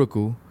not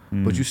lyrical,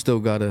 but you still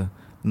got a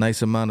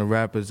nice amount of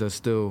rappers that's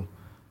still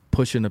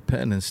pushing the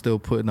pen and still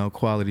putting out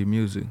quality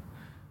music.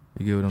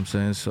 You get what I'm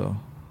saying? So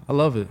I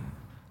love it.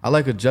 I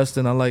like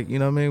adjusting. I like,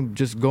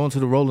 just going to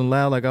the Rolling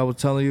Loud, like I was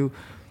telling you.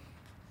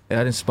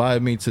 That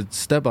inspired me to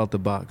step out the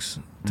box,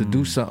 to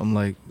do something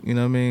like,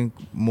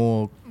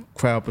 more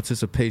crowd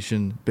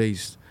participation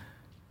based.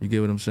 You get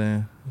what I'm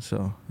saying?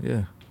 So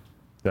yeah.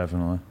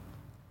 Definitely.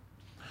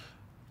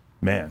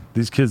 Man,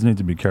 these kids need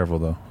to be careful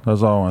though.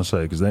 That's all I want to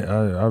say because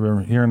I've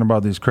been hearing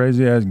about these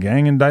crazy ass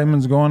gang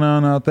indictments going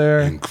on out there.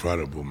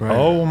 Incredible, man.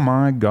 Oh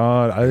my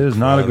God! It is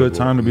not a good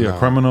time to be a Nah,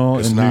 criminal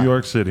it's in not. New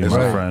York City, It's my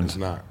not. friend. It's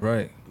not.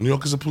 Right. New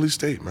York is a police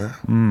state,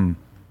 man.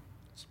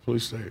 It's a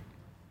police state.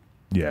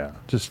 Yeah,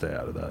 just stay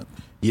out of that.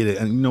 yeah,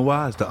 and you know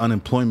why? It's the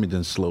unemployment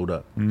done slowed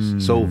up.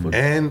 It's over.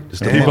 And It's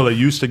The and people that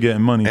used to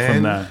getting money from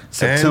and- that.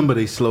 September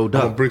and they slowed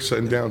I'm gonna up. break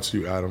something down to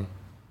you, Adam,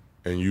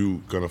 and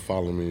you gonna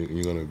follow me and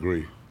you're gonna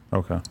agree.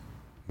 Okay.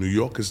 New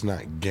York is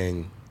not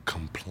gang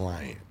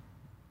compliant.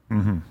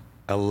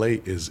 LA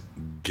is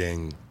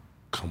gang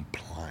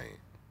compliant.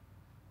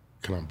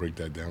 Can I break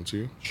that down to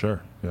you?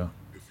 Sure. Yeah.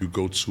 If you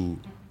go to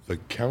the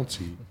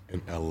county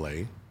in LA,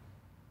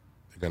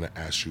 they're gonna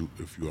ask you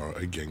if you are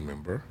a gang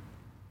member,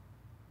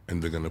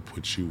 and they're gonna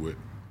put you with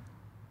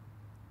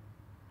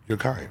your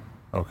kind.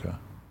 Okay.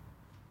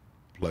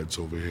 Bloods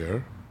over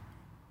here,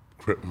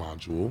 Crip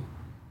module,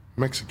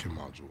 Mexican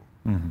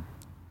module.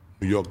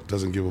 New York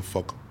doesn't give a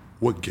fuck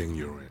what gang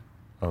you're in.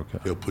 Okay.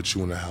 They'll put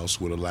you in a house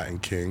with a Latin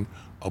king,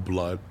 a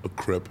Blood, a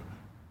Crip,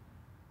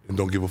 and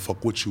don't give a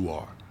fuck what you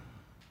are.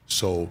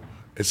 So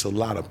it's a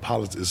lot of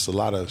politics. It's a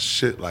lot of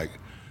shit. Like,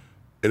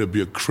 it'll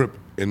be a Crip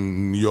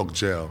in New York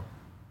jail,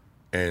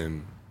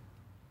 and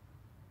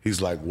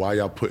he's like, why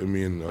y'all putting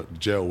me in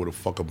jail with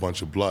a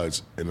bunch of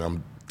Bloods, and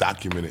I'm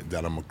documented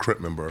that I'm a Crip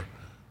member.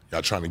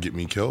 Y'all trying to get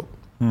me killed?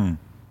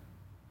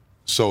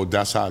 So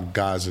that's how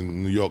guys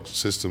in New York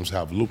systems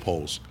have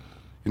loopholes.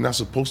 You're not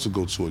supposed to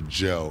go to a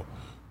jail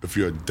if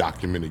you're a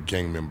documented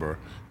gang member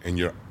and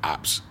your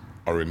ops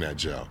are in that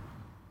jail.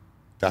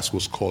 That's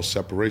what's called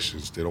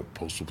separations. They don't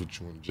supposed to put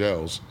you in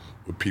jails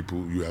with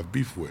people you have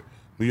beef with.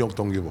 New York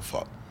don't give a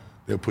fuck.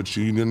 They'll put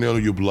you, they'll nail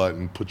your blood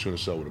and put you in a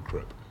cell with a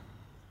Crip.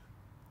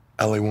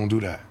 LA won't do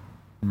that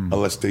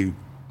unless they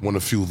want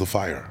to fuel the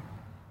fire.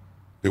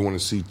 They want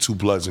to see two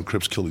Bloods and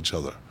Crips kill each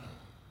other.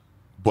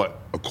 But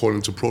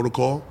according to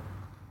protocol,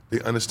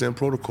 they understand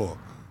protocol.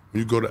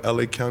 When you go to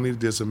LA County,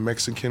 there's a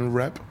Mexican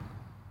rep,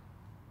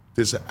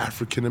 there's an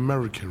African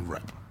American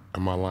rep.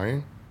 Am I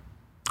lying?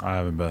 I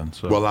haven't been.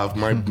 So. Well,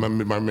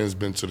 my man's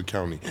been to the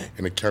county.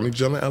 In the county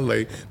jail in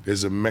LA,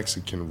 there's a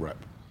Mexican rep.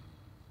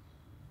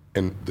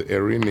 And the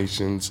Aryan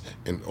nations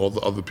and all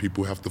the other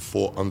people have to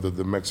fall under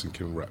the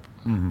Mexican rep.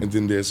 And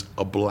then there's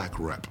a black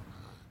rep.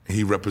 And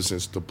he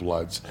represents the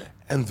Bloods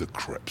and the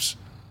Crips.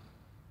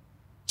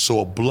 So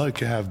a Blood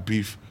can have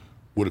beef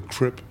with a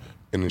Crip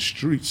in the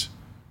streets,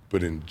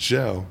 but in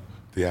jail,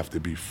 they have to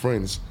be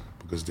friends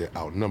because they're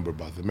outnumbered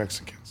by the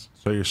Mexicans.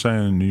 So you're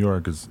saying New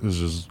York is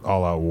just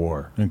all-out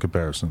war in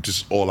comparison?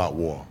 Just all-out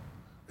war.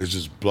 It's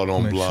just blood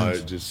on Makes blood,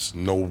 sense. just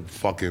no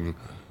fucking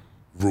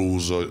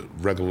rules or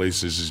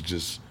regulations. It's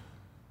just,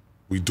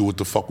 we do what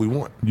the fuck we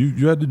want.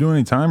 You had to do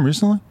any time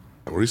recently?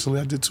 Recently,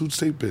 I did 2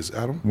 state bids,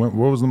 Adam. What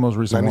was the most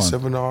recent one?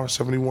 97R,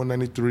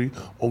 7193,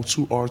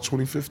 02R,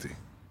 2050.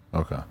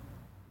 Okay.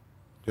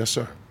 Yes,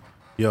 sir.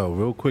 Yo,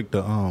 real quick,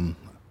 I'm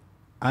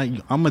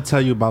gonna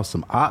tell you about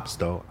some ops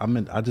though.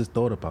 I just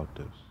thought about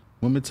this.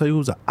 Want me to tell you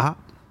who's an op?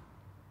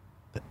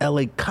 The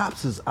LA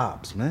cops is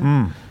ops,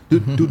 man.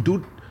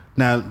 Dude.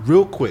 Now,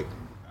 real quick,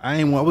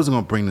 I wasn't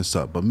gonna bring this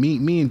up, but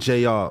me and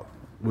JR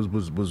we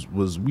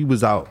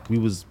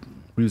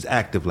was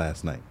active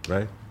last night,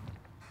 right?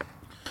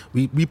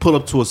 We pull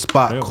up to a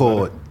spot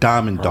called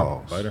Diamond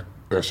Dolls. Lighter.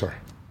 Yes, sir.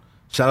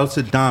 Shout out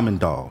to Diamond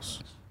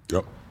Dolls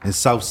Yep. in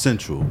South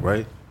Central,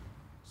 right?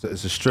 So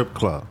it's a strip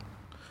club.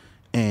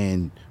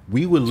 And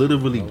we would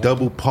literally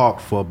double park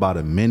for about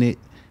a minute,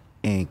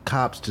 and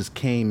cops just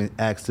came and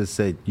asked us,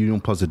 said, you don't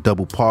supposed to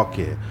double park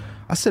here.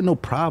 I said, no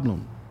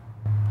problem.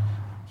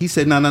 He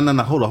said, no,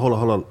 hold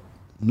on.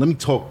 Let me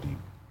talk to you.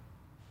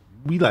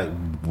 We like,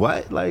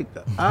 what? Like,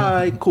 all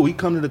right, cool. He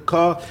come to the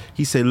car.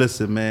 He said,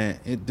 listen, man,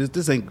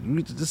 this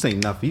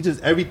ain't nothing.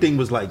 Everything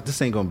was like,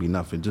 this ain't gonna be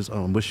nothing. Just,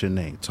 what's your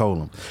name? Told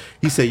him.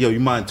 He said, yo, you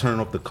mind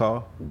turning off the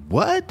car?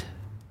 What?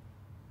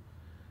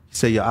 He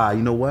said, yo,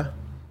 you know what?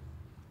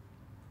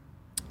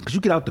 Could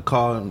you get out the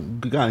car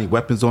and you got any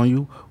weapons on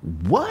you?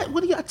 What?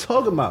 What are y'all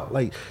talking about?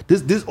 Like,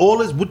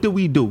 what did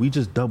we do? We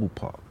just double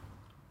parked.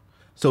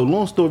 So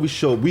long story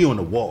short, we on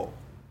the wall.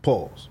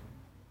 Pause.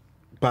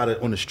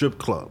 On the strip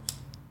club.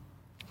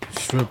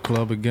 Strip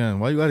club again.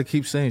 Why you gotta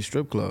keep saying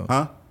strip club?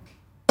 Huh?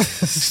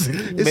 It's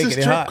Making a it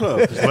strip hot. club.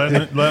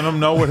 Let him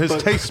know what his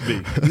taste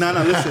be. No,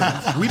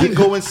 listen. We didn't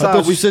go inside. I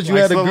thought you said you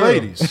like had a for girl.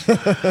 ladies.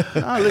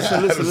 Nah,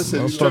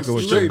 listen. I'm fucking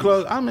with Strip you.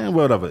 club. I mean,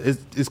 whatever.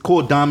 It's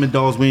called Diamond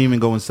Dolls. We ain't even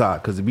go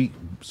inside because as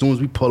soon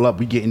as we pull up,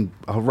 we getting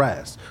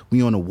harassed.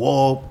 We on the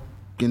wall,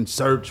 getting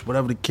searched,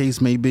 whatever the case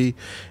may be,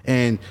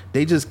 and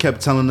they just kept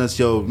telling us,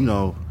 yo, you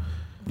know.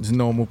 It's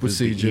normal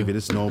procedure.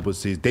 It's normal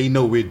procedure. They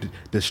know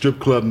the strip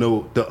club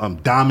know, the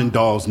Diamond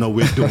Dolls know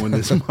we're doing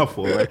this. My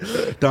fault,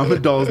 right?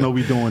 Diamond Dolls know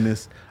we doing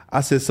this.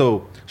 I said,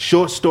 so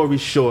short story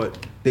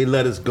short, they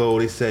let us go.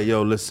 They said,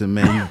 yo, listen,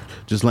 man, you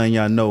just letting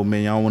y'all know,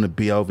 man, y'all want to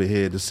be over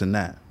here, this and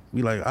that.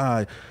 We like, all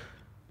right.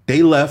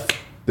 They left.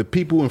 The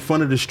people in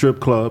front of the strip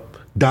club,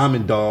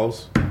 Diamond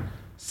Dolls,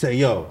 say,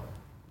 yo,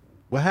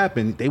 what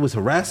happened? They was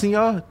harassing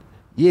y'all?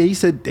 Yeah, he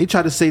said they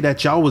tried to say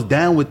that y'all was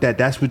down with that.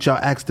 That's what y'all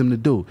asked them to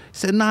do. He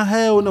said, nah,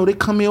 hell no. They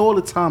come here all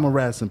the time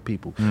harassing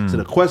people. So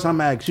the question I'm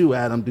gonna ask you,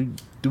 Adam,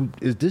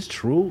 is this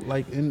true?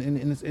 Like in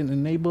the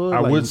neighborhood? I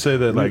Like, would say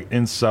that, like,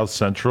 in South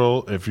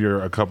Central, if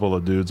you're a couple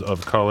of dudes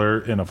of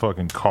color in a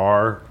fucking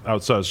car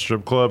outside a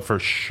strip club, for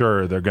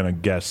sure they're gonna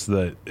guess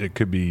that it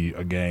could be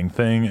a gang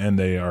thing, and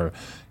they are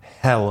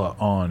hella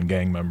on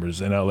gang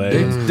members in LA.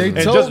 They and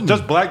told me.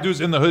 just black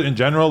dudes in the hood in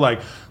general, like,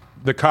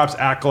 the cops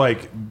act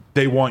like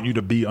they want you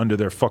to be under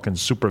their fucking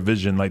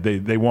supervision, like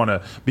they want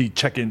to be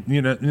checking.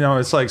 You know,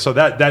 it's like, so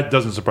that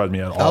doesn't surprise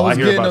me at all. I was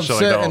hear getting about shit like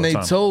that upset, all and the they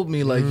time. told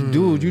me, like,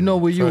 dude, you know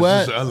where you So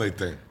at? it's just an LA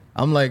thing.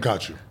 I'm like,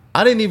 Got you.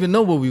 I didn't even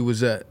know where we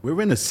was at.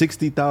 we're in a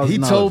 $60,000. He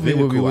told me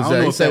where we was I don't at.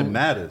 know He if said, that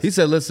matters. he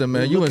said, listen,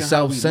 man, you Look in at how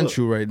South we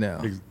Central right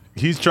now.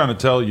 He's trying to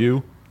tell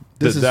you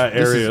This that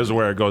is- area is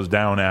where it goes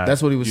down at.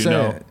 That's what he was you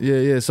saying. know?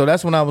 Yeah. So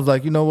that's when I was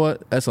like, you know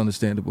what? That's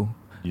understandable.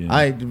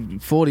 Yeah.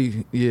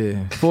 40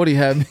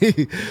 had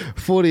me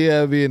 40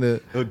 had me in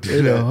the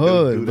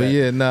hood. But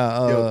yeah,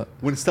 Yo,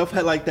 when stuff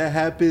like that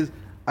happens,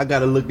 I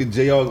gotta look at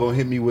JR gonna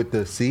hit me with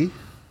the C.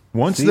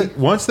 Once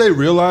they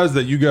realized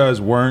that you guys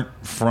weren't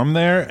from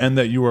there and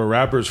that you were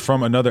rappers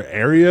from another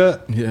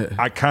area,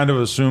 I kind of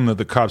assumed that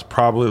the cops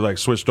probably like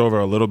switched over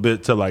a little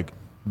bit to like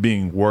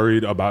being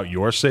worried about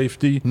your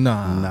safety.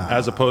 Nah.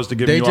 As opposed to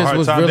giving They you a just hard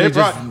was time.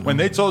 really When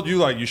they told you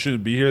like you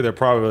shouldn't be here, they're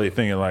probably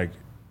thinking like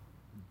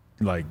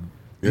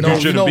you No,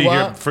 shouldn't you know be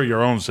why? here for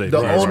your own safety. The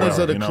as owners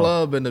well, of the you know?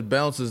 club and the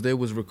bouncers, they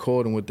was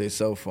recording with their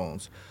cell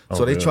phones.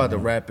 So they really? tried to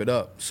wrap it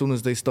up. As soon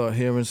as they start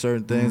hearing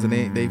certain things and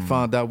they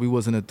found out we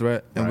wasn't a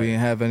threat and we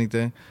didn't have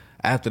anything,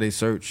 after they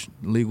searched,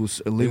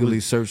 illegally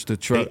searched the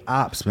truck. They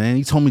ops, man.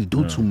 He told me to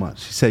do too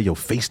much. He said, "Yo,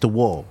 face the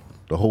wall."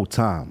 The whole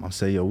time, I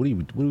say, "Yo, what are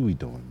we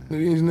doing,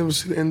 man?" You ain't never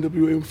seen the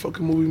NWA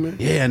fucking movie, man?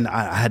 Yeah, and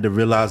I had to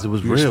realize it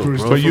was real,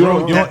 bro. But you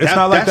don't. It's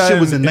not like that shit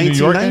was in New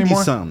York 1990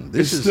 anymore. something. It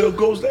This is still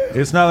goes there.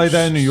 It's not like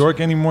that in New York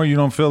anymore. You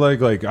don't feel like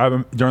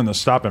during the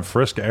stop and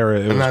frisk era,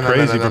 it was No,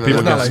 crazy for no, people no,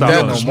 to Not like stop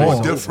that on the no street. more.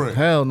 It's different.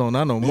 Hell no,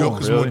 not no New York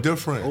more. is more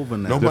different. Over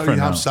now. Nobody Different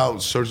hops now.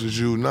 out, searches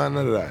you. None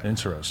of that.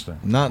 Interesting.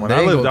 Not- when they I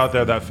ain't lived go- out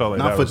there, that felt like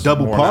Not that for was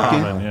double more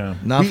parking. common, yeah.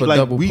 Not for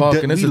double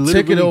parking. It's a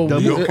ticket or New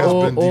York has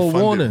been defunded,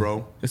 warning.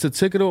 bro. It's a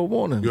ticket or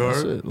warning. You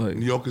That's heard? it. Like,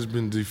 New York has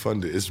been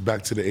defunded. It's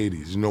back to the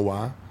 80s. You know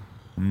why?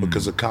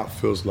 Because a cop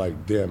feels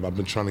like, damn, I've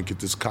been trying to get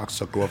this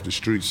cocksucker off the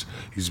streets.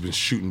 He's been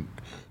shooting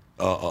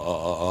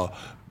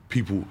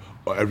people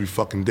every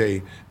fucking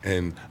day,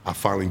 and I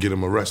finally get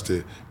him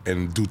arrested,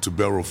 and due to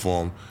bail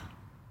reform,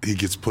 he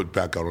gets put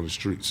back out on the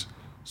streets.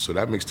 So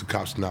that makes the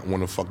cops not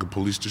want to fucking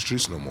police the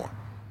streets no more.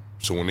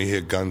 So when they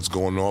hear guns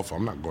going off,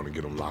 I'm not going to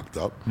get him locked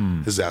up.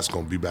 His ass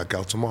going to be back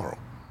out tomorrow.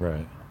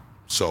 Right.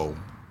 So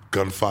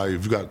gunfire,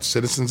 if you got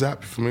Citizens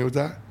app, you familiar with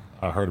that?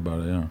 I heard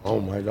about it. Yeah. Oh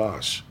my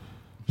gosh.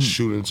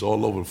 Shootings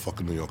all over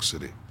fucking New York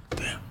City.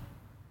 Damn.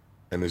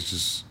 And it's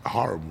just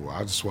horrible.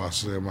 I just want to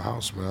stay in my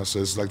house, man. I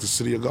said it's like the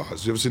City of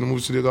Gods. You ever seen the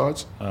movie City of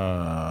Gods?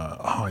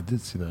 I did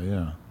see that.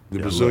 Yeah. The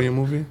Brazilian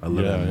movie?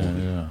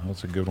 Yeah.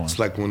 That's a good one. It's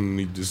like when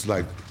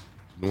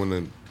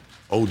the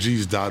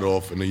OGs died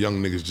off and the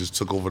young niggas just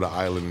took over the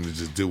island and they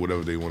just did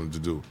whatever they wanted to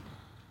do.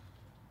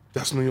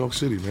 That's New York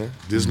City, man.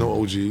 There's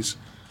no OGs.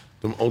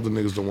 Them older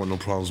niggas don't want no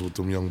problems with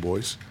them young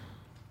boys.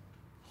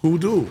 Who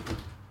do?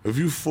 If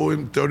you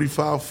 40,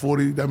 35,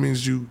 40, that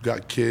means you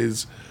got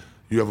kids,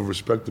 you have a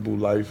respectable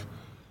life.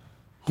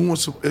 Who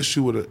wants to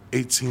issue with an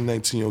 18,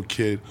 19-year-old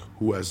kid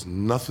who has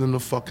nothing to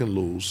fucking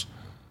lose,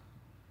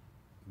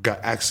 got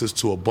access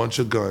to a bunch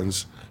of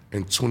guns,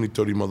 and 20,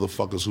 30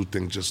 motherfuckers who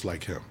think just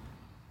like him?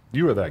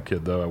 You were that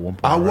kid though at one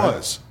point. I right?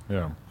 was.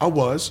 Yeah. I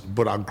was,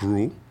 but I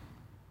grew,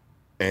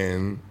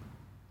 and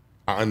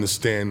I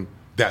understand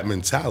that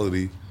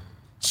mentality,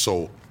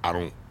 so I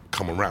don't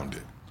come around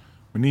it.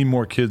 We need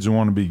more kids who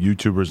want to be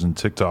YouTubers and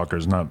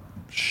TikTokers, not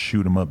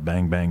shoot 'em up,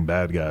 bang bang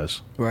bad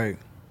guys. right.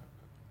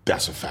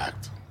 That's a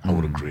fact. I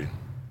would agree.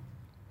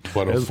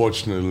 But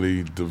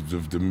unfortunately,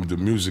 the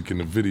music and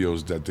the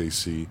videos that they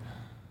see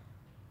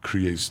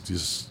creates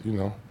this,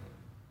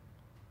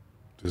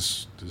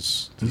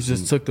 this. You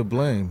just took the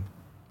blame.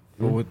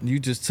 You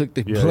just took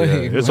the Yeah,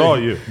 blame. yeah. It's like- all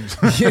you.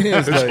 Yeah,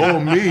 it's It's like,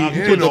 on me.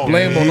 you put the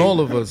blame on all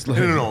of us. It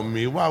Like, ain't on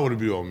me. Why would it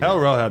be on me? Hell,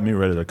 Rel had me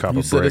ready to cop you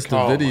a said break. it's the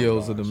Oh, my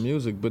videos of the gosh.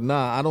 music, but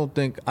nah, I don't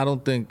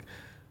think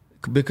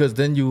because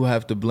then you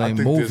have to I blame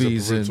think there's a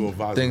movies parental and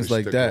advisory things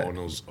like sticker that. on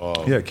those,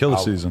 Yeah, Killer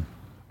albums. Season.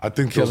 I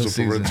think Killer there's a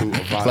Season. parental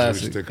advisory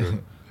Classic. sticker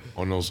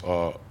on those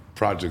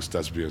projects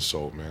that's being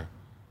sold,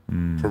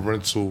 man.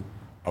 Parental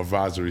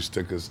advisory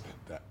stickers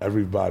that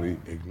everybody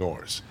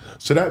ignores.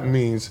 So that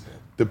means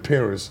the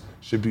parents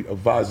should be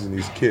advising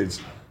these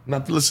kids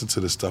not to listen to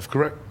this stuff,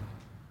 correct?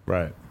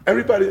 Right.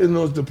 Everybody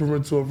knows the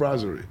parental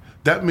advisory.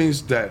 That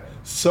means that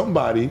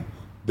somebody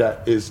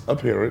that is a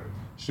parent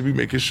should be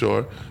making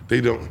sure they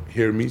don't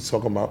hear me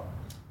talking about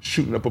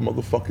shooting up a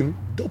motherfucking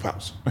dope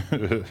house.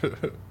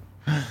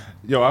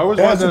 Yo, I was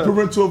That's a wondering,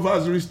 parental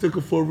advisory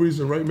sticker for a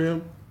reason, right,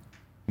 ma'am?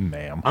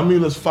 ma'am. I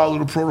mean, let's follow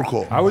the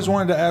protocol. I always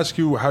wanted to ask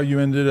you how you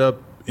ended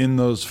up in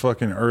those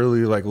fucking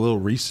early like Lil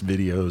Reese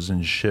videos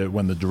and shit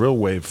when the drill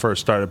wave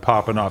first started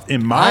popping off.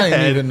 In my I didn't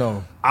head, even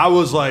know. I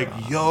was like,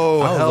 yo,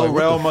 was Hell like, what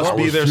Rel the must fuck?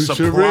 be was their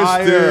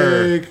supplier.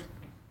 futuristic.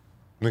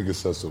 Nigga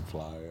said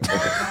supplier.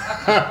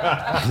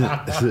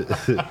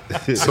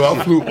 So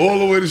I flew all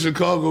the way to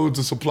Chicago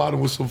to supply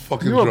them with some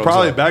fucking You were drugs.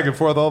 probably up. back and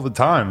forth all the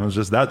time. It was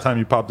just that time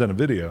you popped in a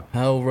video.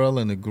 Hell Rel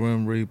and the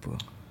Grim Reaper.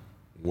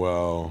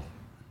 Well,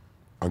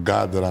 a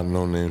guy that I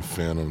know named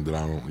Phantom that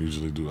I don't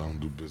usually do, I don't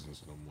do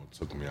business no more,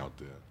 took me out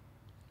there.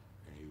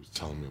 And he was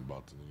telling me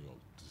about the New York,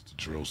 the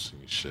drill scene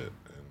shit.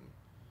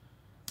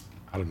 And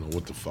I don't know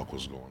what the fuck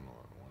was going on.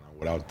 When I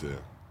went out there,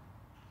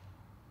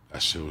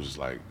 that shit was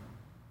like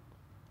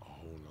a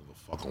whole nother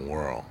fucking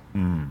world.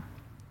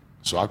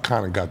 So I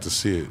kind of got to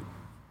see it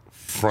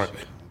front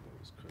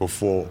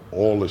before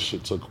all this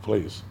shit took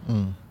place.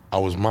 I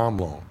was mind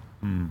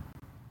blown.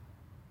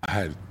 I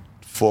had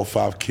 4 or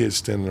 5 kids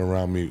standing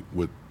around me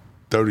with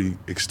 30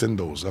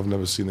 extendos. I've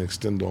never seen an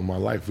extendo in my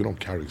life. We don't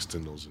carry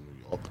extendos in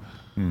New York. talk.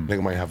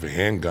 Nigga might have a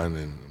handgun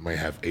and might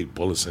have 8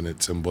 bullets in it,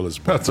 10 bullets.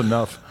 That's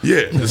enough.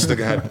 Yeah, this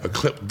nigga had a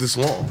clip this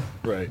long.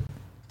 Right.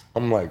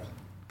 I'm like,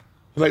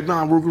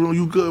 nah, bro,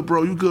 you good,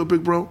 bro? You good,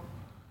 big bro?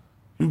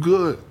 You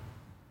good?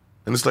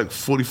 And it's like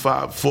 4,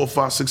 5,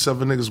 6,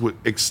 7 niggas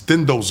with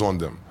extendos on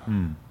them.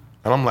 And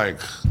I'm like,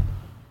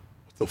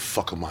 what the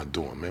fuck am I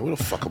doing, man? Where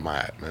the fuck am I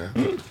at,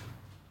 man?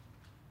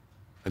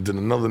 And then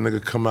another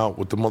nigga come out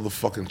with the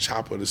motherfucking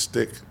chopper, the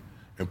stick,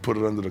 and put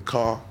it under the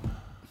car.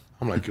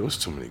 I'm like, yo, there's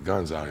too many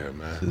guns out here,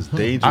 man. It's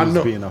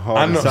dangerous being the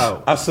hardest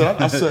out. I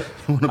said,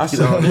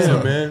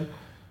 yeah, man.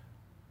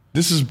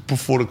 This is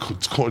before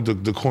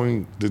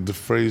the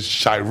phrase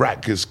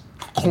Chirac is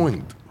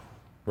coined.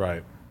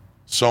 Right.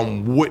 So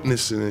I'm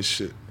witnessing this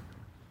shit.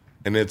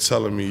 And they're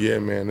telling me, yeah,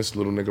 man, this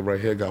little nigga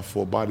right here got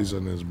 4 bodies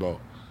under his belt.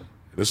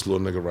 This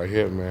little nigga right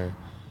here, man,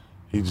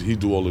 he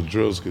do all the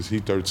drills because he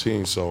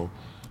 13, so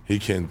he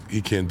can't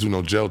do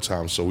no jail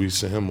time. So we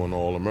sent him on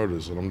all the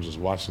murders, and I'm just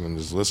watching and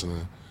just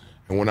listening.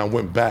 And when I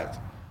went back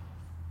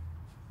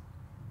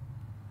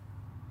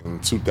in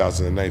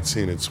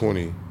 2019 and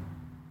 20,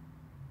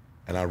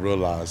 and I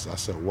realized, I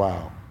said,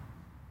 wow,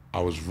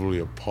 I was really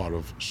a part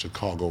of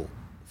Chicago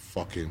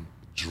fucking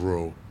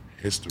drill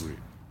history.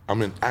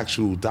 I'm in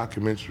actual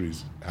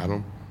documentaries,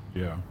 Adam,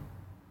 Yeah.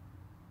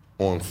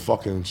 on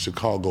fucking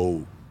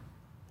Chicago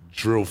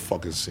drill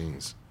fucking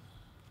scenes.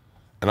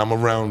 And I'm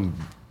around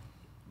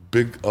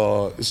big,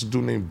 it's a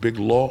dude named Big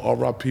Law,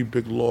 R.I.P.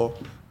 Big Law.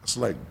 It's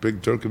like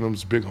Big Dirk and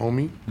them's big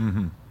homie.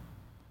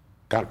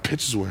 Got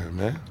pictures with him,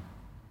 man.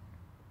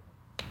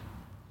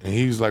 And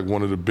he's like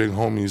one of the big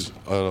homies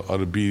of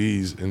the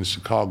BDs in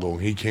Chicago.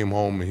 He came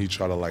home and he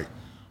tried to like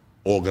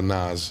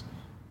organize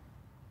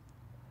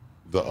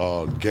the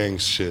gang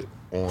shit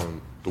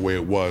on the way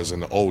it was in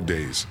the old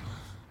days.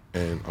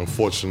 And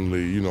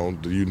unfortunately, you know,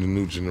 the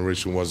new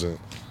generation wasn't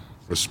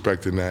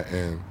respecting that,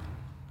 and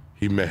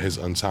he met his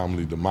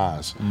untimely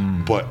demise.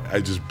 But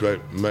it just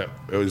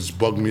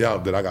bugged me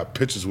out that I got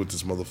pictures with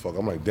this motherfucker.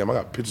 I'm like, damn, I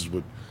got pictures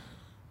with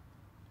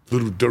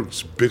Little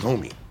Dirk's big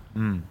homie.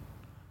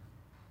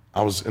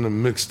 I was in the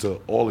mix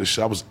to all this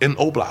shit. I was in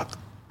O-Block.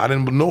 I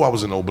didn't know I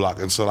was in O-Block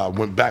until I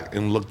went back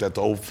and looked at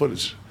the old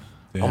footage.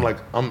 Yeah. I'm like,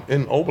 I'm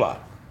in O-Block.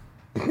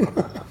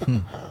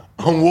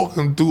 I'm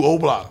walking through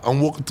O-Block.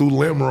 I'm walking through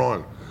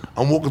Lamron.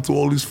 I'm walking through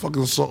all these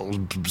fucking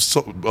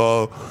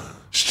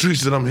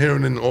streets that I'm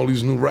hearing in all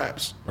these new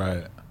raps.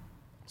 Right.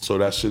 So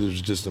that shit is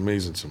just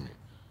amazing to me.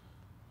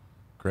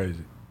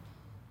 Crazy.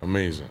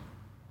 Amazing.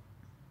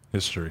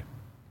 History.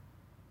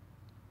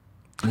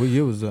 What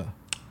year was that?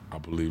 I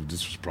believe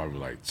this was probably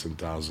like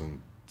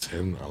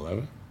 2010,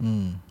 11.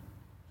 Around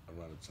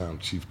the time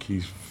Chief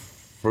Keef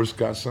first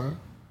got signed.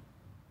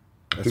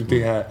 I think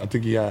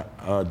he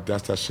had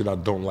That's That Shit I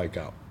Don't Like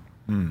out.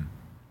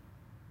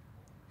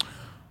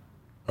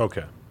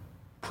 Okay.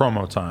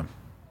 Promo time.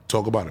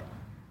 Talk about it.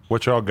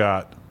 What y'all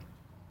got?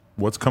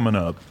 What's coming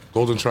up?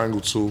 Golden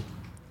Triangle 2.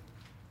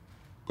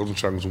 Golden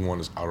Triangle 1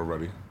 is out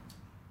already.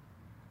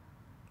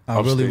 I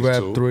Really Upstage Rap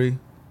 2. 3.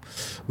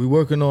 We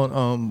working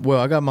on,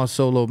 I got my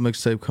solo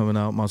mixtape coming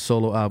out, my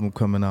solo album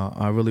coming out.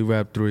 I Really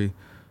Rap 3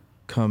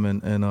 coming,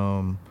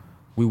 and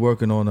we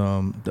working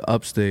on the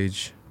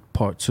Upstage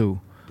Part 2.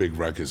 Big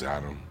records,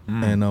 Adam.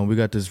 And we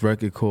got this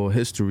record called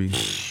History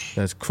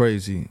that's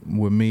crazy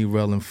with me,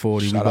 Rel, and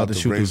 40. Shout we about out to to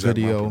shoot the Razak, my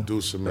video.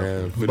 producer, man.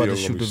 We about to Video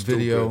shoot gonna the be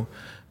video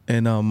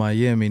in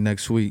Miami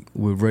next week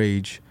with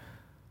Rage.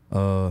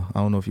 I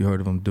don't know if you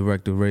heard of him,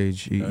 director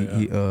Rage. He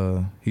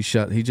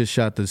just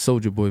shot the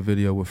Soulja Boy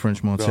video with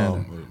French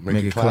Montana.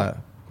 Make it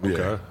clap.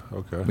 Yeah.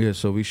 Okay. Yeah,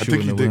 so we I shooting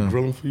think he it did with him.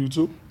 Grilling for you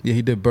too. Yeah,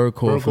 he did Bird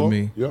Call for Call?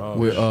 me Yeah.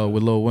 with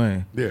Lil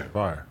Wayne. Yeah.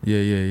 Fire.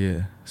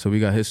 Yeah. So we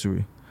got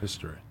History.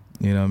 History.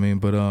 You know what I mean?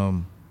 But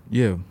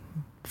yeah,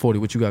 40.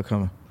 What you got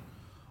coming?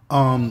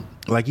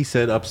 Like he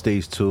said,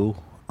 Upstage 2.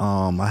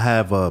 I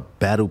have a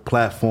battle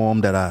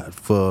platform that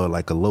for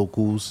like a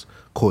locals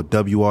called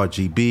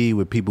WRGB,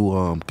 where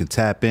people can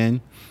tap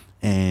in,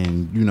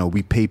 and you know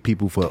we pay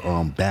people for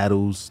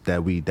battles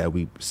that we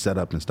set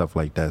up and stuff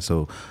like that.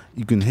 So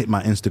you can hit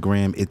my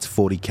Instagram. It's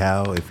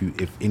 40cal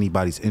if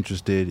anybody's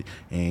interested,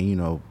 and you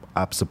know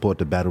I support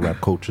the battle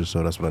rap culture,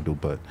 so that's what I do.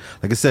 But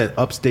like I said,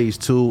 Upstage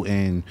 2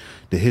 and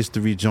the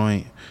History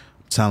joint.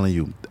 I'm telling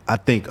you, I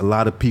think a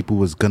lot of people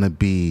was gonna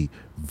be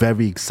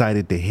very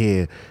excited to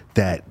hear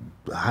that.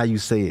 How you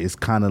say it? It's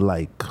kind of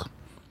like,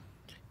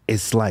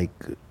 it's like,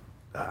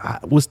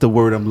 what's the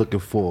word I'm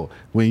looking for?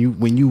 When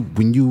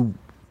you,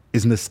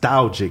 it's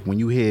nostalgic when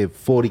you hear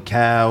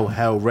 40cal,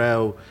 Hell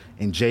Rel,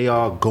 and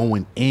JR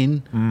going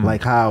in,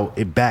 like how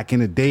it back in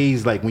the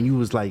days, like when you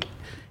was like,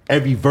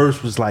 every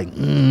verse was like,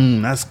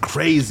 that's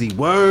crazy.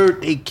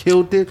 Word, they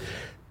killed it.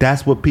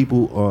 That's what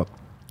people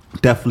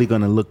definitely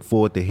gonna look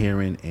forward to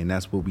hearing, and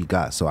that's what we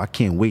got. So I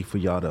can't wait for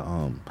y'all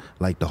to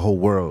like the whole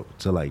world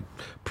to like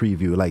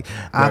preview. Like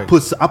I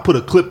put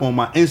a clip on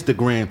my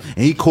Instagram,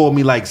 and he called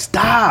me like,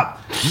 "Stop,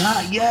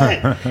 not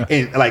yet."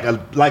 And like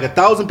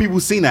 1,000 people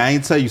seen that. I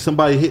ain't tell you.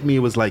 Somebody hit me. It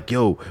was like,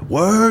 "Yo,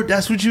 word,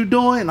 that's what you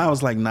doing?" And I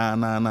was like, "Nah,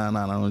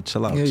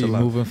 chill out, Yeah, chill you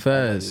out." moving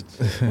fast.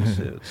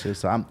 Shit.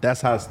 So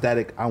that's how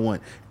static I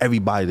want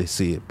everybody to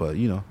see it. But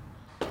you know.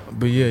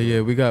 But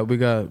yeah, we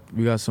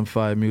got some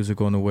fire music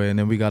on the way, and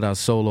then we got our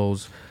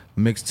solos,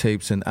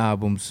 mixtapes, and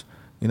albums.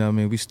 You know what I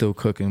mean? We still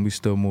cooking, we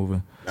still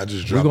moving. I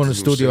just We're dropped going to a the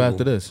new studio single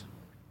after this.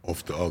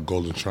 off the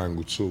Golden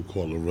Triangle 2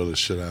 called The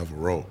Realest Shit I Ever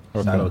Wrote.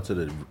 Shout out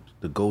to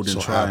the Golden So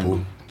Triangle.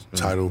 Apple,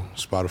 Tidal,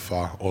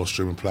 Spotify, all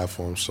streaming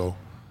platforms. So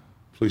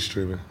please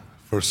stream it.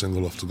 First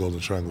single off the Golden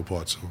Triangle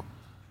Part 2.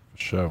 For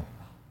sure.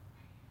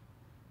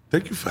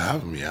 Thank you for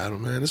having me,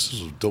 Adam, man. This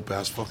is a dope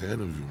ass fucking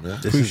interview, man.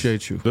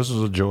 Appreciate you. This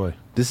is a joy.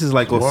 This is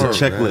like off the Word,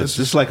 checklist. man. This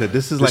is like a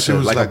shit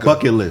was like a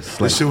bucket list.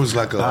 This shit was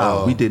like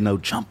a we did no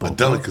jump a up.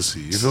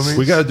 delicacy. You feel me?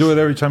 We got to do it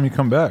every time you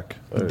come back.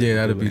 Yeah,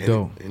 that'd be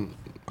dope. And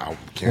I When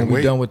can't we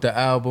wait. done with the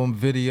album,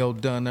 video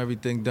done,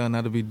 everything done,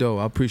 that'd be dope.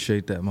 I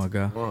appreciate that, my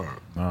guy. Word.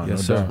 Yes,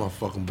 That's sir. my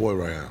fucking boy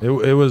right now.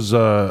 It was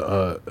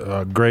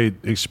a great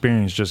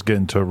experience just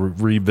getting to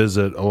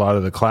revisit a lot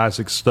of the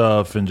classic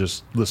stuff and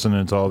just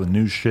listening to all the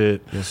new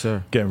shit. Yes,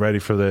 sir. Getting ready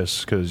for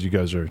this because you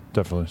guys are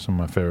definitely some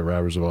of my favorite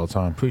rappers of all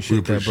time. We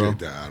Appreciate that, bro. appreciate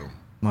that, Adam.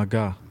 My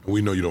guy.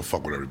 We know you don't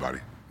fuck with everybody.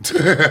 Hate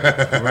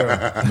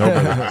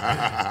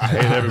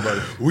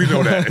everybody. We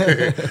know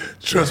that.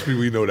 Trust me,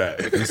 we know that.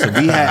 So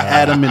we had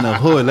Adam in the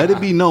hood. Let it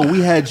be known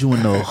we had you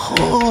in the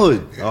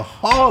hood of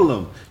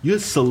Harlem. You're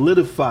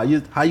solidified.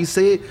 You how you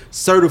say it?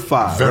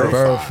 Certified.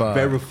 Verified.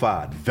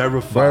 Verified.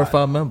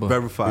 Verified member.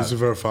 Verified. He's a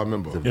verified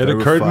member. It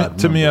occurred Verified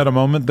to me member. at a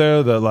moment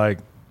there that like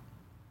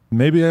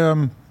maybe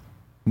I'm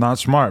not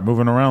smart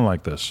moving around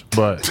like this,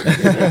 but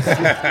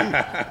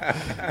that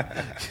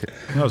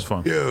was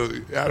fun. Yo,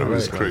 Adam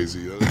is crazy.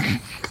 Yo.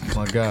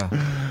 My guy.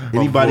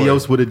 Anybody boy.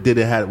 else would have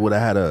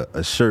had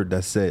a shirt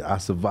that said "I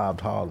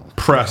survived Harlem."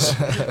 Press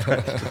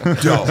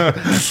Yo,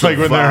 like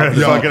when they're in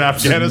Yo, fucking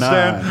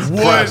Afghanistan.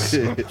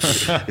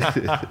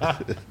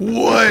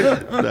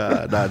 what?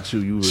 Nah, not you.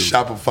 You were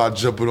Shopify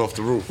jumping off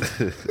the roof.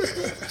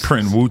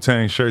 Printing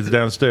Wu-Tang shirts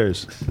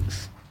downstairs.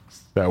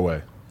 That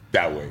way.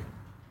 That way.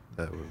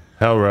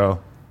 Hell Row,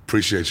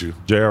 Appreciate you.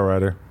 JR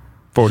Ryder,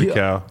 40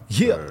 Cal.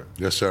 Yeah.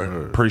 Yes,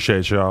 sir.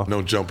 Appreciate y'all.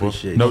 No jumper.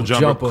 No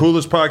jumper. Jumper.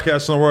 Coolest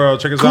podcast in the world.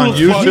 Check us out on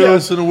Coolest YouTube,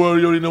 podcast in the world.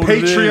 You already know what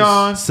it is.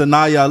 Patreon,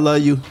 Sanaya, I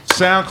love you.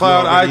 SoundCloud,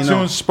 You already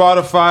know. iTunes,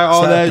 Spotify,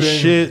 all Tap that in.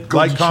 shit.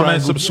 Golden Like, comment,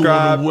 Triangle,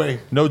 subscribe. 2 on the way.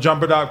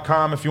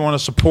 NoJumper.com if you want to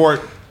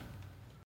support